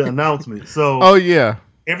 This is the announcement. So oh yeah.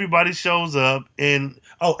 Everybody shows up and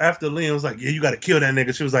after Liam was like, yeah, you gotta kill that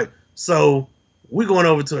nigga. She was like, so we going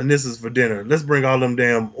over to Anissa's for dinner. Let's bring all them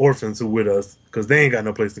damn orphans who with us because they ain't got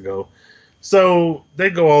no place to go. So they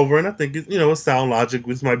go over, and I think it's sound logic.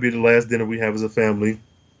 This might be the last dinner we have as a family.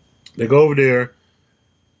 They go over there,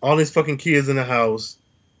 all these fucking kids in the house,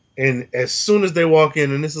 and as soon as they walk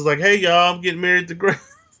in, and this is like, hey y'all, I'm getting married to Grace.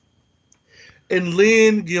 And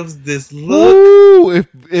Lynn gives this look. Ooh,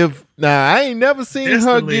 if now I ain't never seen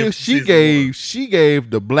her give. She gave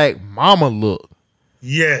the black mama look.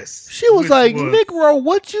 Yes, she was like, Negro,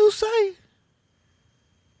 what you say?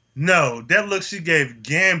 No, that look she gave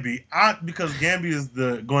Gamby. Because Gamby is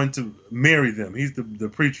going to marry them. He's the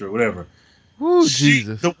preacher or whatever. Ooh,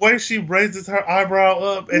 Jesus. The way she raises her eyebrow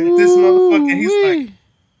up at this motherfucker, he's like,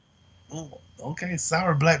 oh, okay,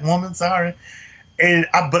 sorry, black woman, sorry.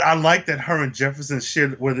 But I like that her and Jefferson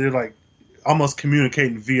shit where they're like almost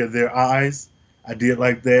communicating via their eyes. I did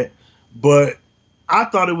like that. But I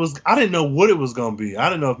thought I didn't know what it was going to be. I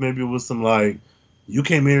didn't know if maybe it was some like, you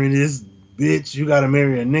can't marry this bitch, you got to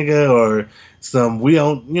marry a nigga, or some, I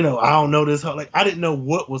don't know this. Like, I didn't know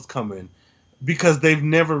what was coming because they've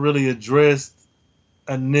never really addressed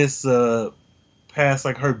Anissa past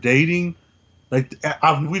like her dating. Like,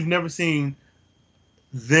 we've never seen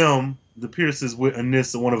them, the Pierces, with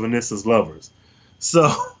Anissa, one of Anissa's lovers.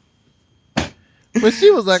 So. But she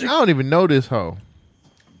was like, I don't even know this hoe.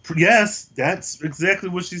 Yes, that's exactly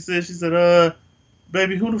what she said. She said,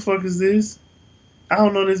 baby, who the fuck is this? I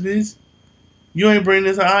don't know this bitch. You ain't bring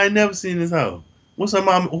this. I ain't never seen this hoe. What's her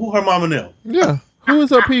mom? Who her mama now? Yeah. Who is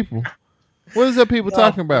her people? What is her people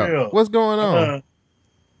talking about? What's going on?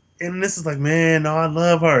 And this is like, man, no, I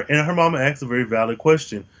love her. And her mama asked a very valid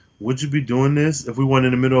question. Would you be doing this if we weren't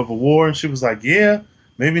in the middle of a war? And she was like, yeah,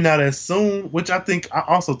 maybe not as soon, which I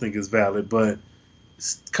also think is valid. But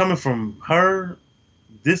coming from her,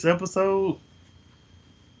 this episode,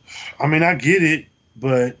 I mean, I get it,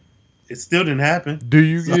 but it still didn't happen. Do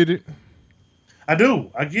you get it? I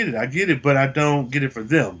do. I get it, but I don't get it for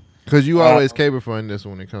them. Because you always caper for this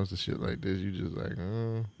when it comes to shit like this. You just like,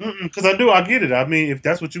 because I do. I get it. I mean, if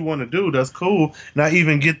that's what you want to do, that's cool. And I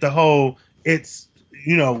even get the whole, it's,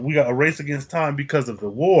 we got a race against time because of the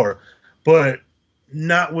war, but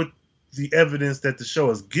not with the evidence that the show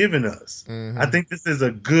has given us. Mm-hmm. I think this is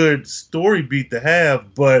a good story beat to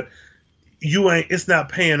have, but it's not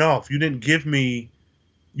paying off. You didn't give me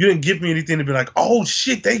anything to be like, oh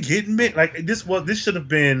shit, they getting me. Like this should have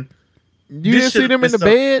been. You didn't see them in the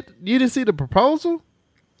bed? You didn't see the proposal?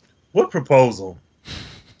 What proposal?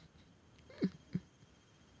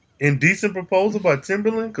 Indecent Proposal by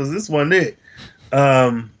Timberland? Because this wasn't it.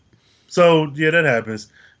 So yeah, that happens.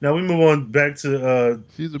 Now we move on back to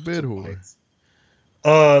she's a bed whore.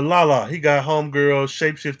 Lala, he got homegirl,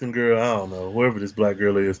 shape-shifting girl, I don't know, whoever this black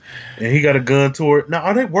girl is, and he got a gun to her. Now,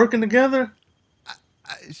 are they working together?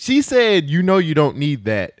 She said, you don't need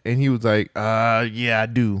that. And he was like, yeah, I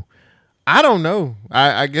do. I don't know.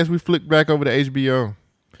 I guess we flipped back over to HBO.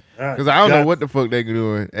 Because I don't know what the fuck they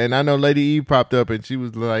doing. And I know Lady Eve popped up and she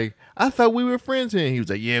was like, I thought we were friends here. And he was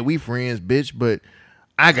like, yeah, we friends, bitch, but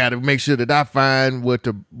I got to make sure that I find where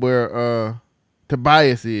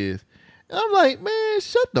Tobias is. And I'm like, man,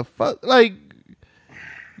 shut the fuck. Like,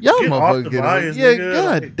 y'all motherfuckers get it. Yeah,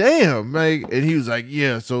 god damn. Like, and he was like,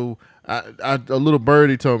 yeah, so a little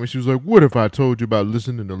birdie told me, she was like, what if I told you about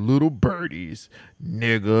listening to little birdies,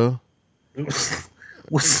 nigga?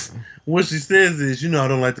 What she says is, I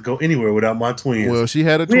don't like to go anywhere without my twins. Well, she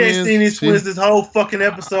had a twins. We ain't seen these twins this whole fucking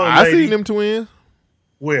episode. I seen them twins.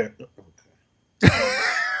 Where?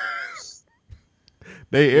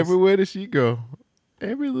 They everywhere that she go.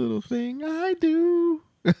 Every little thing I do.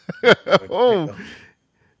 Oh.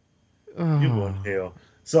 You going hell.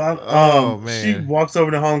 So man. She walks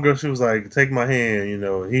over to homegirl. She was like, take my hand.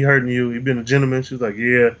 He hurting you. He been a gentleman. She was like,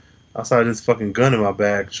 yeah. I saw this fucking gun in my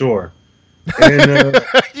bag. Sure. And,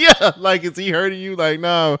 yeah, like, is he hurting you? Like,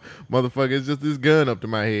 no, motherfucker, it's just this gun up to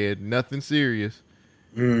my head. Nothing serious.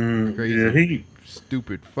 Crazy. Yeah,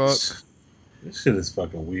 stupid fuck. This shit is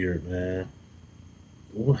fucking weird, man.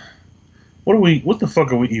 What the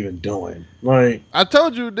fuck are we even doing? Like, I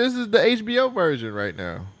told you this is the HBO version right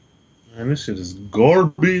now. man, this shit is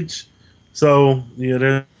garbage. So yeah,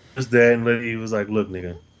 there's that, and lady was like, "Look,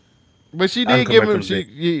 nigga." But she I'll did come give back him.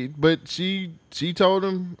 from She told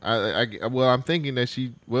him. Well, I'm thinking that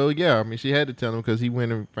she. Well, yeah. I mean, she had to tell him because he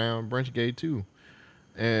went and found Brunch Gay too,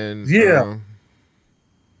 and Yeah.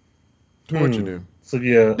 tortured him. So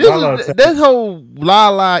yeah, This whole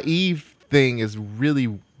La Eve thing is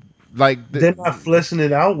really like they're not fleshing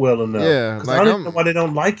it out well enough. Yeah, 'Cause like, I don't know why they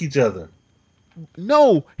don't like each other.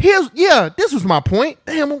 No, this was my point.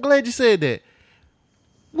 Damn, I'm glad you said that.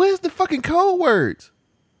 Where's the fucking code words?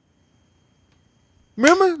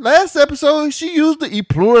 Remember last episode she used the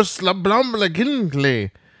Eplur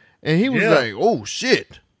and he was like, "Oh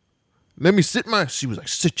shit, let me sit my." She was like,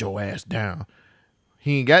 "Sit your ass down."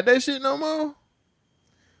 He ain't got that shit no more.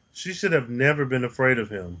 She should have never been afraid of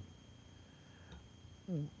him.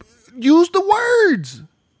 Use the words.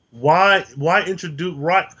 Why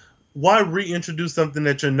reintroduce something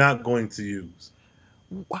that you're not going to use?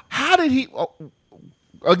 How did he?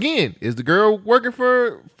 Again, is the girl working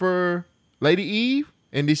for Lady Eve?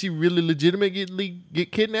 And did she really legitimately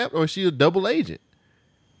get kidnapped, or is she a double agent?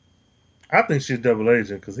 I think she's a double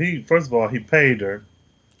agent because first of all, he paid her.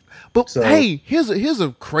 But So- hey, here's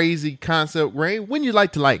a crazy concept, Ray. When you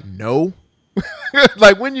like to know,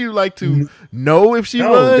 like when you like to know if she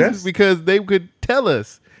No, was, that's- because they could tell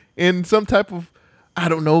us in some type of, I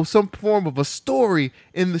don't know, some form of a story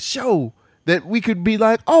in the show that we could be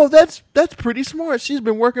like, oh, that's pretty smart. She's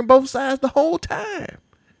been working both sides the whole time.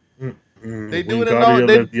 They do it in Law.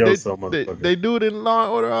 They do it in Law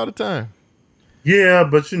and Order all the time. Yeah,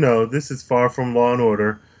 but this is far from Law and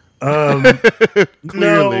Order.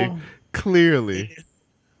 Clearly.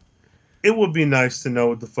 It would be nice to know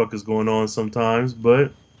what the fuck is going on sometimes,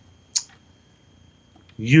 but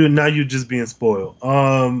you're just being spoiled.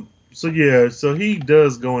 So he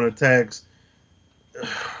does go and attacks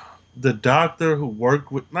the doctor who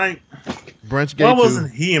worked with Brunch Gay. Why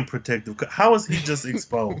wasn't he in protective? How was he just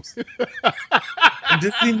exposed?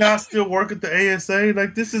 Did he not still work at the ASA?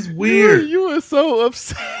 Like, this is weird. You are so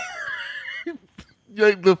upset.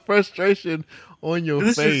 Like the frustration on your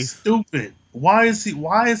This face. is stupid. Why is he?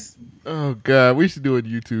 Oh God, we should do a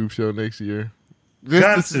YouTube show next year.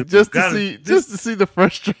 Gotta Just see to see the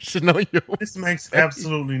frustration on your. This makes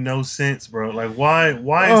absolutely no sense, bro. Like, why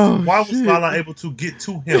was shit. Lala able to get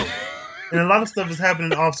to him? And a lot of stuff is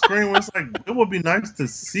happening off screen where it's like, it would be nice to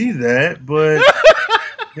see that, but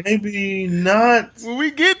maybe not. When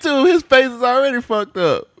we get to him, his face is already fucked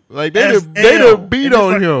up. Like they As done hell. beat And it's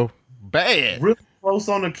on like- him bad. Really close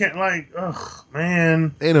on the camera. Like, ugh,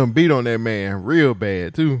 man. They done beat on that man real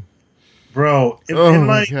bad too. Bro. Oh and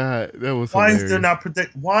my like, God, that was why hilarious. is there not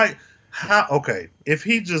protect? Why? How? Okay, if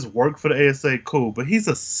he just worked for the ASA, cool. But he's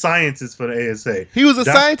a scientist for the ASA. He was a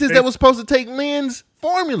Dr. scientist that was supposed to take Lynn's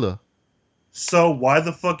formula. So why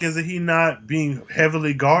the fuck is he not being heavily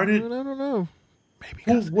I guarded? don't know.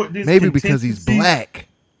 These Maybe because he's contingencies? black.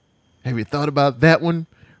 Have you thought about that one,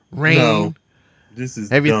 Rain? No. This is.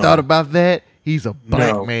 Have you dumb. thought about that? He's a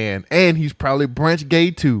black No. man, and he's probably Brunch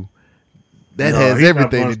Gay too. That No, has he's not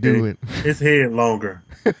everything to Brunch do Gay. with. His head longer.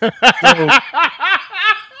 So-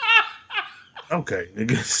 okay,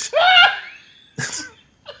 niggas.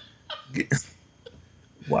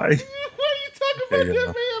 Why? Why are you talking about that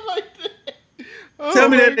man like that? Oh Tell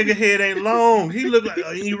me that nigga head ain't long. He look like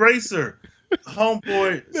an eraser.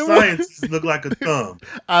 Homeboy scientists look like a thumb.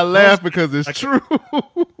 I laugh because it's true.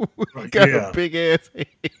 He got Yeah. a big ass head.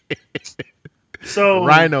 So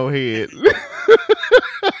Rhino head.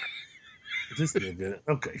 This nigga.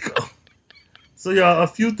 Okay, go. So y'all, a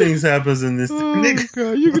few things happens in this. Oh, Nigga,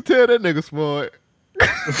 God, you can tell that nigga smart.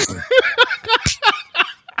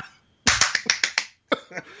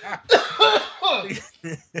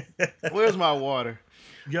 Where's my water?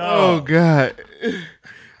 y'all. Oh God.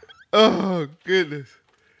 Oh goodness.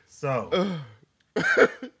 So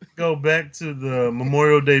go back to the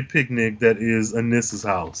Memorial Day picnic that is Anissa's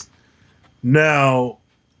house. Now,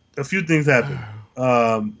 a few things happen.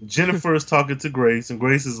 Jennifer is talking to Grace, and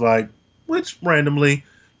Grace is like, which randomly,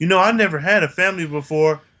 I never had a family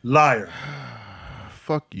before. Liar.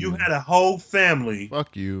 Fuck you. You had a whole family.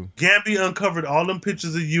 Fuck you. Gamby uncovered all them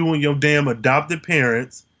pictures of you and your damn adopted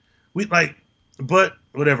parents. But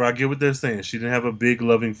whatever, I get what they're saying. She didn't have a big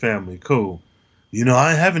loving family. Cool. I didn't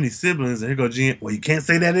have any siblings. And here go Jen. Well, you can't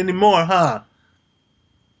say that anymore, huh?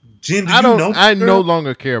 Jen, do I you don't. know? I this no girl?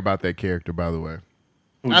 longer care about that character. By the way,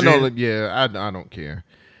 Who, I know. Jen? That, yeah, I don't care.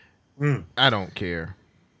 I don't care.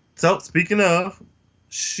 So speaking of,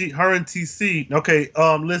 her and TC. Okay,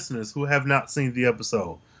 listeners who have not seen the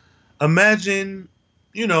episode, imagine,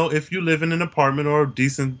 if you live in an apartment or a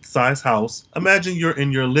decent sized house, imagine you're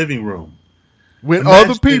in your living room. With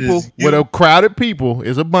Imagine other people, it is you. with a crowded people,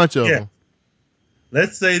 is a bunch of them.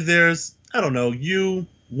 Let's say there's, I don't know, you,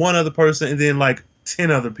 one other person, and then like 10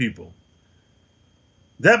 other people.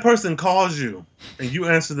 That person calls you, and you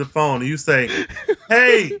answer the phone, and you say,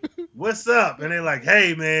 "Hey, what's up?" And they're like,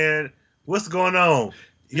 "Hey, man, what's going on?"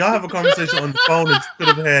 Y'all have a conversation on the phone that you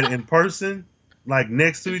could have had in person, like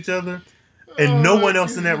next to each other, and no one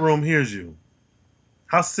else in that room hears you.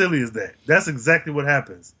 How silly is that? That's exactly what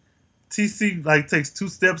happens. TC like takes 2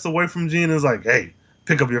 steps away from Gina and is like, "Hey,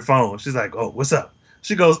 pick up your phone." She's like, "Oh, what's up?"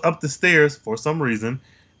 She goes up the stairs for some reason,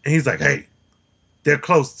 and he's like, "Hey, they're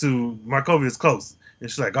close to Markovia's close." And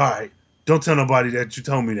she's like, "All right, don't tell nobody that you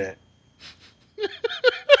told me that."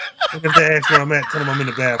 And if they ask where I'm at, tell them I'm in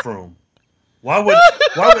the bathroom. Why would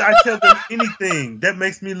I tell them anything? That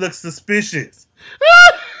makes me look suspicious.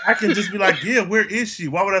 I can just be like, "Yeah, where is she?"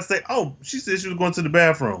 Why would I say, "Oh, she said she was going to the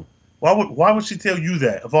bathroom"? Why would she tell you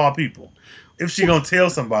that, of all people? If she gonna tell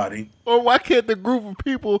somebody. Or why can't the group of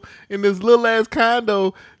people in this little ass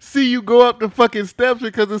condo see you go up the fucking steps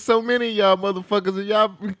because there's so many of y'all motherfuckers and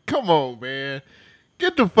y'all, come on, man.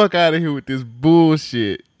 Get the fuck out of here with this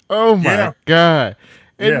bullshit. Oh my God.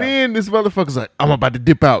 And then this motherfucker's like, "I'm about to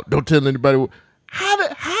dip out. Don't tell anybody." How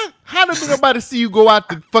did nobody see you go out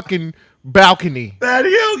the fucking balcony?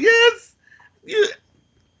 Patio, yes. Yeah.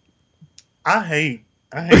 I hate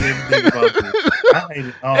everything about this. I hate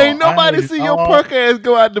it all. Ain't nobody see your punk ass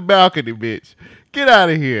go out the balcony, bitch. Get out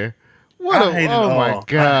of here. Oh my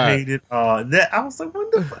God. I hate it all. That I was like,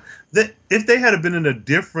 what the fuck? That if they had been in a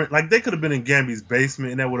different, like they could have been in Gambi's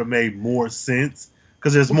basement and that would have made more sense.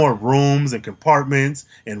 Because there's more rooms and compartments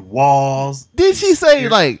and walls. Did she say,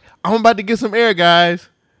 like, "I'm about to get some air, guys"?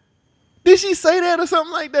 Did she say that or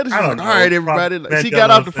something like that? She was like, "All right, everybody." Like, she got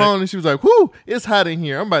off the phone and she was like, "Whoo, it's hot in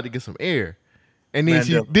here. I'm about to get some air." And then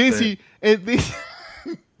she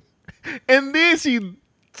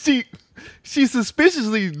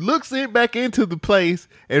suspiciously looks back into the place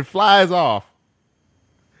and flies off.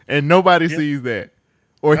 And nobody sees that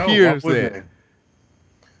or hears that.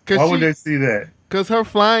 Why would they see that? Because her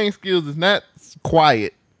flying skills is not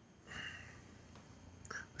quiet.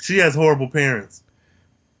 She has horrible parents.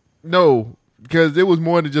 No, because there was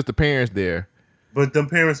more than just the parents there. But them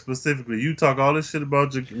parents specifically, you talk all this shit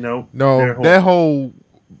about your, No, that whole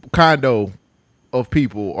condo of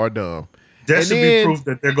people are dumb. That should be proof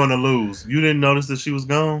that they're going to lose. You didn't notice that she was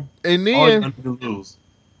gone? And then, all you're going to lose.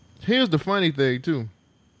 Here's the funny thing, too.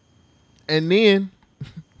 And then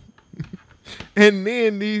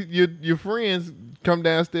your friends come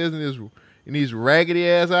downstairs in these raggedy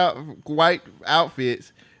ass white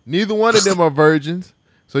outfits. Neither one of them are virgins,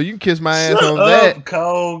 so you can kiss my ass on that.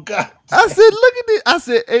 Cole. God. I said, look at this. I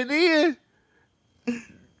said, and then,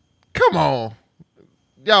 come on,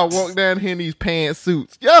 y'all walk down here in these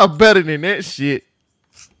pantsuits. Y'all better than that shit.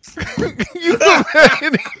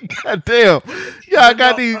 Goddamn, y'all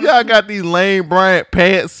got these Lane Bryant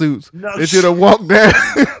pantsuits that you done walk down.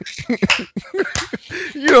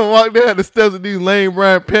 You done walk down the steps of these Lane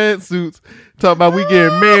Bryant pantsuits talking about we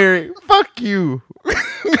getting married. Fuck you.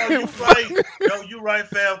 You're right,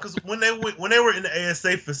 fam. Because when they were in the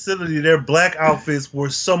ASA facility, their black outfits were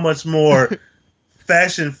so much more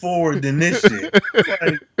fashion forward than this shit.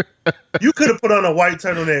 Like, you could have put on a white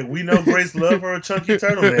turtleneck. We know Grace loved her a chunky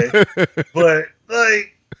turtleneck, but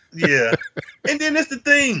like, yeah. And then it's the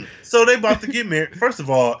thing. So they about to get married. First of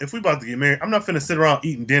all, if we about to get married, I'm not finna sit around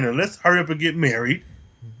eating dinner. Let's hurry up and get married,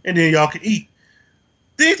 and then y'all can eat.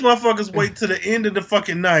 These motherfuckers wait to the end of the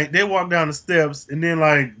fucking night. They walk down the steps, and then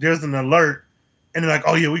like there's an alert, and they're like,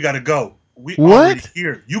 "Oh yeah, we gotta go. We already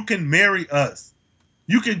here. You can marry us.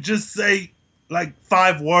 You can just say like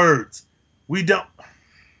 5 words. We don't."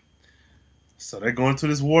 So they're going to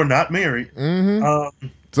this war not married. Mm-hmm.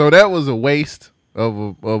 So that was a waste of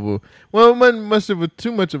a well, it wasn't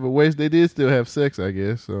too much of a waste. They did still have sex, I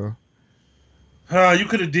guess. So you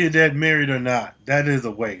could have did that married or not. That is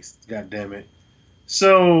a waste. God damn it.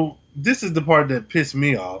 So this is the part that pissed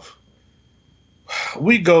me off.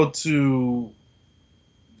 We go to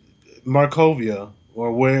Markovia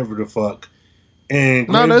or wherever the fuck, and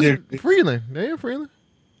that's Freeland. They in Freeland.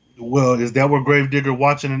 Well, is that where Gravedigger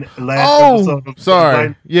watching the last episode?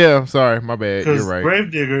 Sorry. Yeah, sorry. My bad. You're right.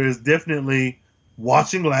 Gravedigger is definitely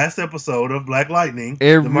watching last episode of Black Lightning.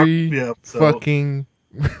 Every fucking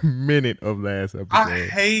minute of last episode. I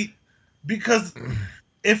hate, because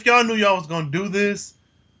if y'all knew y'all was going to do this,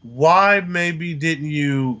 why maybe didn't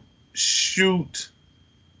you shoot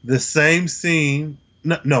the same scene?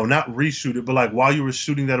 No, not reshoot it, but like while you were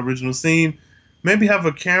shooting that original scene, maybe have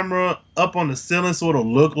a camera up on the ceiling so it'll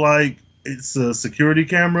look like it's a security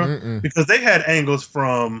camera, because they had angles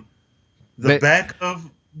from the back of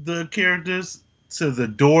the characters to the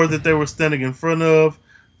door that they were standing in front of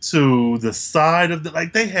to the side of the,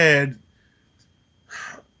 like they had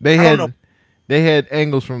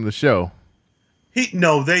angles from the show.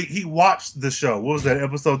 He watched the show. What was that,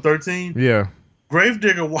 episode 13? Yeah.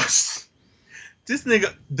 Gravedigger watched this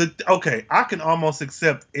nigga. Okay, I can almost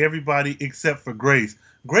accept everybody except for Grace.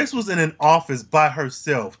 Grace was in an office by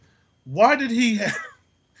herself. Why did he have...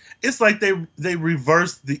 It's like they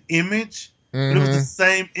reversed the image. But it was the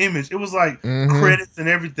same image. It was like credits and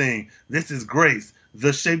everything. This is Grace, the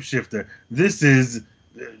shapeshifter. This is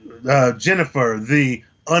Jennifer, the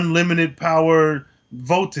unlimited power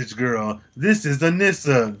voltage girl. This is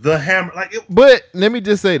Anissa, the hammer. But let me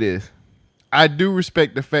just say this. I do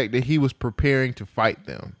respect the fact that he was preparing to fight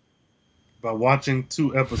them. By watching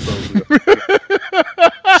 2 episodes.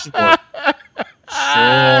 Sure.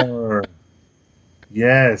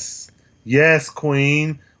 Yes,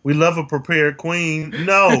 queen. We love a prepared queen.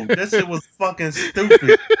 No, that shit was fucking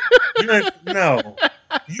stupid.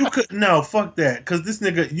 No, fuck that. Because this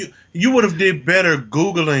nigga, you would have did better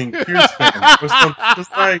Googling Pierce fans or something. It's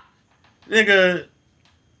like, nigga,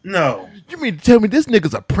 no. You mean to tell me this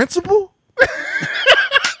nigga's a principal?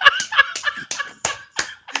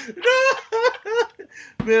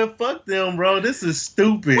 Man, fuck them, bro. This is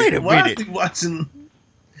stupid. Wait a minute. Is he watching?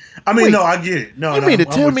 I mean, no, I get it. No, you mean to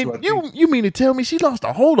tell me you mean to tell me she lost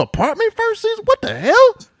a whole apartment first season? What the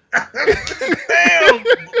hell? Damn,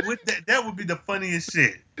 that would be the funniest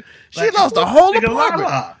shit. She lost a whole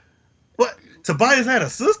apartment. What? Tobias had a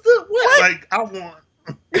sister? What? Like, I want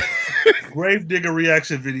Gravedigger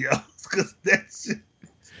reaction videos because that shit.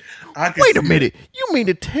 Wait a minute. You mean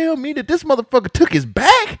to tell me that this motherfucker took his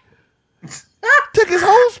back? Took his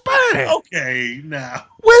whole spine. Okay, now.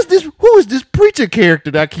 Who is this preacher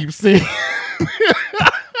character that I keep seeing?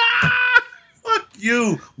 Fuck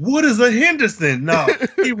you. What is a Henderson? No,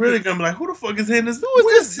 he really gonna be like, who the fuck is Henderson? Who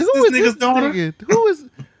is this nigga's daughter? Who is?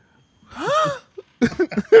 Huh?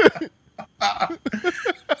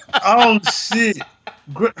 Oh shit.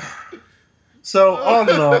 So all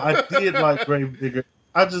in all, I did like Gravedigger.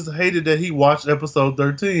 I just hated that he watched episode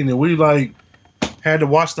 13 and we had to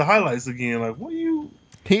watch the highlights again. Like, what are you?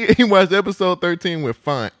 He watched episode 13 with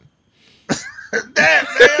font. Man,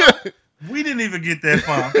 we didn't even get that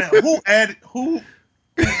font. Man, who added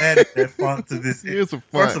that font to this? Here's a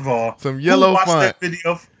font. First of all, some yellow font. That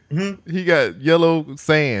video? He got yellow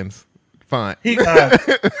sands font. He got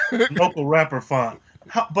local rapper font.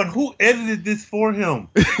 But who edited this for him?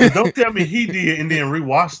 Don't tell me he did and then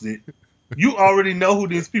rewatched it. You already know who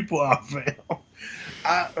these people are, fam.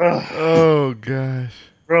 Oh gosh,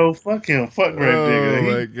 bro, fuck him, fuck Gravedigger. Oh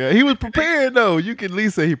my god, he was prepared though. You can at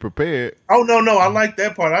least say he prepared. Oh no, I like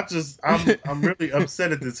that part. I'm really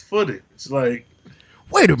upset at this footage. Like,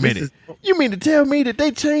 wait a minute, you mean to tell me that they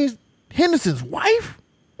changed Henderson's wife?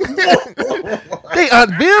 They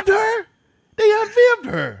unveiled her.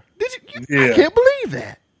 Did you? Yeah. I can't believe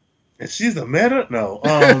that. And she's a meta? No.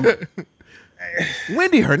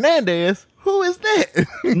 Wendy Hernandez. Who is that?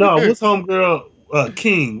 No, what's homegirl?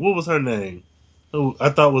 King. What was her name? Who I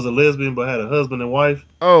thought was a lesbian but had a husband and wife.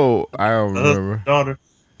 Oh, I don't remember. Daughter.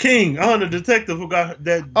 King, the detective who got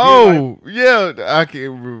that. Oh, yeah, I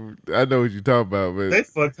can't remember. I know what you're talking about, but they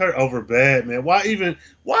fucked her over bad, man. Why even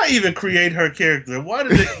create her character? Why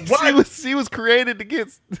did they? Why she was created to get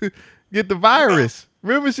the virus.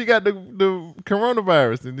 Remember, she got the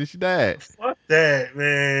coronavirus and then she died. Fuck that,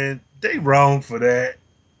 man. They wrong for that.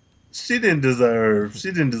 She didn't deserve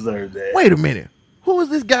that. Wait a minute. Who was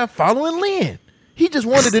this guy following Lynn? He just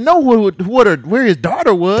wanted to know where his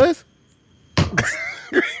daughter was.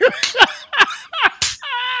 Nigga!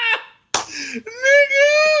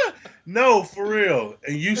 No, for real.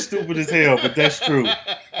 And you stupid as hell, but that's true.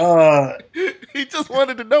 He just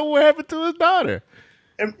wanted to know what happened to his daughter.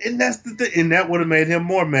 And that's the thing. And that would have made him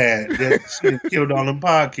more mad that she killed all them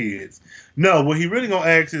pod kids. No, what he really gonna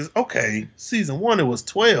ask is, okay, season 1 it was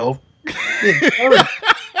 12. They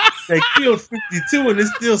killed 52 and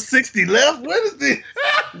there's still 60 left. What is this?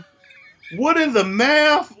 What is the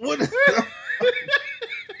math? What is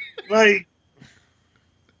like?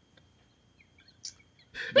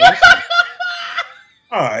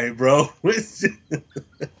 All right, bro.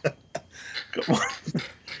 Come on.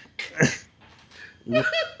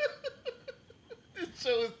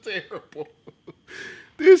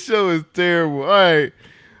 This show is terrible. All right.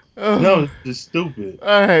 No, it's just stupid.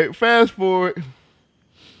 All right, fast forward.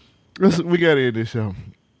 We got to end this show.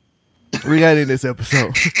 We got to end this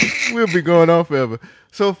episode. We'll be going on forever.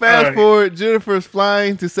 So fast right. forward, Jennifer's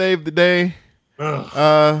flying to save the day.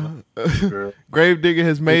 Girl. Gravedigger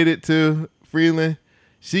has made it to Freeland.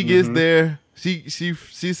 She gets there. She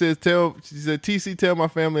says, TC, tell my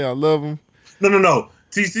family I love them. No.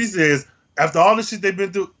 TC says, after all the shit they've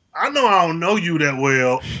been through, I know I don't know you that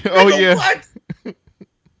well. Oh, yeah. What?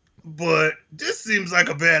 But this seems like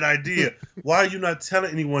a bad idea. Why are you not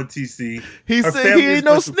telling anyone, TC? He Her said family he is ain't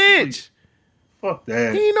no going to snitch. Fuck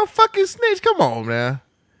that. He ain't no fucking snitch. Come on, man.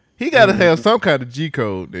 He got to have some kind of G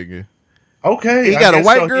code, nigga. Okay. He got a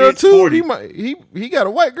white girl too. He got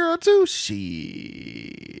a white girl too.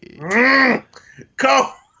 Shit.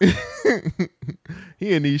 Go.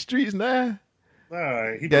 He in these streets now. All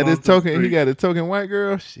right. He got his token. He got a token white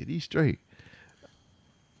girl. Shit, he's straight.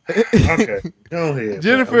 Okay. Go ahead.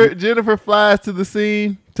 Jennifer flies to the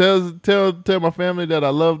scene. Tell my family that I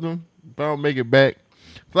love them. If I don't make it back,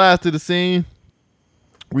 flies to the scene.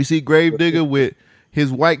 We see Gravedigger with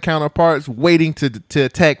his white counterparts waiting to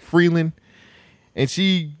attack Freeland. And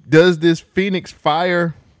she does this Phoenix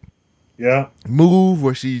Fire move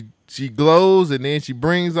where she glows and then she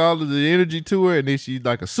brings all of the energy to her and then she's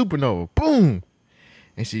like a supernova. Boom.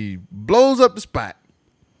 And she blows up the spot.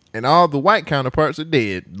 And all the white counterparts are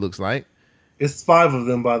dead, looks like. It's 5 of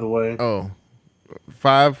them, by the way. Oh.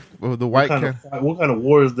 5 of the white What kind of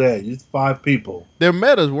war is that? It's 5 people. They're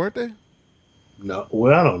metas, weren't they? No,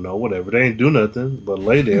 well, I don't know. Whatever. They ain't do nothing but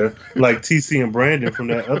lay there like TC and Brandon from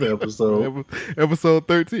that other episode. Episode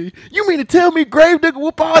 13. You mean to tell me Gravedigger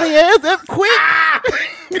whoop all the ass that quick?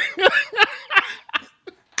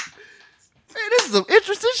 Man, this is some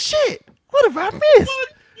interesting shit. What have I missed?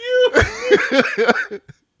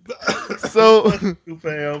 So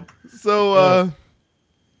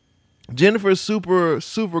Jennifer's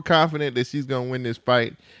super confident that she's gonna win this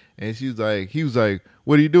fight, and he was like,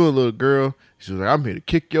 "What are you doing, little girl?" She was like, "I'm here to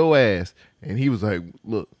kick your ass." And he was like,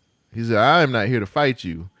 "Look," he said, "I am not here to fight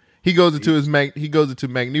you." He goes into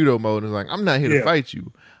Magneto mode and is like, "I'm not here to fight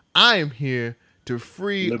you. I am here to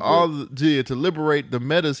free to liberate the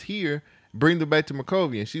metas here, bring them back to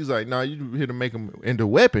Sokovia." And she's like, "No, you're here to make them into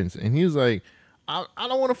weapons." And he was like, I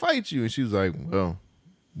don't want to fight you. And she was like, "Well,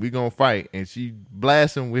 we gonna fight." And she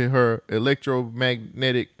blasts him with her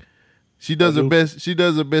electromagnetic. She does her best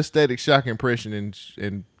static shock impression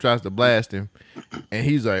and tries to blast him. And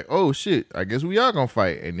he's like, "Oh shit, I guess we are gonna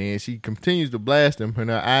fight." And then she continues to blast him, and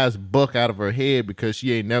her eyes buck out of her head because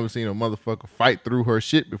she ain't never seen a motherfucker fight through her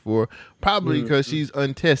shit before. Probably because she's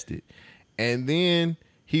untested. And then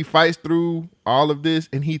he fights through all of this,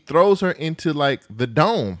 and he throws her into like the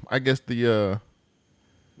dome. I guess the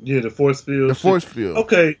force field. The force field.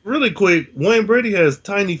 Okay, really quick. Wayne Brady has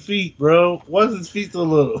tiny feet, bro. Why is his feet so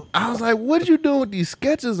little? I was like, what are you doing with these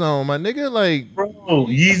sketches on, my nigga? Like, bro,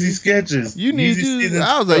 Yeezy sketches. You need to.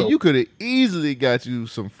 I was like, you could have easily got you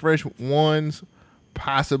some fresh ones.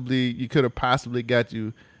 Possibly, you could have possibly got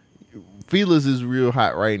you. Feelers is real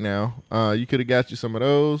hot right now. You could have got you some of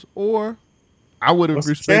those, or I would have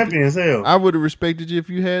respected. Champions, hell. I would have respected you if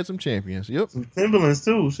you had some champions. Yep, some Timberlands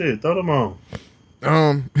too. Shit, throw them on.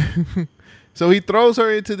 So he throws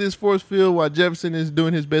her into this force field while Jefferson is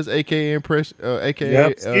doing his best AKA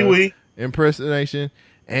impersonation,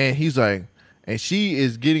 and he's like, and she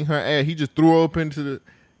is getting her ass. He just threw her up into the.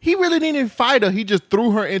 He really didn't even fight her. He just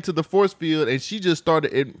threw her into the force field, and she just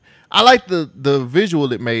started. I like the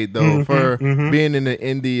visual it made though for her being in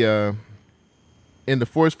the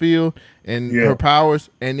force field and her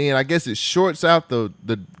powers, and then I guess it shorts out the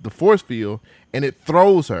force field and it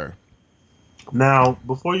throws her. Now,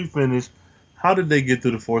 before you finish, how did they get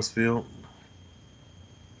through the force field?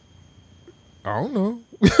 I don't know.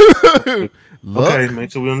 Okay,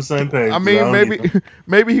 make sure we're on the same page. I mean,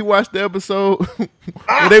 maybe he watched the episode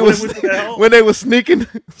when they were sneaking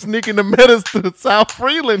the metas to South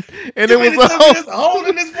Freeland, and it was a hole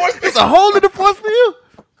in this force field. It's a hole in the force field.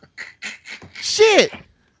 Shit.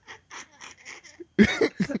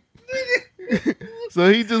 So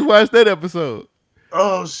he just watched that episode.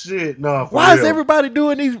 Oh shit! No. Why is everybody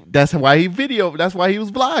doing these? That's why he That's why he was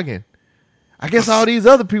vlogging. I guess all these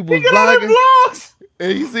other people was vlogging.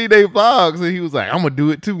 And you see they vlogs, and he was like, "I'm gonna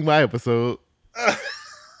do it too." My episode.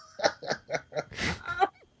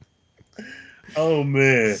 Oh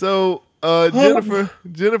man. So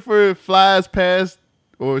Jennifer flies past,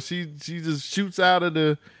 or she just shoots out of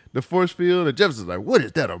the force field, and Jefferson's like, "What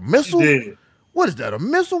is that? A missile? What is that? A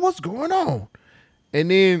missile? What's going on?" And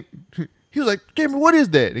then he was like, "Gabriel, what is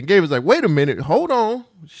that?" And Gabriel's like, "Wait a minute, hold on,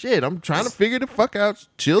 shit, I'm trying to figure the fuck out,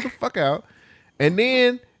 chill the fuck out." And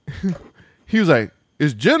then he was like,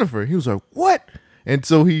 "It's Jennifer." He was like, "What?" And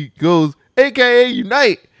so he goes, AKA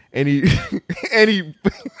Unite, and he and he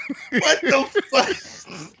What the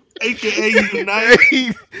fuck? AKA Unite.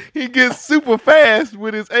 he gets super fast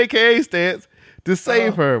with his AKA stance to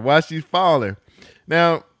save her while she's falling.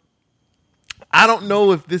 Now, I don't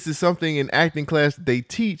know if this is something in acting class that they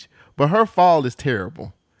teach, but her fall is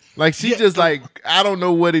terrible. Like she just like, I don't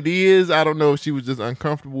know what it is. I don't know if she was just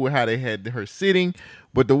uncomfortable with how they had her sitting,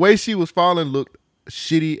 but the way she was falling looked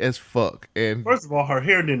shitty as fuck. And First of all, her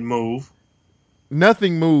hair didn't move.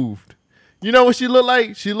 Nothing moved. You know what she looked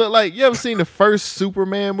like? She looked like, you ever seen the first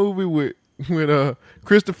Superman movie with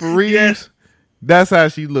Christopher Reeves? Yes. That's how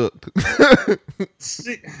she looked.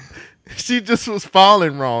 She, She just was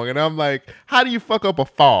falling wrong, and I'm like, how do you fuck up a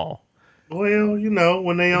fall? well, you know,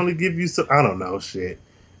 when they only give you some, I don't know, shit.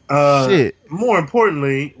 Shit. More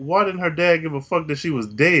importantly, why didn't her dad give a fuck that she was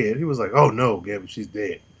dead? He was like, "Oh no, Gabby, she's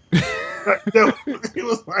dead." He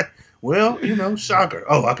was like, "Well, you know, shocker.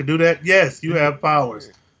 Oh, I could do that. Yes, you have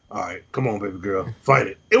powers. All right, come on, baby girl, fight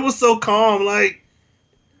it." It was so calm, like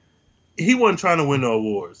he wasn't trying to win no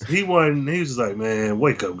awards. He wasn't. He was just like, "Man,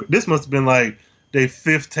 wake up." This must have been like their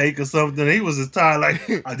fifth take or something. He was just tired.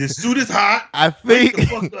 Like, this suit is hot. I Wake think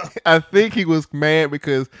the fuck up. I think he was mad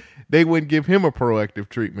because they wouldn't give him a proactive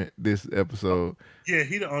treatment this episode. Yeah,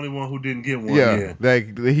 he the only one who didn't get one. Yeah,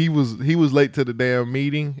 like he was late to the damn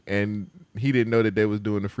meeting, and he didn't know that they was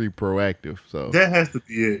doing the free proactive. So That has to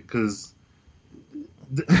be it, because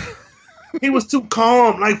he was too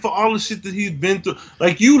calm. Like, for all the shit that he's been through.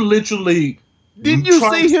 Like, you literally. didn't you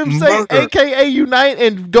see him say AKA Unite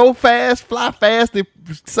and go fast, fly fast to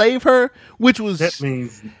save her? Which was That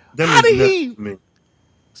means how did nothing he? to me.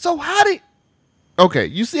 So how did? Okay,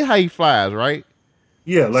 you see how he flies, right?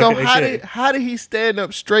 Yeah, like So an AK. how did he stand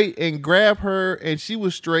up straight and grab her and she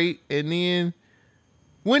was straight, and then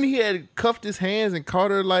when he had cuffed his hands and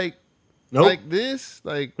caught her like this,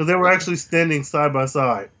 like Because they were actually standing side by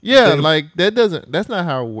side. yeah, They- like that's not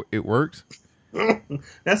how it works.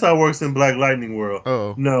 That's how it works in Black Lightning world.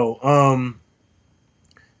 Oh. No,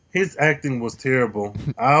 his acting was terrible.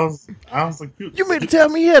 I was like, You mean to tell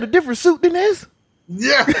me he had a different suit than this?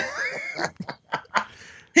 yeah.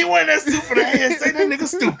 He wearing that suit for the hand. Say that nigga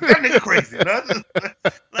stupid. That nigga crazy. And I just,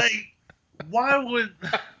 like, why would?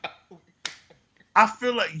 I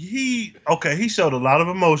feel like he showed a lot of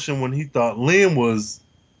emotion when he thought Lynn was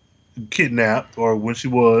kidnapped, or when she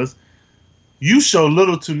was. You show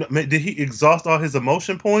little to. Did he exhaust all his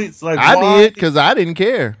emotion points? Like, I why? did, because I didn't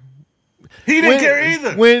care. He didn't care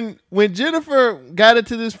either. When Jennifer got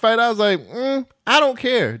into this fight, I was like, I don't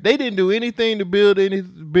care. They didn't do anything to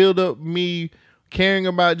build up me caring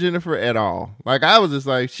about Jennifer at all. Like, I was just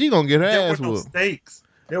like, she gonna get her There ass were no whooped. stakes.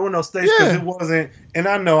 There were no stakes because Yeah. it wasn't. And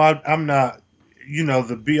I know I'm not,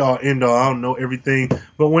 the be all end all. I don't know everything,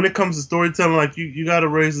 but when it comes to storytelling, like you got to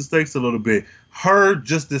raise the stakes a little bit. Her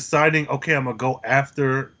just deciding, okay, I'm gonna go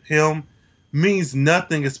after him, means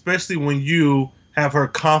nothing, especially when you have her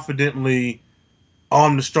confidently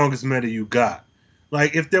on the strongest meta you got.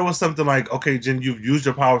 Like, if there was something like, okay, Jen, you've used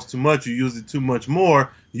your powers too much, you used it too much more,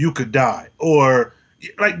 you could die. Or,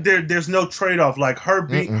 like, there's no trade-off. Like,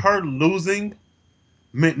 her losing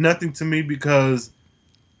meant nothing to me, because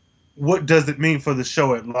what does it mean for the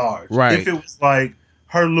show at large? Right. If it was like,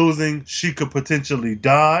 her losing, she could potentially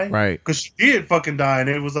die. Right. Because she did fucking die, and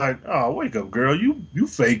it was like, oh, wake up, girl, you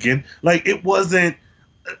faking. Like, it wasn't...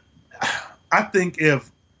 I think if,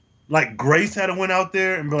 like, Grace had went out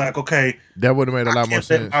there and be like, okay, That would have made a lot more can't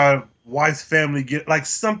let sense. our wife's family get, like,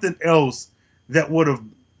 something else that would have.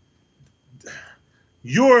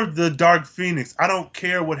 You're the Dark Phoenix. I don't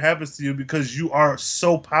care what happens to you, because you are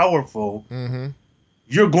so powerful. Mm-hmm.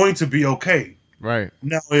 You're going to be okay. Right.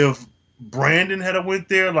 Now, if Brandon had went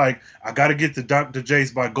there, like, I got to get to Dr.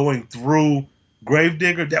 Jace by going through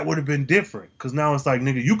Gravedigger, that would have been different. Because now it's like,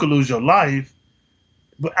 nigga, you could lose your life.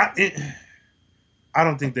 But I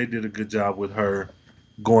don't think they did a good job with her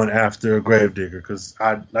going after Gravedigger, because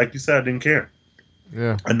like you said, I didn't care.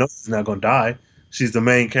 Yeah. I know she's not gonna die. She's the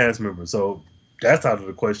main cast member, so that's out of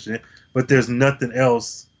the question. But there's nothing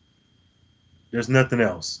else. There's nothing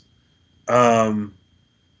else.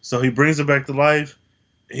 So he brings her back to life.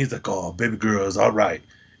 And he's like, "Oh, baby girl is all right,"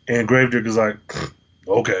 and Gravedigger's like,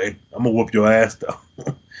 "Okay, I'm gonna whoop your ass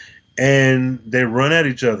though." And they run at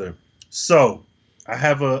each other. So I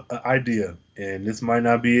have an idea, and this might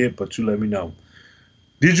not be it, but you let me know.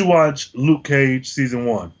 Did you watch Luke Cage season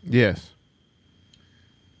 1? Yes.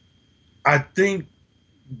 I think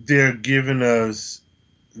they're giving us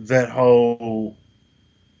that whole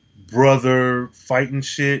brother fighting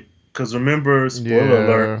shit. Because remember, spoiler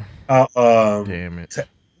alert, Damn it.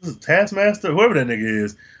 Taskmaster, whoever that nigga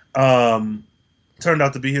is, turned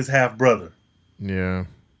out to be his half brother. Yeah.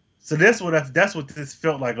 So that's what this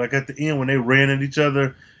felt like. Like at the end when they ran at each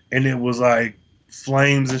other and it was like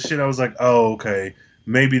flames and shit. I was like, oh, okay,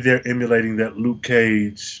 maybe they're emulating that Luke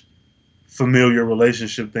Cage familiar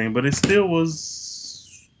relationship thing, but it still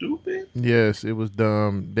was stupid. Yes, it was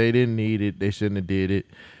dumb. They didn't need it. They shouldn't have did it.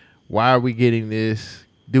 Why are we getting this?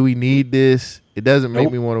 Do we need this? It doesn't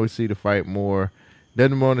make me want to see the fight more.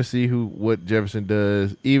 Doesn't want to see what Jefferson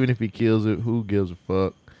does. Even if he kills it, who gives a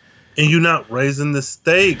fuck? And you're not raising the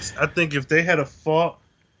stakes. I think if they had a fought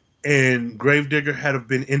and Gravedigger had have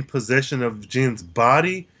been in possession of Jen's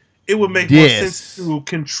body, it would make more sense to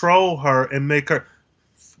control her and make her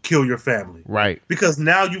kill your family. Right. Because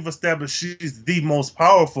now you've established she's the most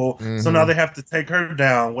powerful, so now they have to take her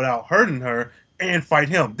down without hurting her and fight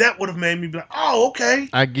him. That would have made me be like, oh, okay.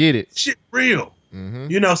 I get it. Shit real.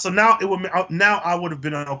 You know, so now I would have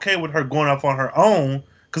been okay with her going off on her own,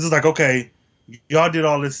 because it's like, okay, y'all did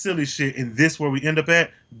all this silly shit, and this where we end up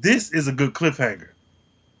at. This is a good cliffhanger.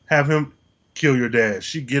 Have him kill your dad.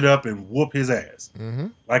 She get up and whoop his ass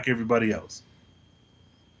like everybody else.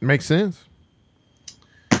 Makes sense.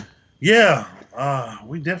 Yeah,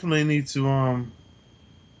 we definitely need to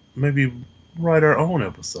maybe write our own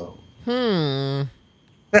episode. I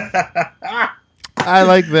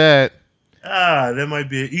like that. That might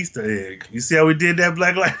be an Easter egg. You see how we did that,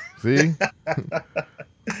 Black Light? See?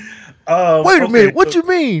 Wait a minute. What you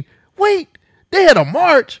mean? Wait, they had a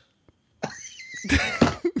march.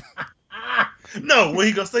 No, what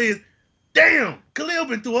he gonna say is, damn, Khalil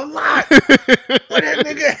been through a lot. What that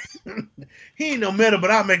nigga? He ain't no meta, but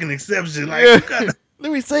I'll make an exception. Like, you gotta...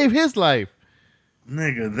 let me save his life.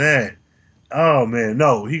 Nigga, that. Oh man,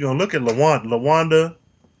 no, he gonna look at Lawanda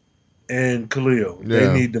and Khalil. Yeah.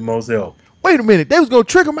 They need the most help. Wait a minute, they was gonna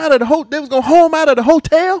trick him out of the hotel. They was gonna haul him out of the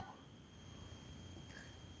hotel.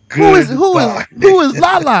 Who is Lala?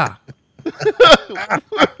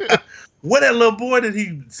 What that little boy that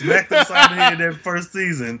he smacked upside the head that first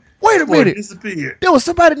season? Wait a minute, disappeared. There was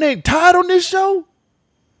somebody named Todd on this show.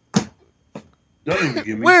 Don't even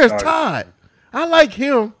get me Where's started. Todd? I like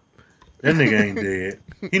him. That nigga ain't dead.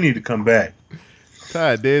 He need to come back.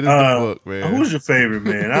 Todd dead as the fuck, man. Who's your favorite,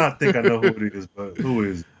 man? I don't think I know who it is, but who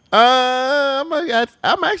is it? I'm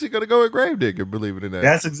actually gonna go with Gravedigger. Believe it or not,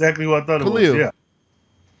 that's exactly what I thought Khalil. It was. Yeah.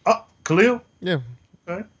 Oh, Khalil. Yeah.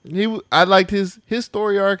 Okay. I liked his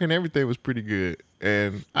story arc and everything was pretty good,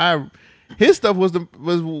 and his stuff was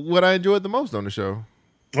what I enjoyed the most on the show.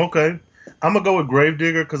 Okay, I'm gonna go with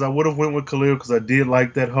Gravedigger because I would have went with Khalil because I did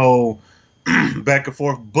like that whole back and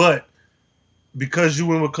forth, but because you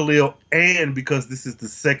went with Khalil and because this is the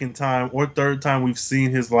second time or third time we've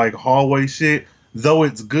seen his like hallway shit, though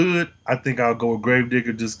it's good, I think I'll go with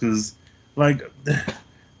Gravedigger just because like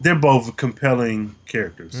they're both compelling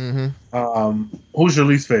characters. Who's your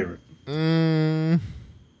least favorite? Man,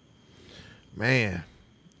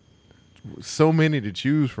 so many to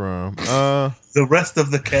choose from. The rest of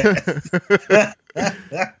the cast.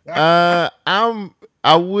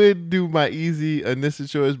 I would do my easy initial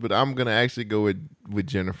choice, but I'm gonna actually go with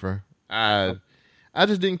Jennifer. I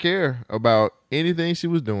just didn't care about anything she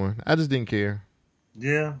was doing. I just didn't care.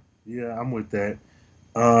 Yeah, I'm with that.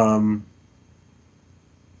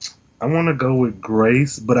 I want to go with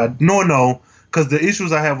Grace, but no, because the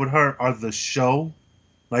issues I have with her are the show.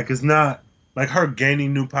 Like, it's not like her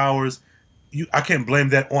gaining new powers. I can't blame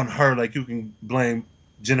that on her. Like, you can blame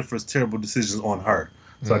Jennifer's terrible decisions on her.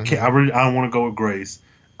 So I can't. I don't want to go with Grace.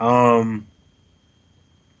 Brandon.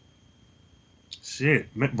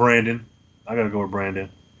 I gotta go with Brandon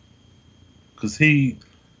because they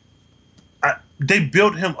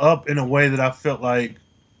built him up in a way that I felt like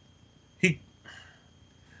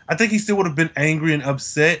I think he still would have been angry and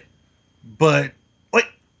upset, but wait,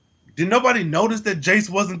 did nobody notice that Jace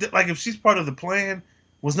wasn't like if she's part of the plan?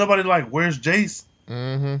 Was nobody like, where's Jace?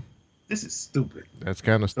 This is stupid. That's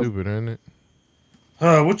kind of stupid, isn't it?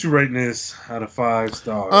 What you rating this out of 5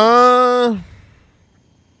 stars?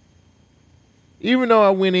 Even though I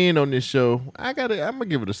went in on this show, I'm gonna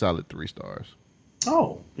give it a solid 3 stars.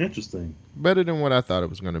 Oh, interesting. Better than what I thought it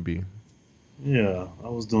was gonna be. Yeah, I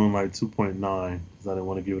was doing like 2.9 because I didn't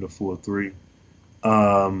want to give it a full 3. Yeah,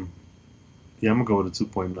 I'm gonna go with a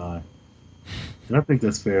 2.9, and I think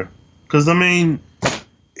that's fair. Because I mean,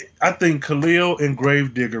 I think Khalil and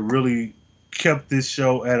Gravedigger really kept this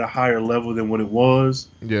show at a higher level than what it was.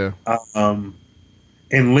 Yeah. And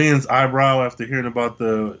Lynn's eyebrow after hearing about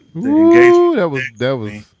the engagement. That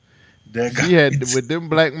was. She had with them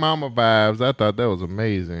Black Mama vibes. I thought that was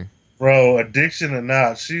amazing. Bro, addiction or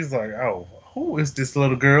not, she's like, oh, who is this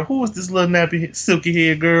little girl? Who is this little nappy, silky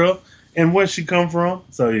haired girl? And where she come from?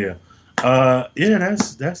 So yeah, Yeah,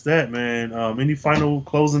 that's that, man. Any final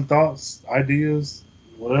closing thoughts, ideas,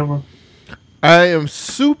 whatever? I am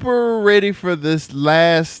super ready for this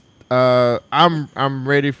last. I'm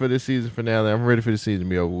ready for the season finale. I'm ready for the season to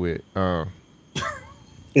be over with.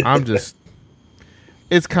 I'm just.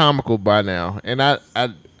 It's comical by now, and I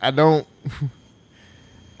don't.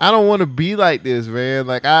 I don't want to be like this, man.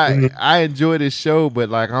 Like I enjoy this show, but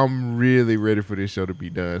like I'm really ready for this show to be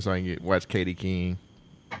done so I can watch Katie King.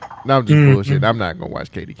 No, I'm just bullshit. I'm not gonna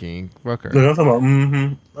watch Katie King. Fuck her. Look, I'm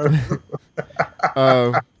talking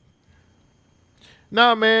about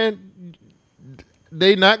No, man.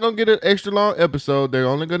 They not gonna get an extra long episode. They're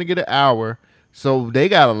only gonna get an hour, so they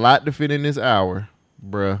got a lot to fit in this hour,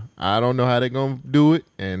 bruh. I don't know how they're gonna do it,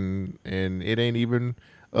 and it ain't even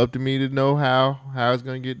up to me to know how it's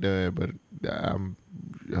gonna get done. But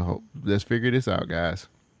let's figure this out, guys.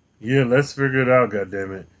 Yeah, let's figure it out.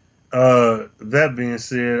 Goddammit. That being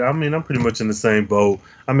said, I mean, I'm pretty much in the same boat.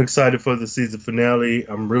 I'm excited for the season finale.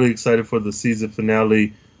 I'm really excited for the season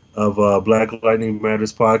finale of Black Lightning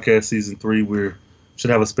Matters podcast season 3. We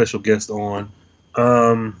should have a special guest on.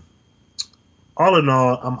 All in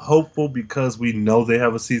all, I'm hopeful because we know they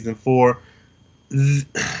have a season 4.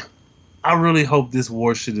 I really hope this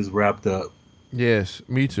war shit is wrapped up. Yes,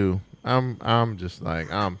 me too. I'm just like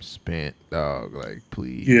I'm spent, dog. Like,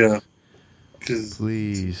 please. Yeah.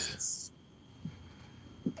 Please.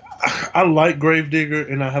 I like Gravedigger,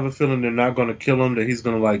 and I have a feeling they're not going to kill him. That he's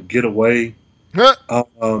going to like get away. Huh?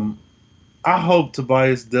 I hope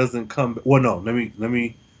Tobias doesn't come. Well, no. Let me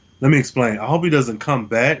explain. I hope he doesn't come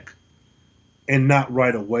back, and not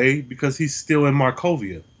right away because he's still in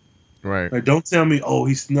Markovia. Right. Like, don't tell me, oh,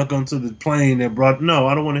 he snuck onto the plane that brought. No,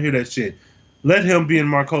 I don't want to hear that shit. Let him be in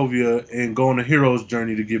Markovia and go on a hero's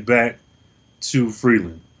journey to get back to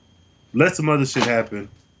Freeland. Let some other shit happen.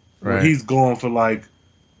 Right. He's gone for like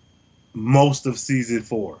most of season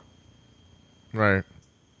 4. Right.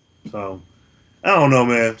 So I don't know,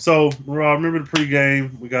 man. So remember the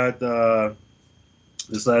pregame? We got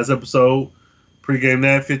this last episode. Pregame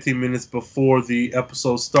that 15 minutes before the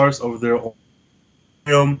episode starts over there on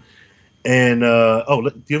film. And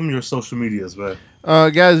give them your social medias, man.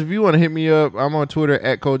 Guys, if you want to hit me up, I'm on Twitter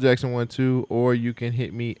at ColeJackson12, or you can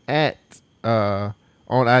hit me at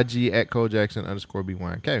on IG at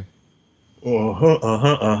ColeJackson_BYNK.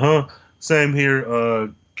 Same here.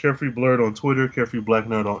 Carefree Blurred on Twitter, Carefree Black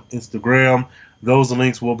Nerd on Instagram. Those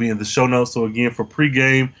links will be in the show notes. So again, for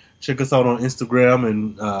pregame, check us out on Instagram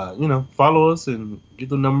and follow us and get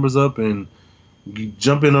the numbers up and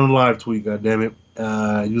jump in on the live tweet. Goddammit,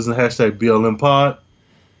 using the hashtag BLMPod.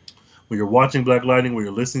 When you're watching Black Lightning, when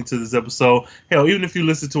you're listening to this episode, hell, even if you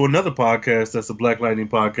listen to another podcast that's a Black Lightning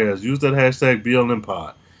podcast, use that hashtag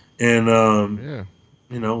BLMPod and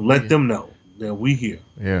let them know that we here.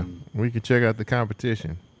 Yeah, we can check out the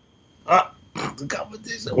competition. The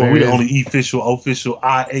competition. Well, we're the only official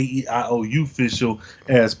IAEIOU official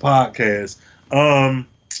as podcast.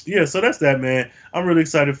 Yeah, so that's that, man. I'm really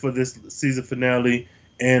excited for this season finale.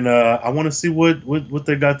 And I want to see what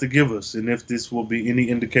they got to give us, and if this will be any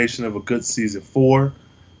indication of a good season 4.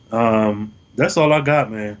 That's all I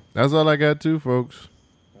got, man. That's all I got too, folks.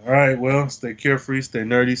 All right, well, stay carefree, stay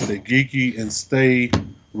nerdy, stay geeky, and stay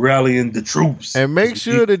rallying the troops. And make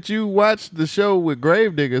sure that you watch the show with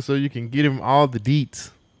Gravedigger so you can get him all the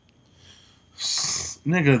deets.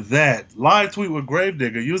 Nigga, that live tweet with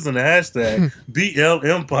Gravedigger using the hashtag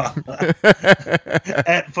BLMPod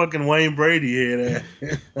at fucking Wayne Brady here.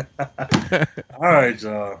 All right,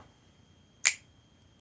 y'all.